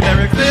addict. What the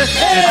lyrics say, it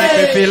makes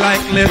me feel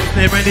like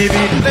listening when the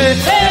beat play. It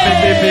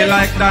makes me feel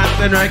like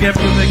dancing. Reggae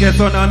music is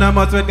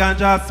synonymous with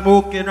ganja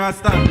smoking,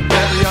 rasta.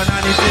 Every on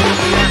anything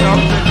we end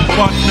up with.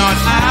 But not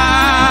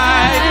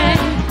I.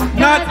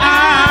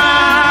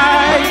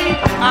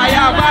 I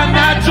have a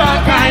natural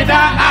kind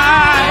of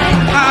eye.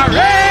 A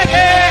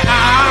reggae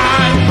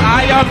eye.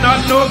 I am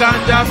not no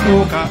ganja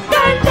smoker,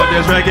 but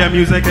this reggae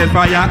music is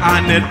fire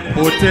and it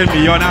putting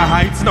me on a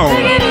heights now.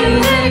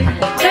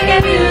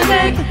 Reggae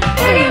music.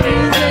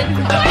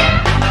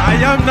 I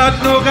am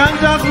not no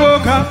ganja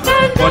smoker,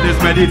 but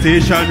this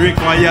meditation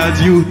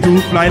requires you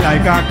to fly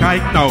like a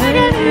kite now.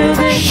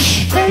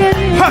 Shh.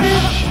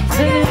 Hush.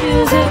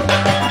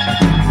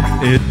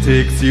 It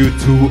takes you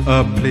to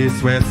a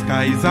place where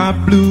skies are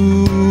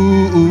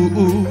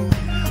blue.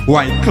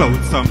 White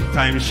clouds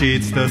sometimes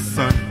shades the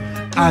sun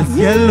as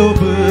yellow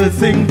birds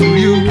sing to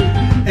you.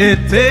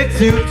 It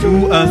takes you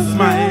to a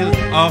smile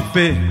of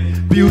a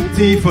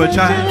beautiful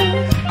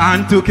child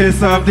and to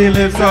kiss of the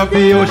lips of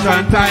the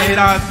ocean tide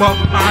as Bob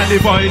Marley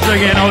boys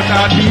ringing out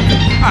a beat.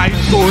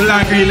 Ice cold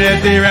and green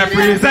they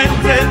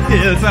representing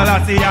Hail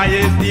Selassie I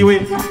is the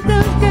way.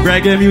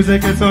 Reggae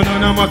music is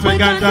synonymous with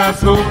ganja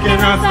smoking,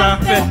 rasta,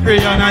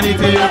 Fetri and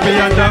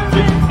Ethiopian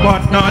doctrine.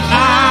 But not I.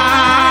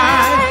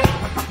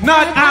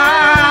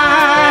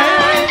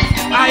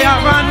 I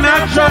have a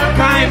natural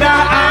kind of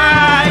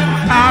eye,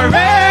 a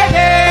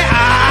reggae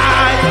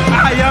eye.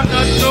 I am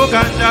not no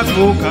ganja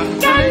smoker,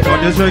 but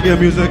this reggae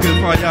music is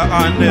fire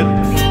and it.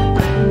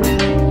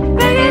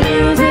 Reggae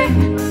music.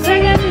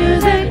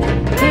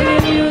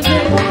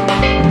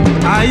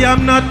 I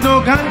am not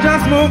no ganja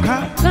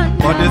smoker,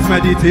 but this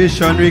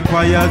meditation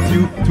requires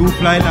you to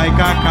fly like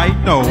a kite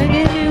now.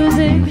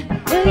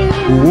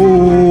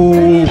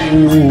 Whoa.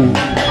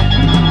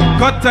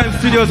 Cut Time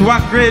Studios,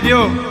 WACK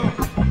Radio.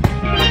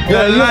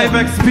 Your live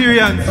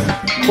experience.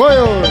 Boy.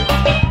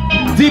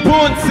 Deep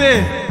on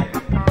say,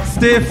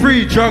 stay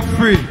free, drug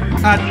free.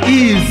 at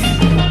ease.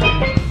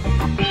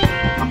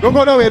 Don't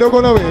go nowhere, don't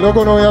go nowhere, don't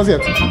go nowhere as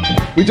yet.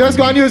 We just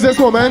go and use this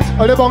moment.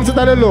 All the bounce it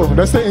at the low.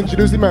 Let's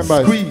introduce the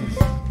members. Squeeze.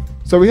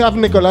 So we have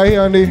Nikolai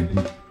here on the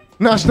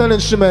national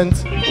instrument.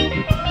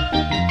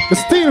 The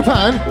steel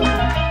pan.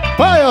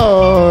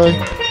 Fire!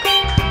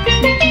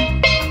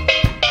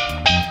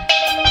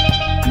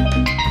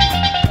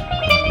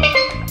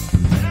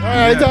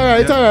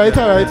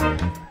 Alright.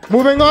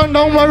 Moving on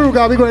down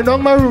Maruga, we're going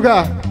down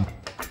Maruga.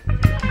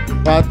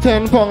 About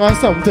 10 pound or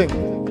something.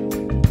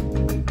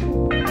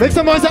 Make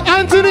some noise,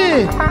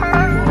 Anthony!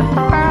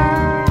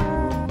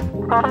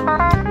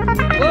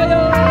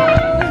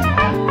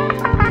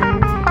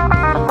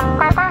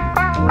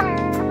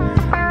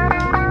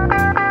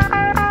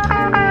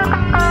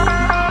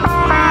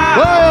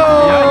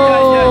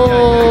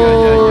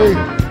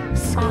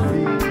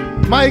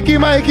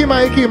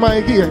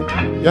 Mikey.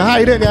 You're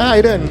hiding.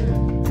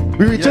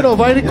 We're reaching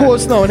over the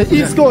coast now, on the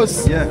east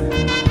coast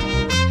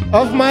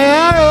of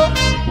Mayaro.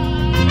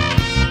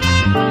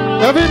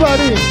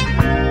 Everybody.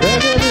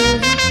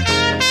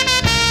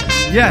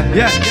 Yeah.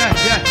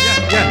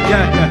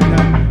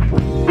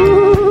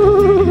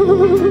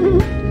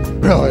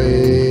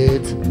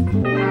 Right.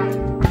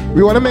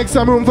 We want to make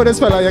some room for this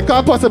fella. You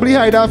can't possibly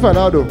hide that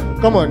fella though.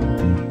 Come on.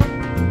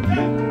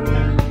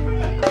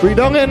 We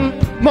down in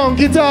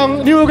Monkey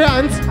Town, New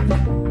Grant.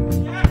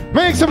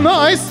 Make some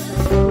noise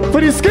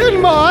for the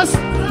skin boss,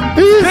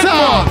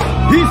 Esa.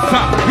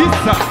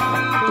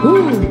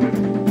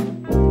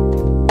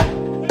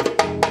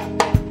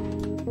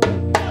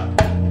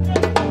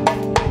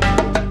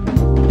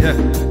 Yeah.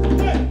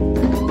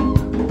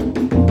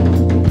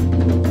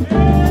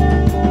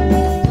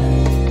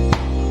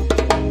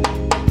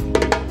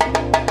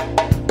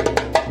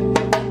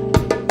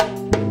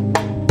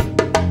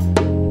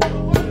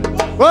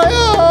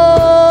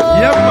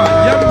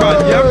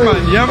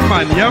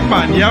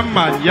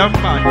 Yeah,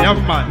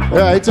 man.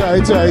 Right.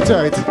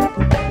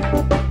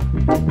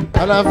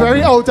 And a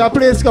very outer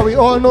place because we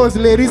all know it's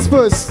ladies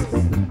first.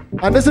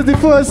 And this is the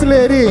first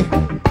lady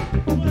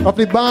of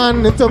the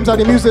band in terms of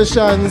the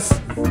musicians.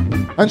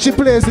 And she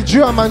plays the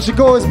drum and she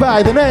goes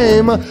by the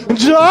name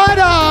Jorder!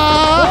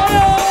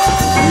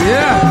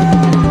 Yeah.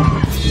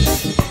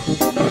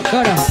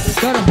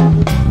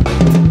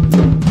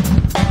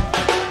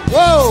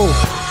 Whoa!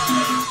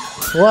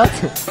 What?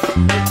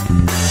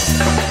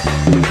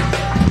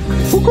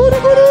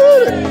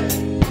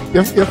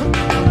 Yep.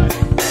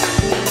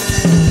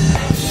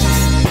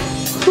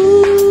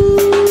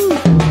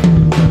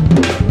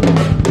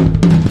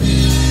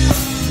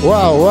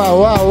 Wow.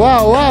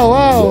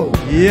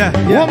 Yeah.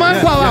 Woman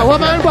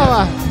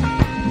power.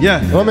 Yeah.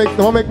 Don't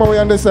make my way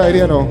on this side,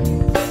 you know.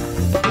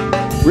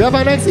 We have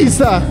our next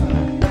Esa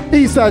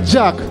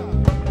Jack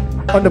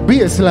on the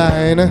bass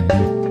line.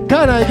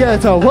 Can I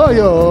get a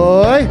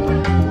woyoy?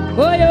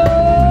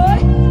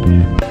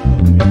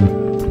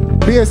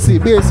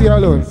 BSC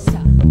alone.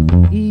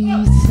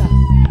 Esa.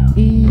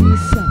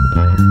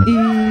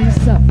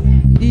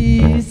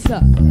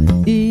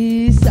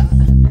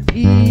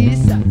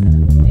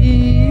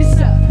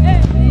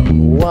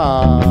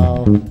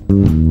 Wow.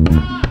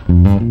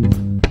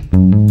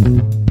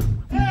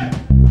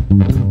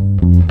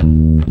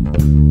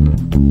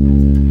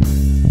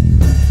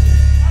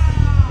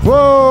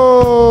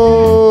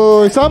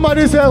 Whoa!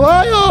 Somebody say,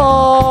 why?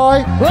 All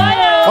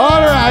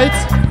right.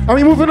 And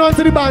we moving on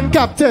to the band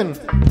captain.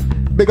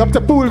 Big up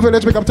to Pool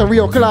Village, big up to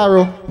Rio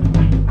Claro.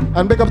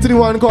 And big up to the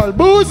one called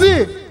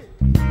Boozy.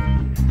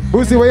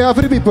 Boozy, where you are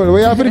for the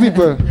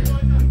people?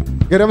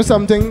 Get them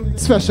something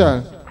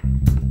special.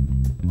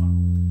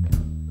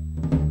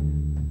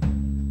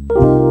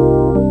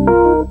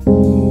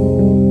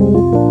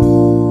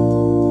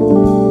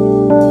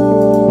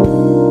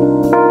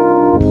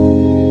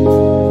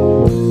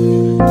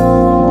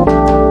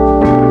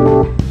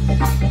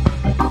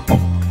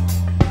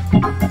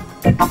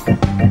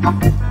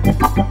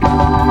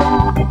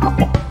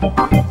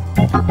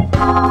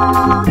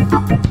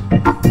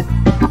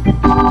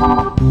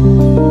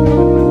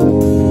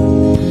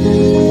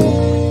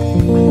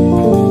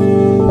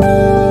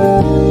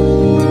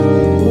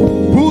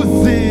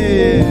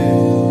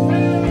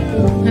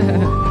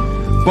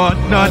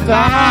 Not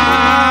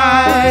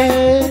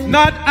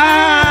I.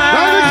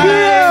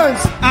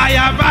 I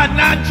have a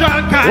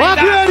natural kind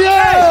WACK Radio.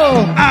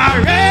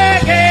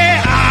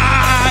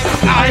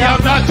 I am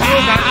not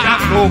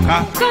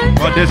smoker.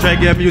 But this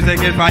reggae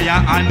music is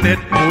fire and it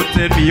puts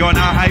me on a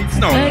heights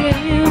now.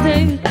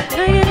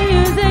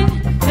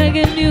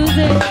 Reggae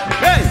music.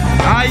 Hey,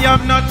 I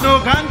am not no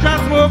ganja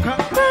smoker.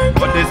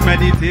 But this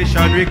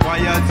meditation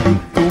requires you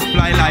to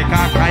fly like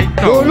a kite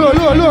now.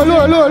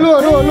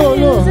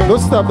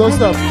 Don't stop.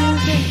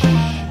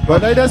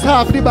 But I just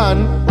half the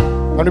band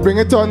and we bring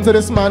it on to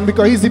this man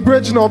because he's the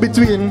bridge now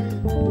between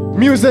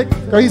music,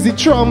 because he's the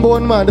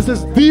trombone man. This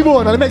is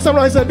D-Bone, and make some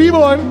noise at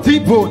D-Bone.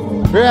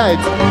 Right.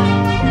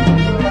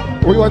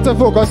 We want to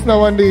focus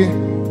now on the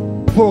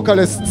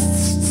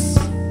vocalists.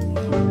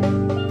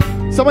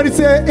 Somebody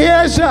say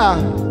Asia.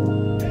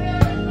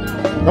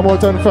 Come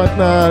out in front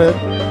now.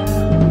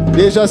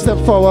 Deja, step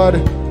forward.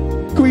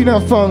 Queen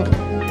of Funk.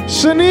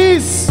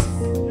 Shinisse.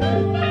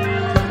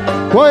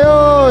 Woy,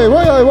 woy,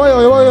 woy, woy,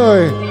 woy,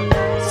 woy.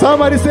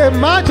 Somebody say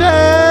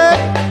magic.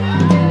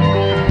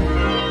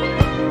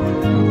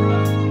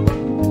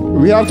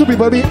 We have 3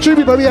 people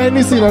behind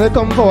the scene and they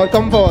come forward.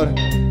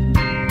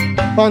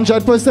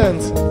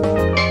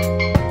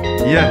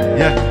 100%. Yeah.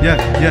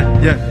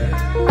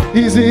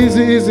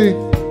 Easy.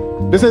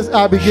 This is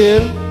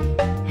Abigail.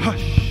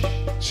 Hush.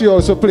 She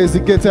also plays the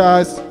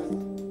guitars.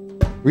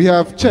 We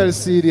have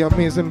Chelsea, the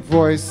amazing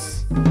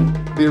voice,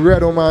 the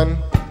red woman.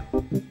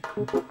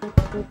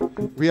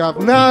 We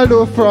have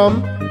Naldo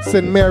from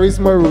St. Mary's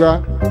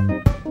Moruga.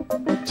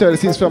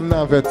 Chelsea's from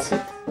Navet.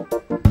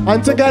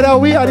 And together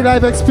we are the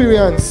live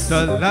experience.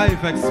 The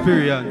live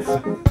experience.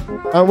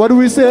 And what do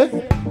we say?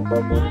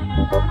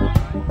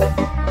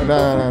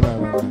 No.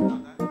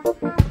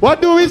 What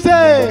do we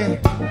say?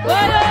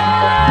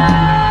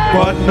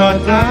 But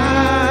not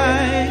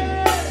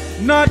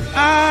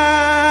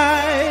I.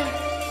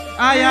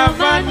 I have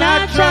a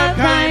natural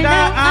kind of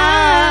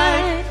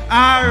eye.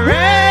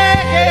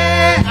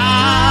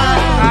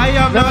 I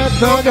am not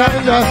no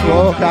ganja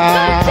smoker.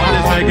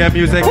 This reggae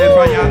music, if I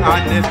am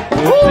honest,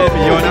 don't play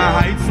me on a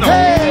heights now.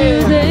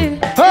 Hey!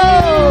 Ho!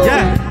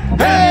 Yeah!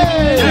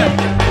 Hey!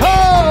 Ho!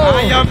 I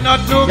am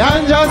not no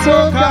Ganja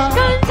smoker.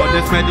 But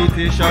this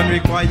meditation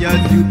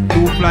requires you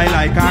to fly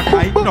like a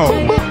kite now.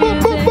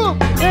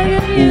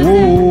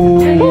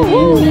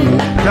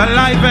 The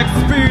live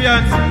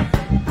experience.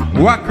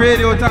 WACK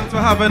Radio, thanks for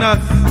having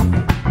us.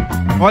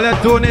 All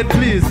that donate,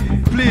 please.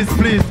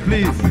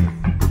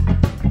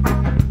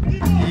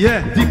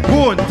 Yeah, deep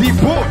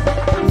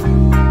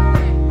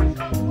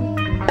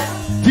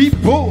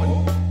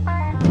bone.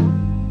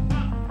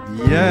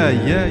 Yeah.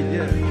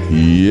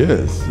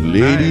 Yes,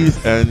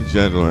 ladies and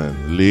gentlemen.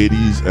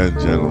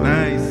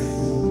 Nice.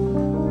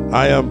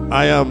 I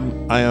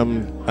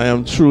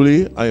am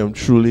truly,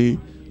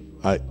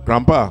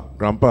 Grandpa,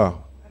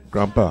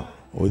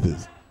 what is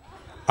this?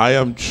 I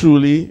am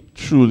truly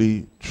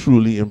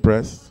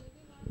impressed.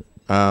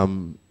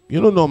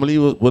 Normally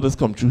what has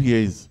come through here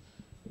is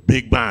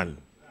big band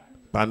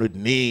with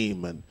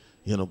name and,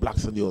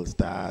 Blacks and the All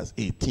Stars,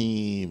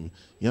 A-Team.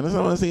 You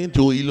understand what I'm saying?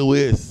 Joey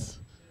Lewis.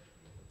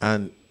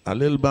 And a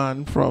little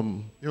band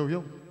from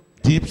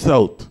Deep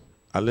South.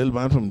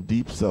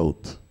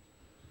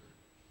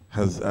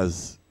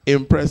 Has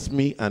impressed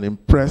me and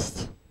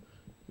impressed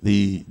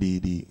the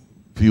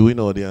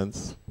viewing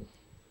audience.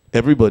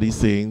 Everybody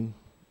saying,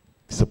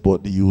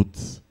 support the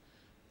youths.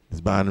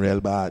 This band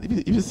real bad.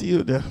 If you see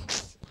it, they're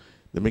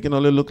making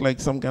all it look like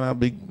some kind of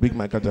big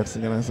Michael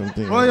Jackson or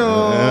something.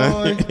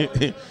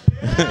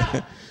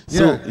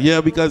 So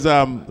because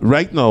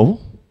right now,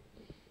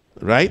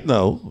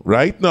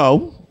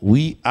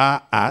 we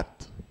are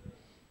at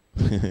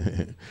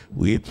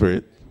wait for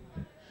it.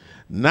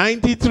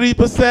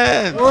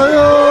 93%.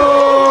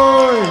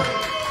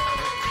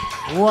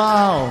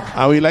 Wow.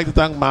 And we'd like to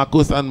thank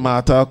Marcos and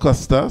Marta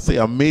Acosta. Say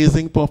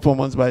amazing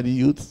performance by the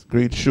youths.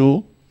 Great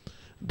show.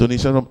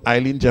 Donation from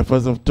Eileen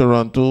Jeffers of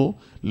Toronto.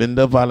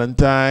 Linda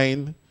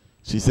Valentine.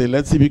 She said,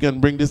 let's see if we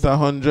can bring this to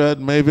 100.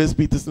 Mavis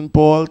Peterson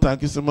Paul.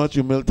 Thank you so much.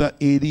 Humilta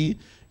 80.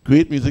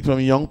 Great music from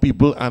young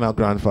people and our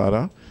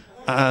grandfather.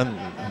 And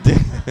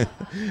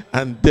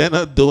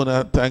Denna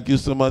Dona. Thank you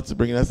so much for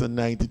bringing us to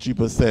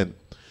 93%.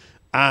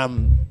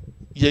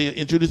 You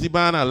introduce the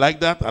band. I like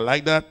that.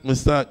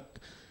 Mr.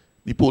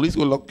 The police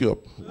will lock you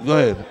up. Go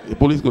ahead. The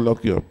police will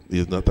lock you up.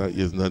 He's not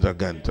a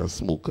ganja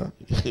smoker.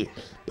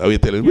 That we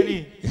tell him.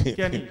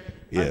 Kenny.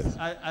 Yes.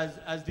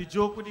 As the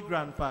joke with the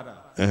grandfather.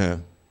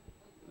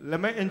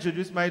 Let me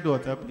introduce my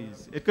daughter,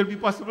 please. It could be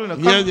possible. No?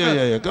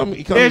 Yeah. Come.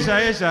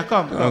 Asia,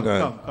 come.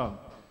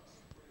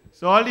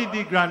 So all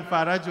the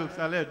grandfather jokes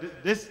are there.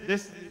 This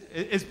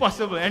is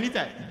possible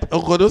anytime.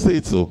 Oh God, don't say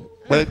it so.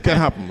 But it can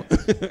happen.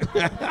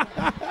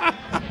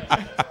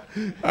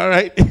 All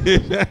right.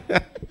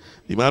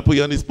 The man put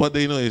you on the spot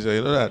there, Asia,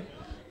 you know that?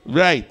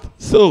 Right.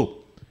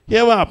 So,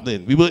 here what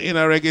happening. We were in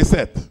a reggae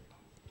set.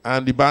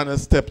 And the band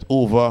has stepped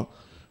over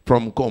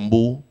from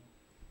combo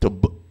to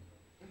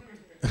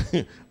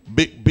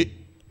big.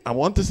 I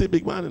want to say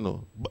big band,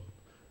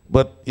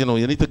 But you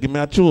need to give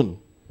me a tune.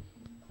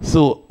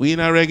 So, we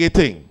in a reggae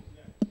thing.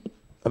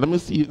 And let me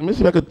see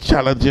if I can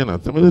challenge you now.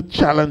 Let me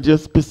challenge you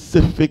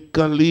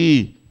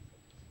specifically.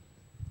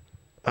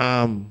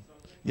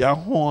 Your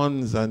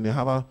horns and you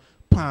have a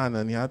pan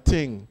and your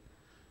thing.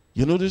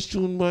 You know this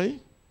tune,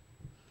 boy?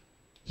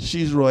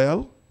 She's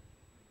Royal.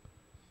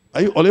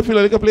 All you feel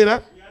like you can play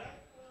that?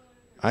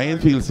 I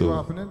ain't feel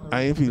so.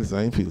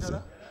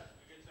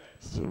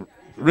 So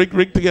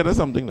rig together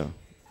something now.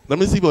 Let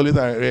me see if all is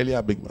really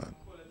a big man.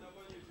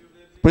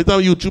 Put it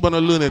on YouTube and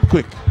I'll learn it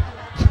quick.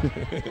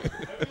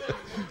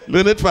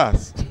 Learn it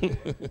fast.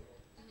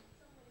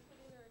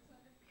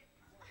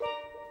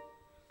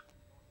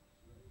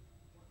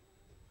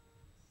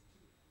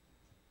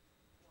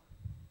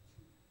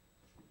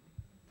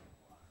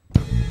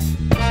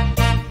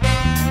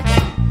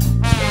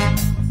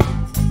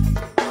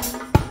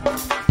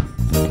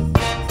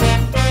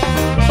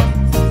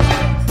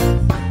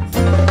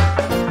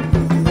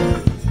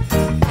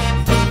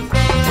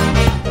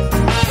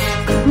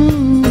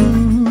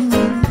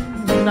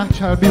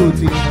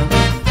 beauty.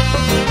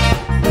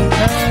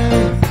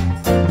 Hey.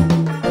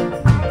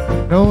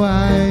 No,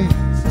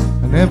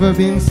 I've never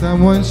been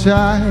someone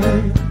shy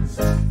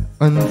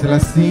until I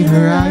see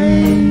her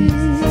eyes.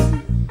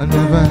 I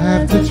never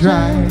have to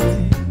try.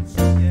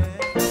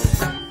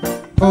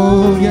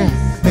 Oh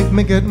yes, make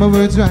me get my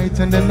words right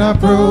and then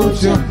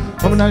approach you.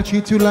 I'm gonna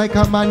treat you like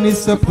a man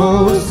is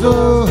supposed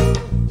to.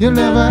 You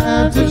never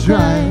have to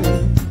try.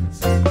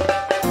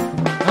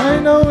 I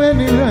know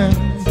anyone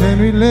can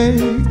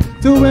relate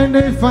to when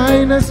they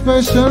find a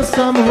special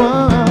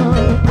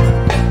someone.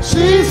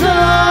 She's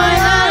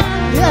royal,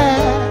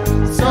 yeah,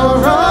 so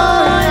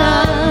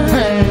royal,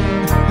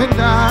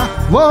 and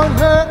I want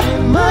her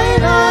in my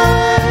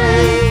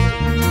life.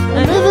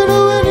 I never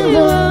knew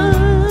anyone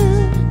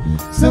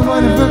so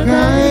one of a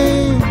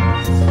kind.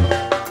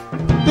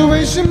 The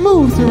way she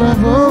moves to her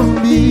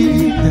own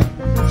beat,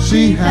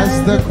 she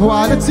has the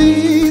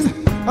qualities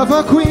of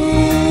a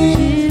queen.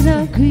 She's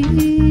a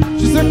queen.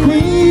 She's a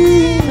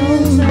queen.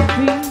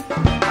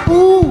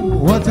 Ooh,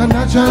 what a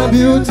natural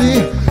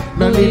beauty.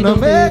 No need no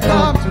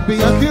makeup to be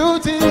a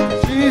cutie.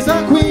 She's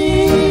a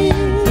queen.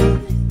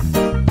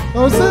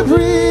 Oh,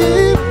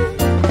 supreme.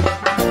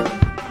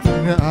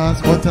 You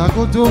ask what a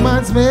good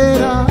woman's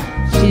made of.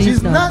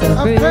 She's not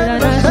afraid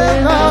to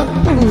shake off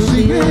who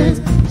she is.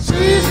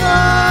 She's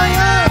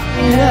royal,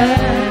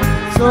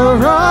 yeah, so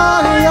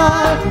royal,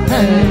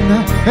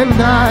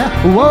 and I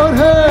want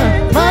her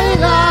my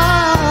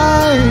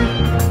life.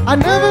 I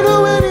never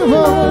knew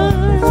anyone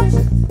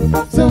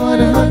so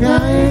one of a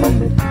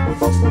kind.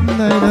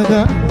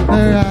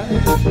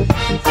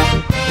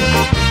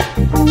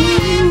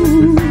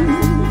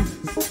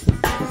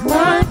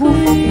 My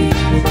queen,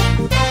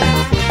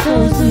 so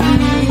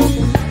sweet.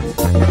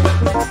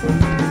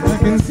 I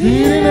can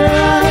see it in her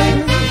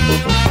eyes,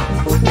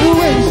 the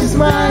way she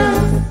smiles.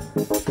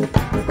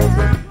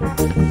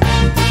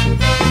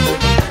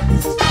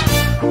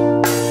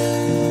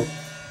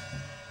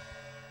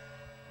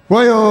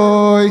 Boy,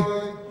 oi.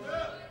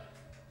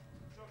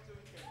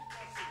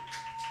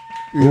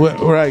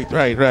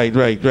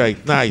 Right.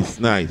 Nice.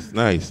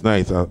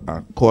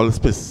 I call a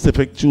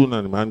specific tune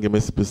and the man give me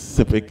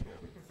specific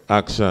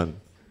action.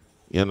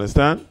 You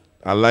understand?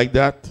 I like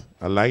that.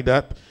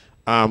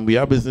 We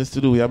have business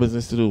to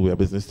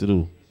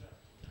do.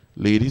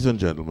 Ladies and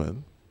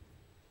gentlemen,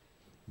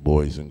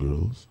 boys and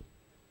girls,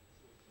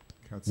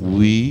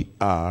 we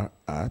are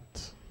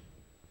at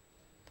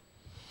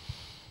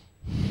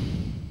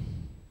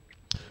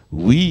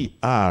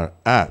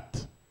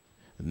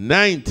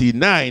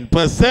 99%.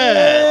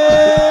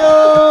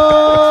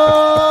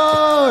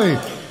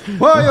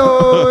 Boy,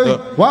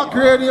 WACK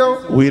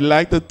Radio. We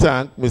like to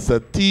thank Mr.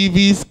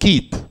 TV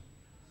Skeet,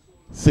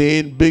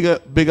 saying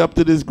big up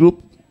to this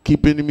group,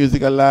 keeping the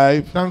music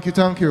alive. Thank you.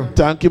 Thank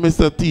you,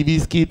 Mr.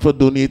 TV Skeet, for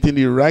donating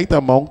the right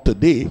amount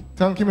today.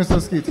 Thank you, Mr.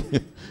 Skeet.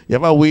 You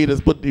have a way to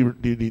put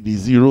the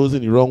zeros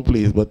in the wrong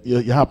place, but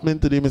you're happening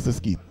today, Mr.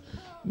 Skeet.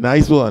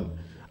 Nice one.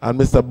 And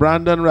Mr.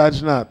 Brandon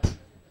Rajnath,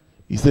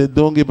 he said,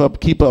 don't give up,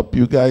 keep up.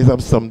 You guys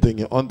have something.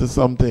 You're onto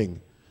something.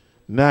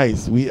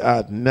 Nice. We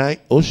are at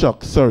oh,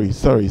 shucks. Sorry.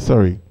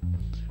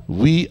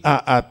 We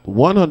are at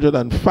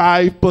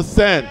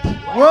 105%.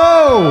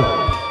 Whoa!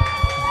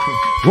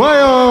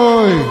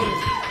 Whoa!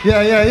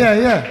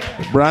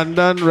 Yeah.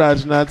 Brandon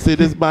Rajnath said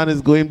this band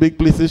is going big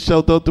places.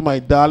 Shout out to my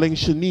darling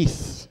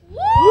Shinisse.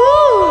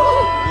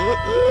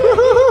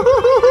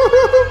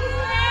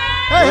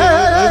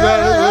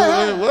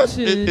 Hey. What?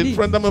 In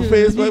front of my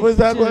face? What was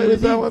that?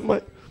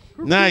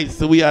 Nice.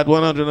 So we at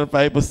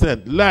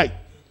 105%. Like,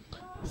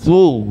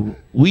 so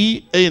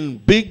we in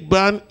big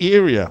band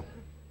area.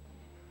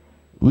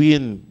 We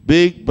finished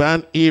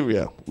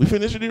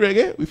with the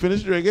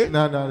reggae?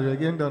 No, the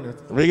reggae ain't done yet.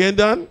 Reggae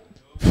done?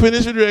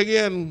 Finish with the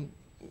reggae and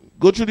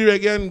go through the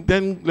reggae and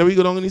then let me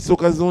go down in the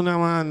soca zone,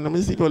 man. Let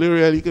me see if you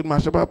really could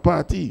mash up a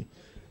party.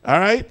 All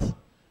right?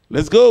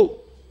 Let's go.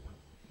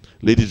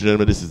 Ladies and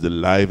gentlemen, this is the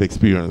live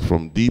experience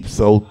from Deep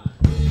South,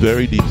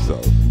 very Deep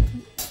South.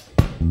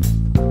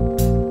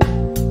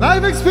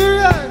 Live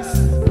experience!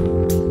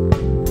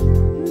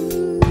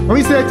 When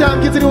we say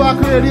thank you to the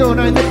WACK Radio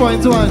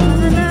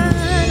 90.1.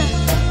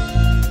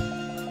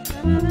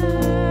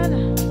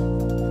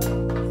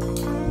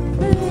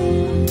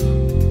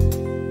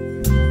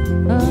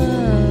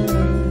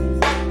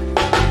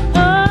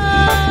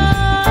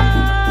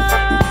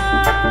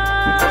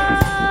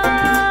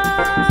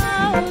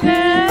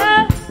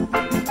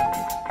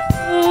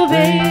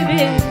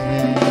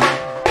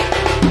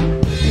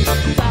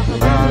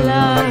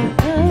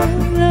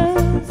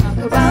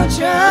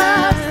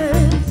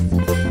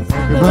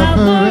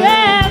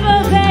 Forever,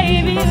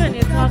 baby, when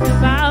you talk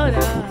about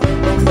us,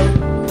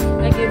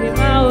 I give you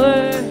my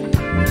word.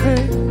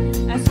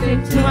 I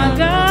stick to my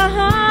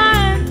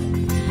guns,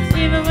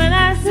 even when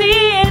I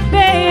see it,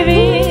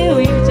 baby.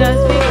 We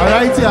just be.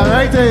 All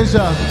right,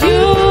 Asia.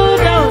 You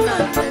don't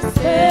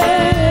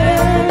understand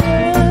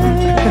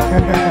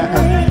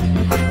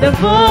the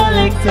full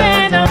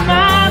extent of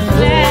my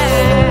plan,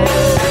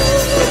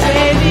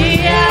 baby.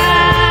 I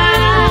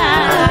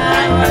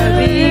wanna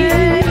be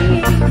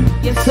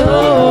your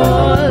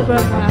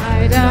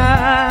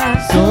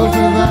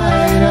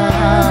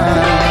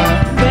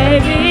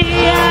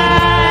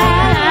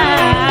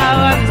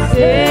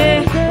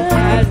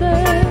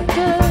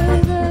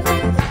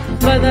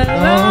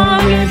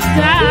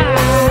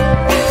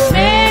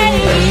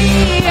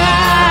Maybe I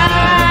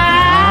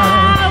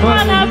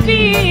wanna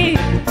be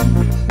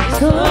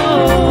so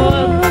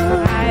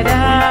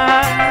brighter.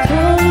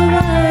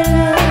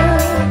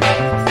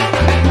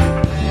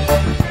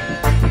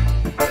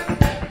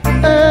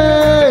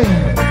 Hey,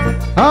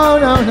 oh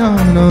no, no,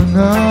 no,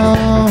 no.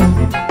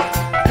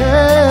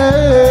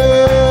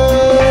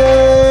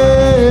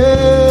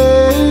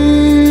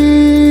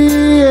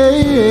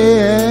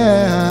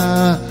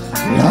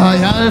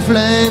 Loyal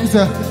flames,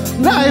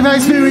 life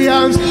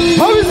experience.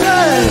 How is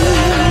that?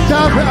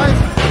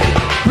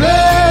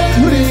 Break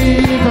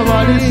free from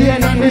all the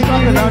chain and the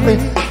struggle on me.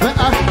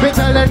 I've been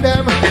telling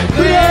them,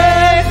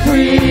 break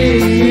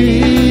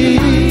free.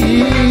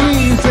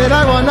 Said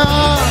I wanna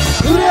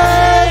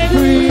break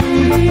free.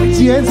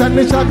 Chains and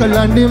the struggle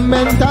and the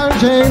mental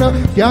chain.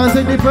 Can't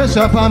see the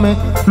pressure for me.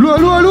 Low,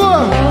 low,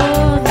 low.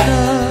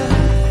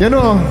 You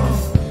know,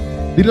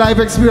 the life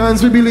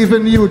experience we believe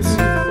in youth.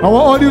 Our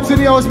all youths in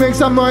the house make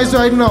some noise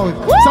right now.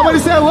 Woo! Somebody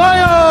say,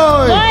 why?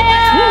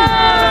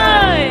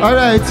 All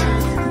right.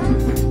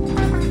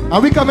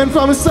 And we coming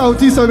from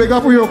Southeast, so big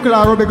up Rio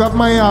Claro, big up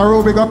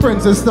Mayaro, big up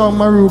Princess Town,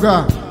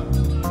 Maruga.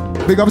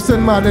 Big up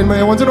St. Martin, man.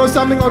 You want to know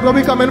something about where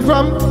we coming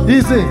from?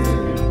 Easy.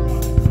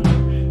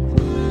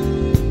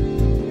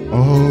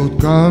 Out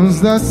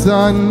comes the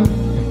sun,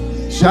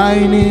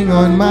 shining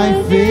on my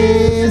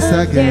face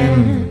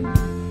again.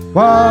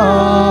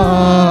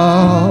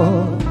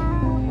 Wow.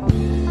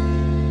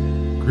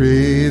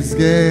 Grace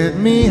get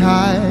me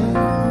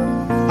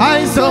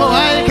high, so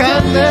I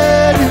can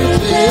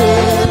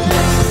meditate.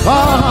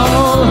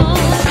 Oh,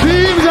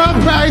 dreams of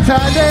brighter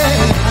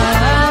days.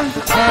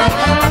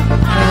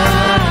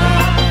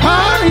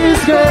 On His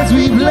grace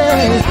we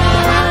blaze.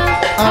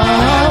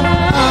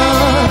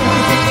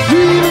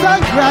 Dreams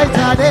of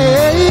brighter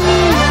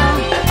days.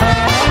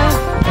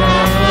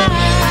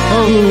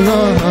 Oh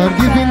Lord,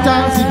 giving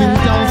thanks, giving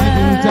thanks,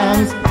 giving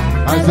thanks.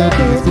 As the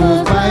days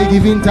goes by,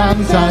 giving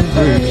thanks and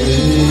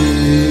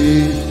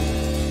praise.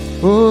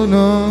 Oh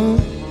no.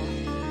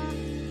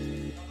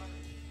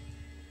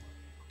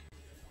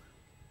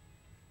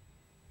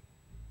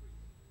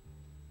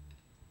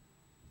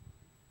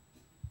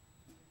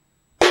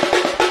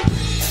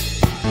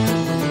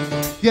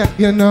 Yeah,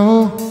 you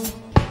know.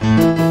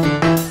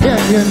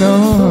 Yeah, you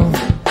know.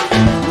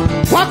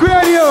 WACK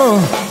Radio,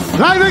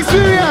 live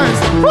experience.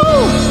 Woo!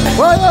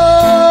 Oh, yo.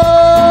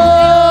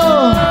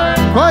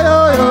 Oh, yo,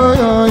 yo,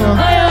 yo, yo.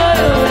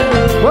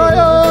 Oh,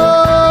 yo.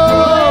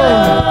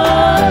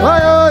 Oh,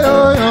 yo, yo,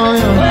 yo,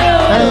 yo.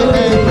 Hey,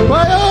 hey.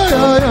 Oh, yo,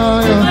 yo, yo,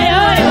 yo. Hey,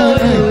 hey.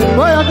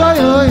 Oh, yo,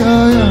 yo, yo,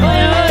 yo.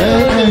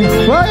 Hey, hey.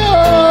 Oh, yo.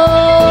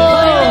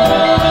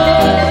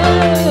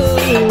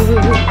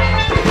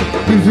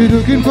 If you're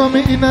looking for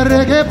me in a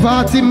reggae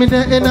party, me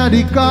there in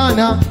the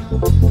corner.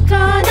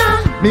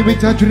 Me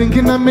with a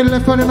drinking on me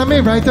left hand and on me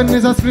right hand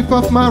is a slip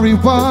of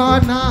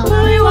marijuana.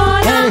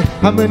 Hey,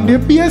 I'm in the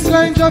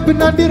bassline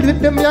jumping on the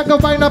rhythm, you go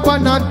wind up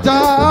on a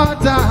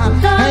data.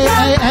 Hey,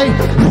 hey, hey,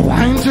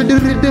 wind to the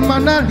rhythm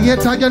and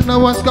later you know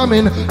what's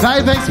coming.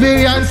 Life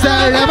experience,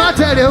 let me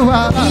tell you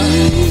what. I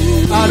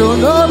don't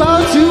know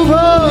about you, boy.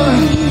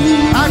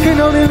 I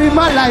can only live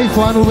my life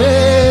one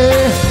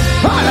way.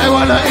 All I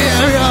wanna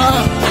hear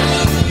ya.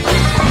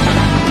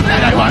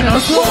 And I wanna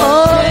go.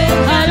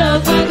 I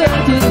love my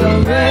girl to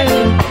go away.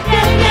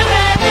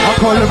 I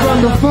call her on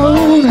the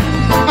phone,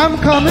 I'm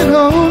coming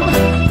home.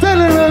 Tell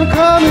her I'm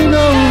coming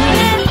home.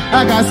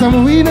 I got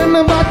some weed and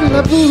a bottle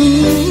of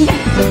booze.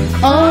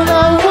 All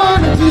I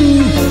wanna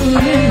do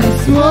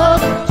is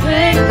smoke.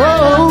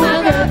 Oh,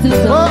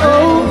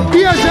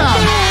 yes,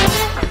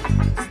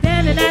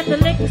 standing at the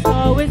liquor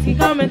store, whiskey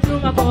coming through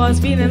my pores,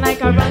 feeling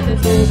like I run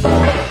this whole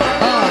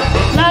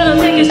Lotto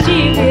tickets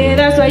cheap, yeah,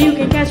 that's why you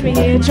can catch me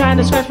here, trying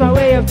to scratch my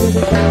way up to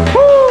the top.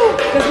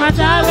 Cause my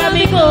job got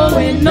me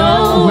going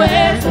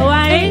nowhere, so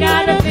I ain't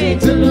got nothing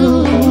to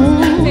lose.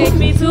 Take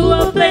me to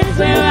a place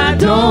where I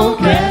don't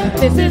care.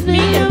 This is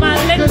me and my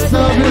liquor store.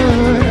 I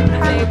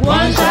take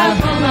one shot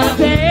for my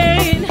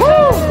pain,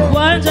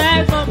 one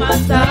drag for my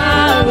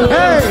sorrow.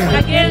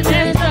 I get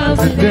that stuff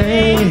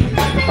today,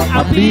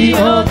 I'll be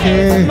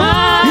okay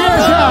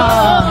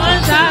tomorrow.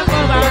 One shot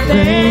for my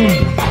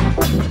pain,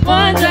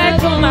 one drag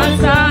for my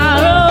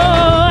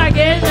sorrow. I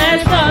get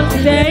that stuff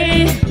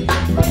today,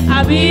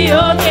 I'll be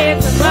okay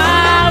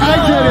tomorrow. I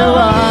tell you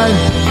why,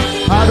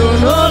 I don't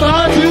know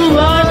about you,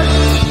 but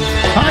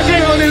I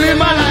can only live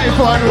my life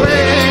one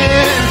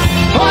way.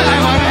 All I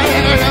wanna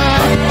hear is I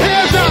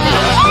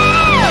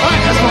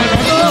just wanna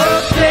go.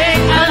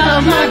 I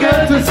love my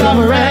girl to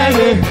summer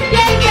reggae.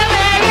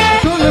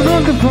 Call her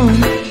on the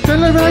phone, tell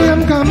her I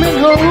am coming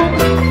home.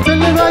 Tell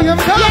her I am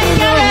coming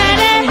home.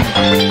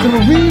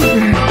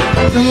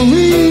 Some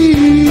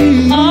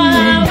weed. All I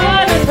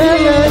wanna do is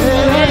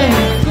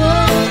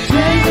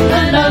I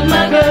love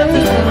my girl to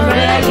summer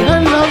reggae. I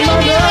love my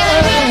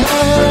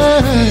girl.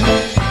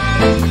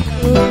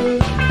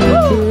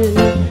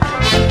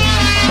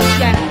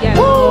 Yeah.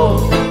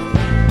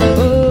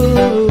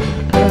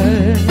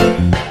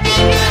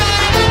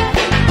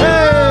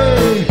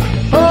 Hey,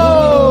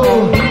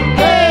 oh,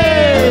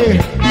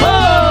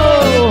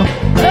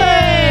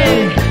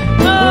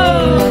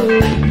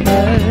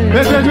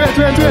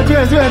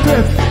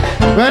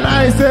 When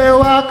I say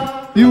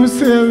WACK, you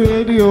say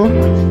radio.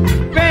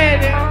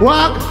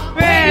 WACK.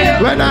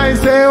 When I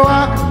say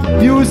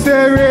WACK, you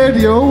say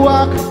radio.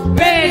 WACK.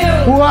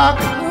 WACK.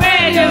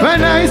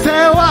 When I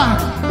say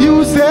WACK,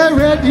 you say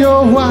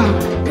radio. WACK.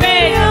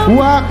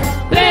 WACK.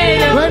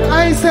 When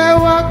I say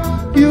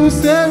WACK, you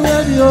say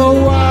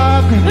radio.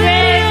 WACK.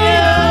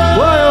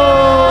 Whoa.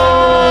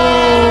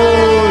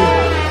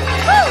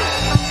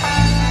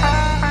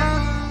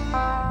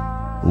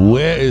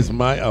 Where is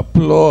my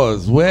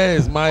applause? Where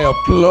is my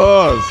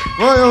applause?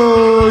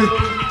 Whoa.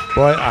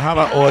 Boy, I have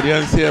an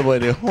audience here,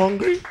 but they're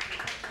hungry.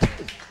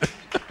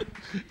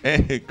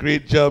 Hey,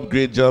 great job,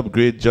 great job,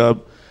 great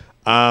job.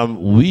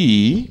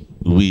 We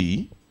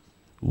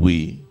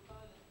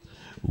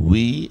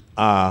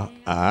are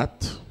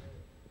at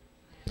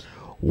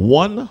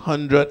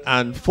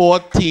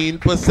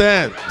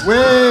 114%.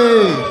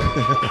 Way.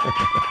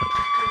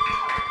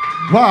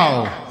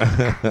 Wow.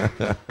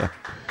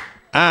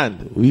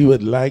 And we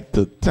would like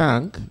to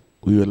thank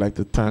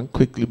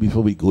quickly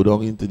before we go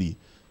down into the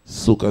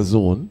soca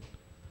zone.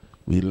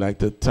 We'd like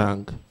to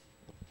thank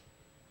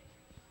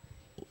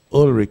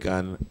Ulrich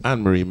and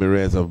Anne-Marie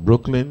Merez of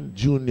Brooklyn,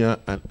 Junior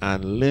and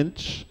Ann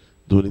Lynch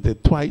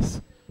donated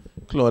twice.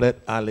 Claudette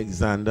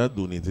Alexander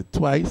donated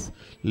twice.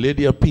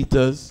 Lydia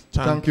Peters,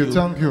 thank you.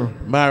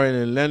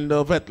 Marilyn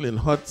Lender, Vetlin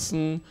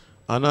Hudson,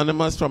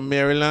 Anonymous from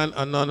Maryland,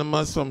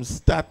 Anonymous from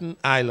Staten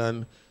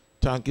Island.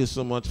 Thank you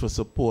so much for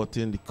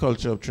supporting the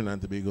culture of Trinidad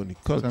and Tobago and the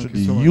culture, the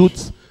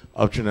youth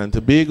of Trinidad and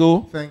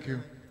Tobago. Thank you.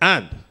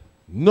 And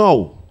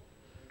now,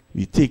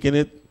 we're taking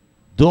it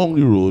down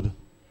the road.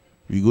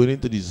 We're going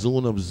into the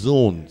zone of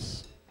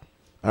zones.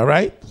 All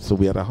right? So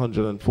we're at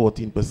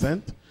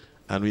 114%.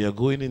 And we are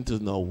going into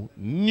now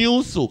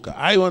new soca.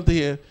 I want to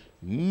hear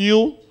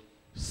new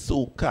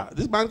soca.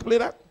 This band play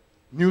that?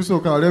 New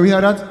soca. There we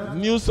hear that?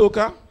 New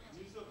soca.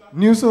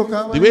 New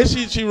soca. The way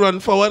she run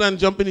forward and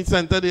jump in the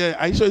center there,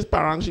 I sure it's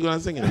parang she gonna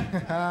sing it.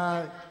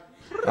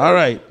 All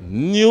right,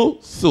 new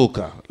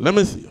soca. Let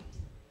me see.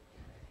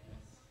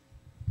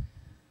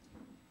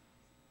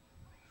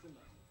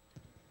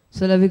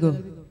 So let we go.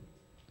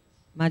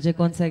 Magic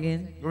once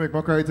again. Don't make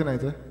my cry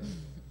tonight, eh?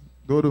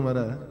 Don't do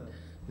that.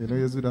 You know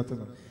you do that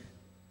tonight.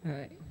 All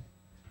right.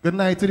 Good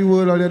night to the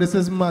world out there. This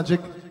is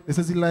Magic. This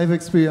is the live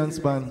experience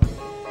band.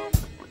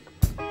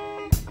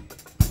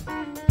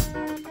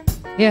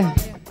 Yeah.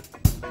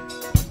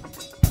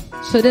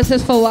 So this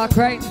is for WACK,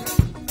 right?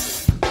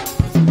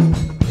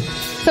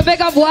 So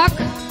big up WACK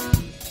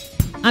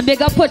and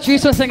big up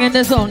Patrice for singing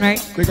this song, right?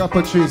 Big up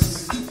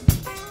Patrice.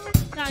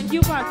 Thank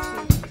you,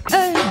 Patrice.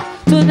 Hey.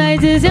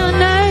 Tonight is your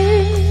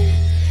night,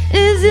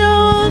 is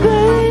your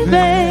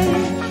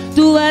baby.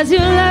 Do as you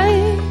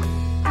like.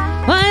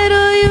 Why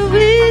don't you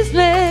please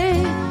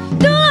me?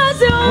 Do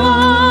as you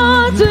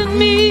want with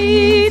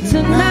me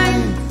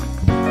tonight.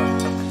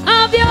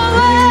 Have your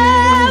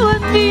way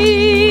with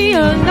me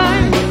all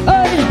night.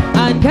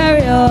 And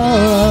carry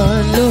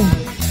on, look.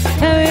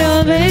 Carry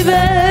on, baby.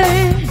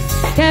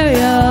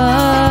 Carry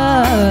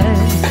on.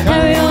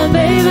 Carry on,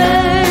 baby.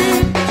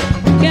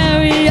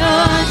 Carry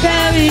on,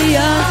 carry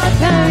on,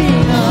 carry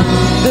on.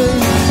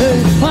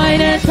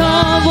 Wine it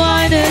up,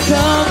 wine it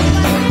up.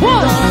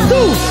 1,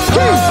 2,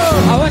 3.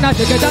 I wanna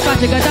shake it up and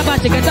shake it up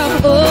and shake it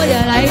up. Oh,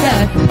 yeah, like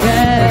that.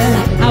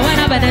 Yeah. I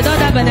wanna bend it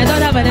up, bend it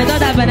up, bend it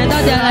up, bend it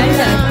up. Yeah, like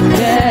that.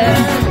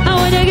 Yeah. I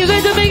wanna give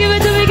it to me, give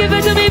it to me, give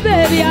it to me,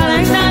 baby. I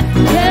like that.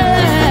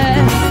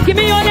 Yeah. Give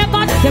me all your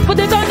got, then put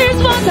it on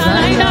this one.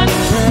 I like that.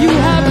 You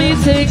have me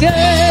singing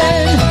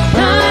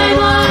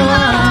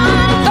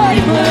 911.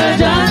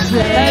 Emergency.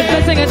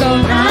 Let's sing it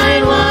on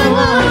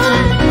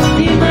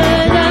 911.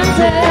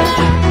 Emergency.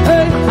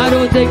 I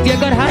don't think you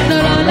could handle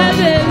all that,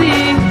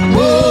 baby.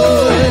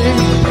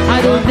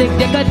 I don't think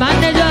they could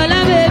manage all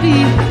that,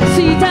 baby.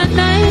 Sweet and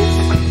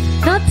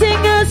nice,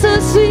 nothing else so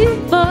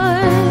sweet,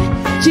 boy.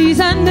 Cheese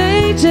and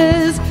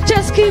natures,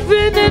 just keep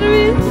bringing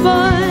real,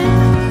 boy.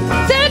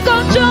 Take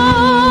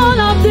control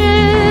of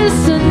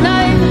this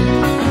tonight.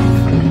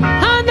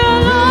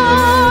 Handle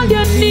all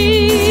you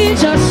need,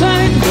 just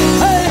right.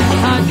 Hey,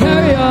 and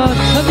carry on,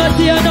 but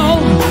you know,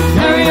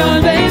 carry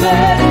on, baby.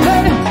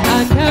 Hey,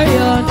 and carry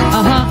on,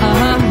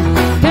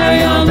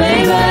 carry on,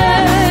 baby.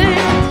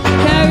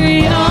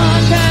 Carry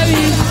on,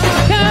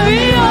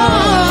 carry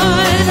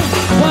on.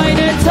 Wine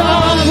it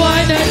on,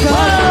 wine it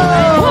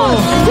on.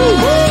 1, 2,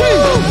 3.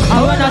 I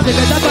wanna take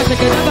it up,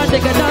 take it up,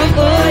 take it up.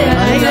 Oh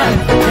yeah, like that.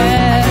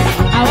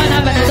 Yeah. I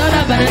wanna bend it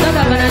up, bend it up,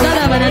 bend it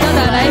up, bend it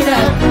up, like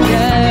that.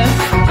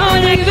 Yeah. I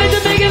wanna give it to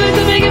me, give it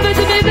to me, give it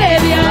to me,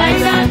 baby. I like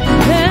that.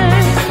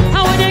 Yeah.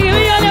 I wanna give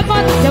you all your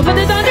fun. You put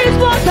it on this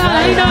spot, I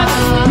like that.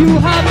 You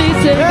have me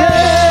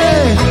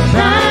singing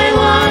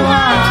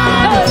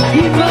 911.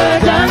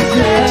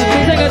 Emergency.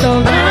 Sing it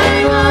on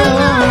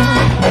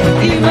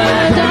 911.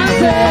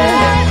 Emergency.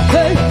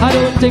 Hey, I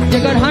don't think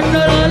you can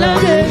handle all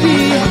of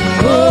baby.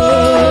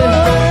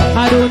 Oh,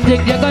 I don't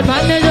think you can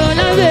manage all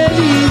of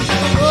baby.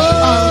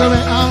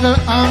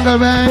 Anger,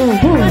 man.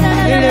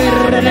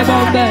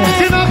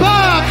 Skinner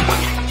Park.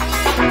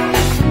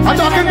 I'm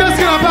talking to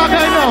Skinner Park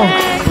right now.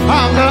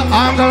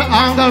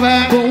 anger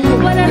bang.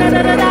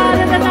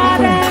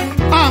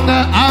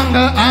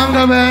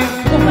 Anger bang.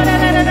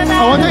 I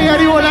want to hear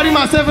the whole of the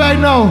massive right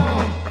now.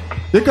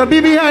 You could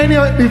be behind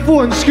the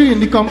phone screen,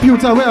 the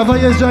computer, wherever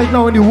you is right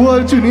now in the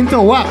world, tune into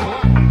WACK.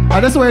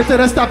 And that's why I tell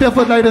you, stop your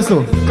foot like this,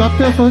 so. Stop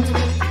your foot,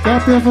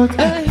 stop your foot.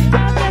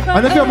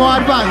 And if you're more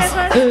advanced,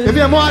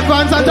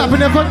 and tapping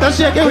your foot, then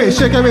shake your waist,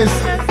 shake your waist.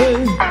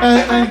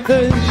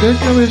 Shake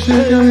your waist,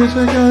 shake your waist,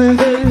 shake your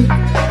waist.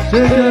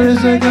 Shake your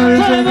waist, shake your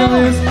waist, shake your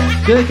waist.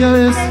 Shake your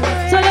waist.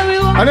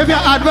 And if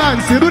you're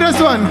advanced, you do this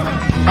one.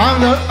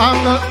 Anger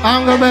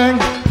bang.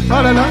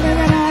 Anger bang.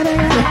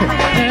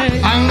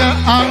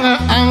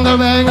 Anger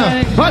bang.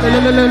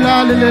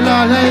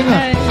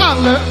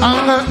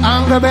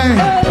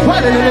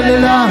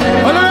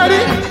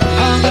 Already?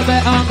 Anger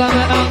bang.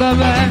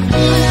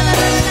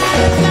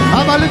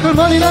 Have a little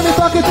money in my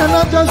pocket and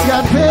I just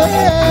got paid.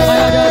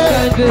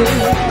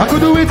 I could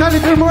do it a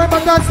little more,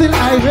 but that's still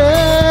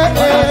irate.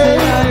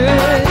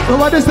 So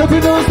what is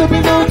stepping down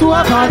to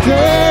a party?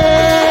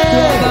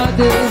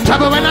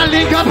 Trouble when I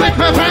link up with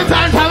my friends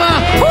and family.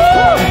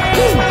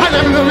 And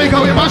I'm gonna make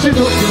a way mash it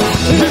up.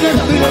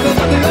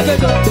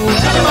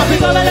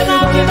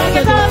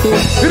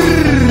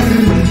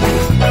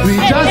 We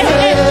just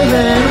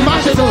say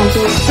mash it up.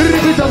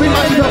 Rip it up, we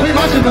mash it up, we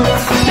mash it up.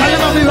 Tell them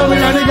how we love it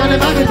and they gonna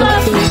mash it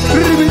up.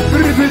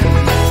 Rip it.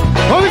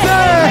 What we say?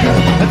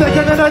 I take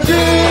another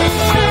drink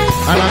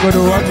and I'm gonna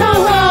do what I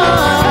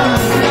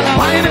want.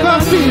 I never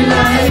feel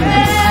like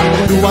I'm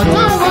gonna do what I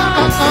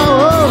want.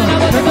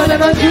 Take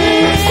another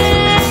drink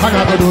and I'm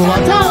gonna do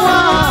what I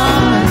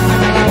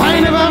want. I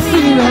never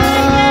feel like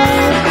yeah.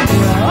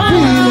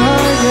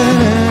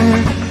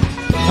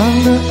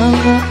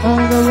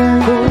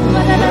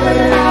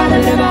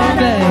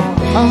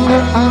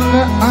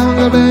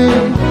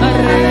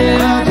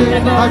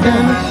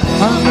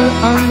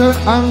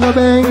 Anger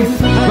bang.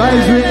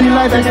 Rise with the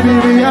life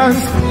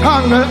experience.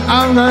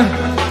 Anger.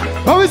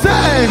 What we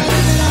say?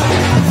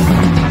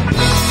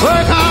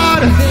 Work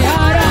hard.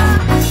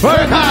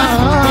 Work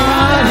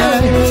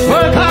hard.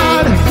 Work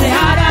hard.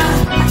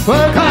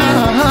 Work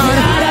hard.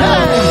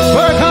 Hey,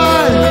 work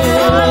hard.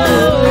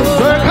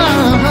 Work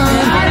hard.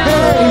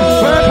 Hey,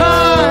 work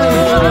hard.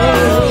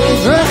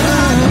 Work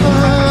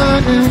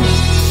hard.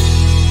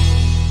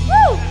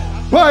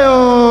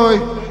 Boy,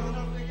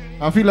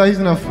 I feel like it's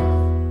enough.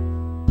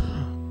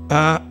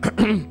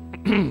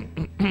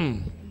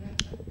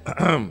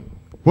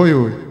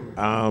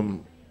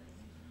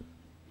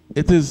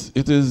 It is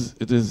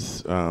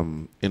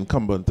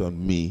incumbent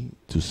on me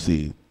to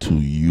say to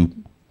you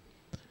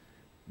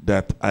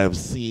that I have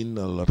seen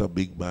a lot of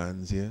big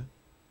bands here.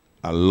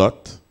 A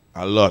lot.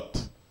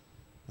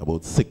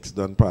 About 6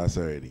 done pass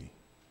already.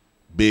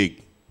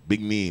 Big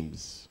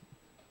names.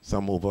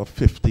 Some over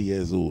 50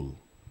 years old.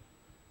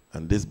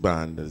 And this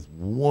band is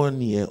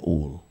 1 year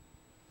old,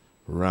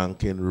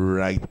 ranking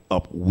right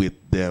up with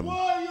them. You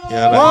know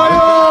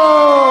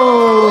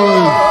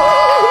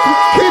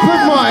keep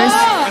it moist.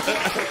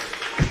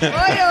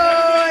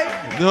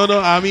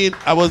 No, I mean,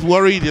 I was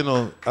worried,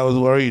 I was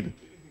worried.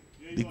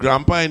 The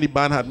grandpa in the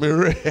band had me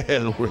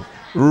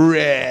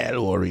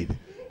real worried.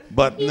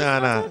 But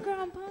nah.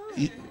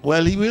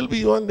 Well, he will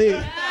be one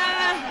day.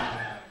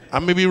 I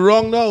may be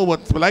wrong now,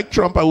 but like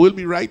Trump, I will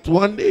be right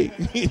one day.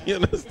 You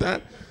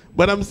understand?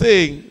 But I'm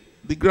saying,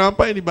 the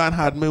grandpa in the band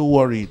had me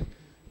worried.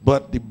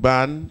 But the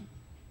band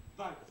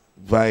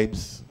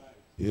vibes,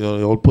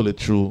 you all pull it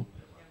through.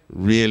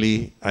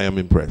 Really, I am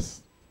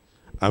impressed.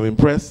 I'm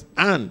impressed,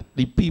 and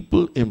the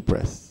people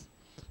impressed.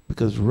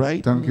 Because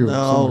right now,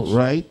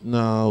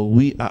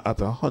 we are at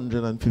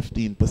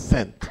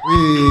 115%.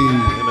 You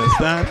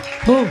understand?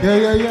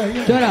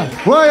 Yeah. Shut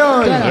up.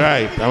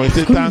 Right. And we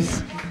say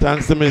thanks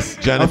to Miss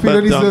Jennifer. I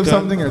feel they deserve Duncan.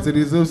 something else. They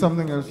deserve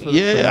something else.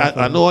 Yeah,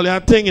 I know all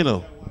that thing,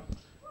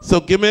 So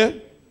give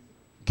me,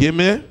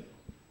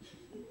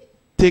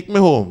 take me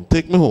home.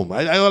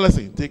 I always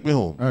say, take me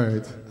home. All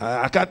right.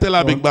 I can't tell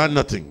a big band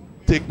nothing.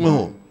 Take me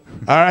home.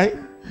 All right?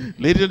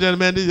 Ladies and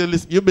gentlemen,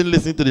 you've been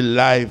listening to the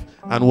live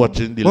and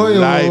watching the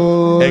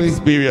live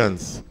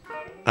experience.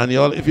 And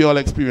if you're all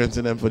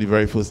experiencing them for the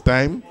very first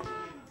time,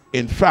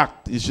 in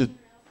fact, you should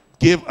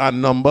give a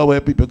number where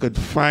people could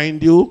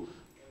find you.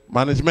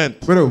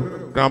 Management.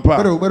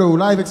 Grandpa.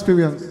 Live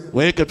experience.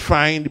 Where you could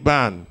find the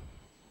band.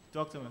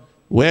 Talk to me.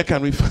 Where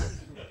can we find?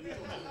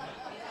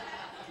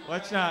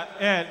 Watch now.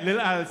 Yeah,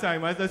 little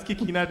Alzheimer's just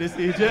kicking at this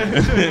age.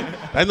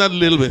 That's not a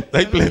little bit.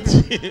 That's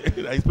plenty.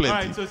 That's plenty. All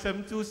right, so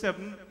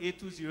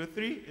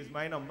 727-8203 is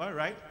my number,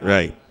 right?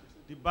 Right.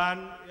 The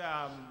band,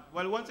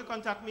 well, once you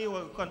contact me,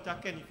 or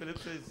contact Kenny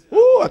Phillips.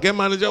 I can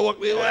manage your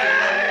work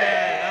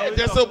there.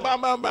 Just so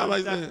bam.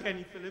 Contact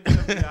Kenny Phillips.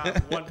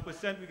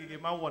 1%, we can give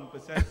him a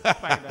 1%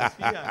 finance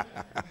fee.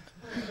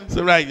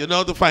 So, right, you know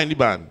how to find the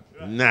band.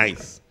 Right.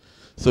 Nice.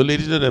 So,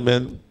 ladies and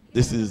gentlemen,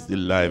 this is the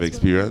live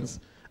experience,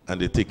 and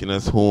they're taking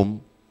us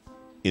home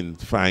in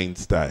fine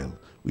style.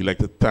 We'd like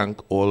to thank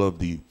all of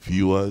the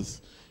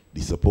viewers, the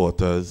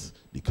supporters,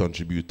 the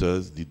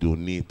contributors, the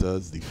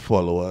donators, the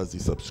followers, the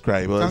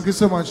subscribers. Thank you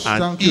so much.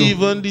 And thank you.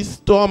 even the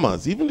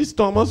stormers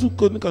who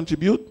couldn't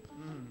contribute.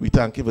 We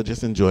thank you for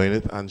just enjoying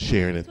it and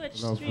sharing it.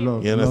 Love,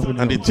 love, you understand?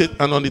 love,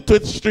 And on the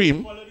Twitch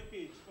stream,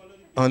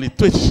 on the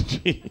Twitch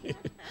stream,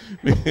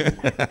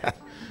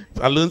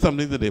 I learned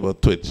something today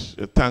about Twitch.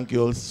 Thank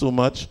you all so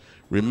much.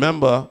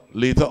 Remember,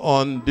 later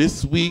on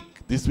this week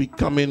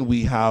coming,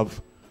 we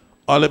have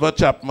Oliver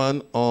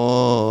Chapman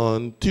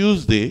on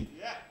Tuesday.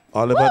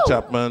 Oliver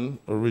Chapman,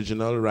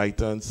 original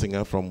writer and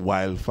singer from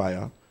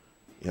Wildfire.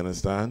 You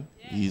understand?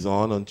 Yeah. He's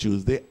on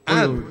Tuesday.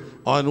 And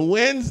on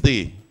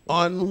Wednesday,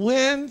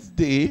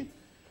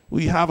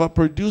 we have a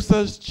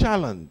producer's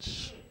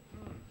challenge.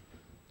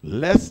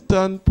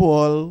 Leston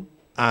Paul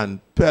and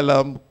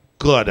Pelham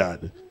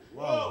Goddard.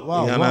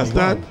 Wow, you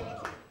understand?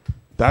 Wow.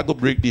 That could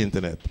break the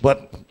internet,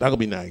 but that could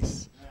be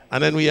nice.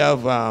 And then we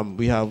have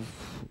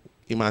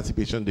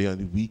Emancipation Day on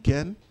the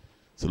weekend,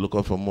 so look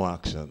out for more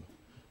action.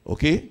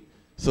 Okay?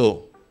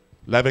 So,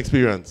 live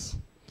experience.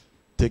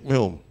 Take me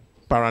home.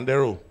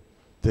 Parandero,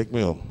 take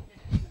me home.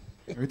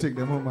 We take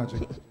them home,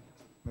 Magic.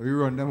 We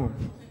run them home.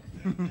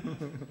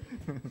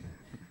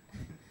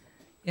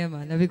 Yeah,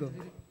 man, there we go.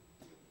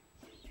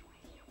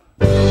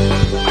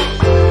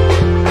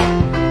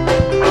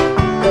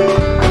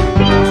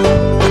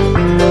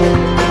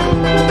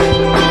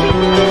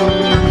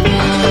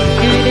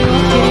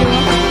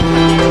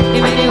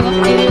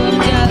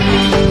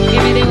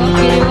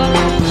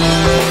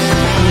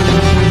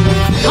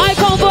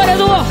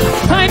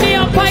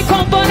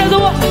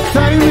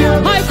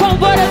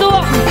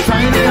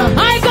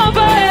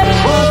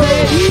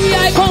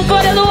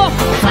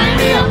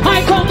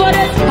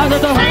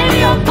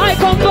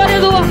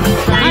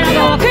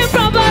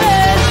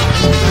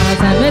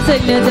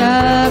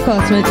 Signature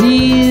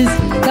cosmetics,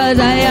 cause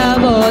I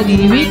have all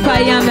the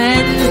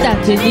requirements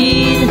that you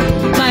need.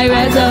 My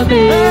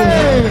resume,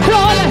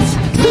 flawless,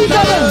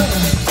 suitable,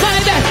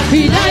 standard,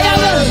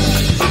 reliable.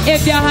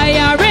 If you're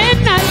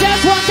hiring, I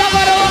just want to go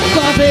to work.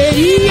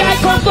 Coffee, I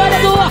come for the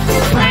door.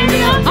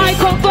 I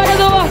come for the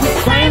door.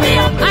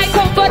 I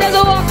come for the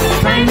door.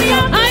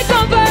 I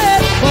come for it.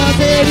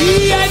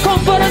 Coffee, I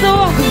come for the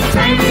door.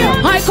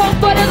 I come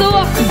for the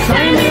door.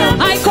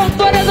 I come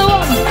for the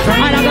door.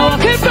 And I go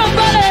walking from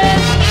for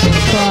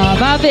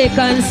a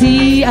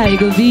vacancy, I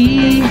go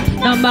be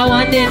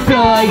 #1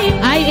 employee.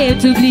 I aim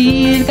to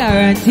please,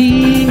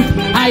 guarantee.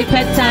 I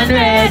pet and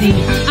ready.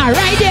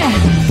 Alright there,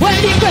 when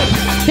the quick,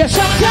 the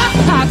shot clock,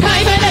 I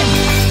climb in it.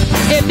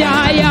 If you're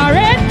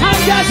hiring, I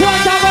just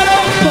want to go to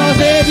for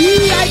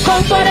baby. I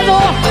come for the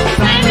door.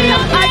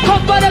 I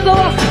come for the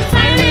door.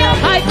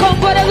 I come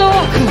for the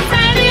door.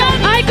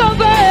 I come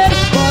for it.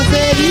 For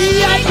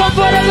baby, I come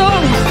for the door.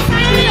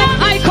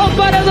 I come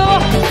for the door.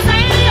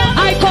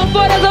 I come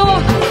for the door.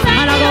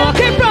 And I go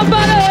walking from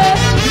Bali.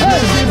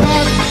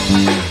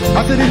 I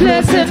said the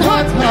place is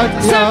hot,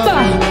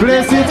 yeah.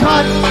 Place is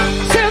hot.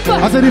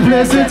 I said the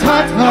place is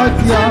hot,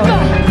 yeah.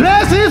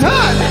 Place is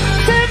hot.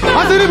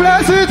 I said the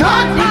place is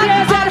hot.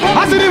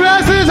 I said the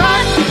place is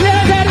hot.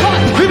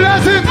 The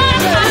place is hot.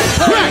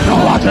 No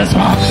water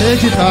spot.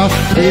 Take it off.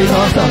 Take it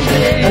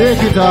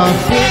off.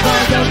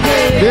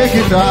 Take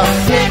it off.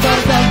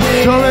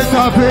 Throw it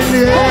up in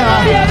the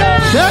air.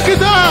 Take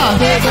it off.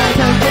 Take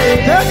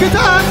it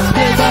off.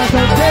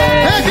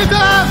 Take it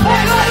off.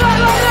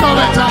 Throw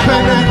it up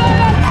in the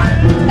air.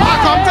 I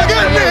come to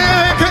get me.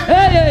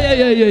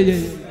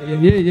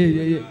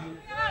 Yeah.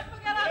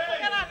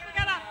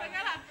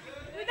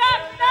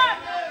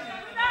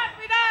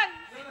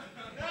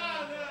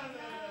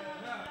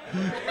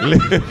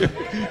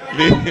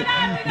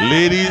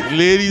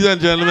 Ladies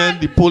and gentlemen,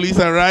 the police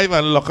arrive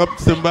and lock up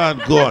Siimba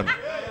and gone.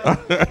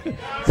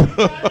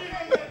 So,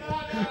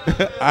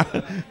 I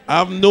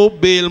have no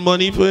bail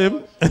money for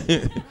him.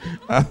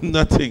 I have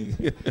nothing.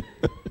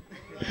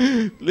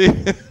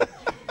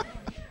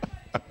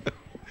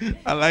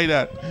 I like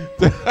that.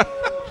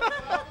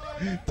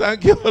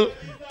 Thank you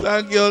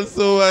all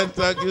so much.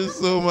 Thank you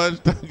so much.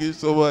 Thank you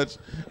so much.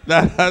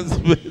 That has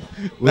been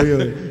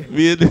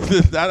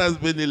that has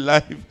been the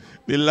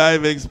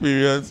live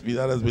experience.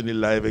 That has been the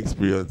live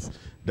experience.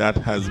 That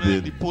has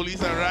been the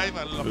police arrive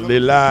and the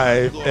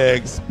live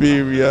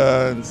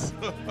experience.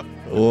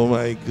 Oh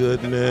my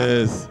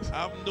goodness.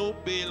 I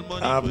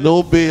have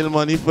no bail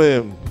money for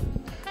him.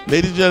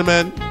 Ladies and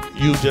gentlemen,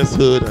 you just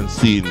heard and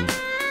seen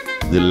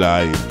the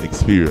live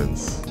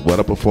experience. What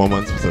a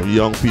performance for some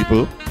young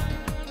people.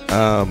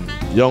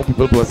 Young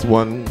people plus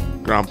one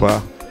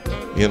grandpa.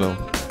 You know,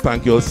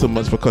 thank you all so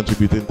much for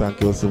contributing.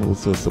 Thank you all so much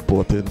for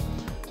supporting.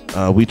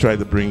 We try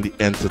to bring the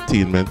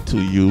entertainment to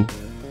you.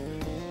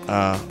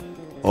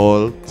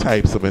 All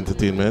types of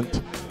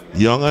entertainment.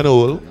 Young and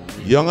old.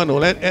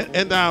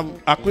 And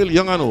Aquil,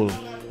 young and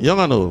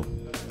old.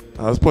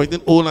 I was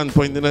pointing old and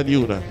pointing at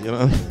you now, you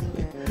know.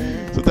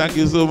 So thank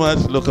you so much.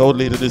 Look out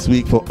later this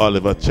week for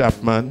Oliver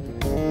Chapman.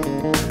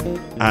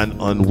 And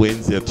on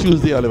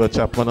Tuesday, Oliver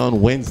Chapman.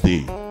 On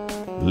Wednesday,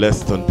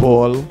 Leston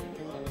Paul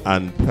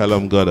and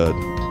Pelham Goddard.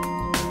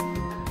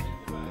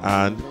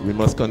 And we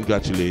must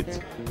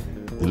congratulate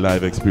the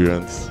live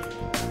experience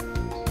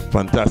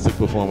Fantastic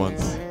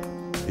performance.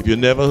 If you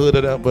never heard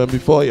of them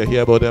before, you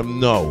hear about them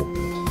now.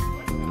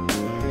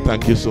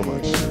 Thank you so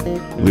much.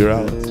 We're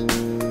out.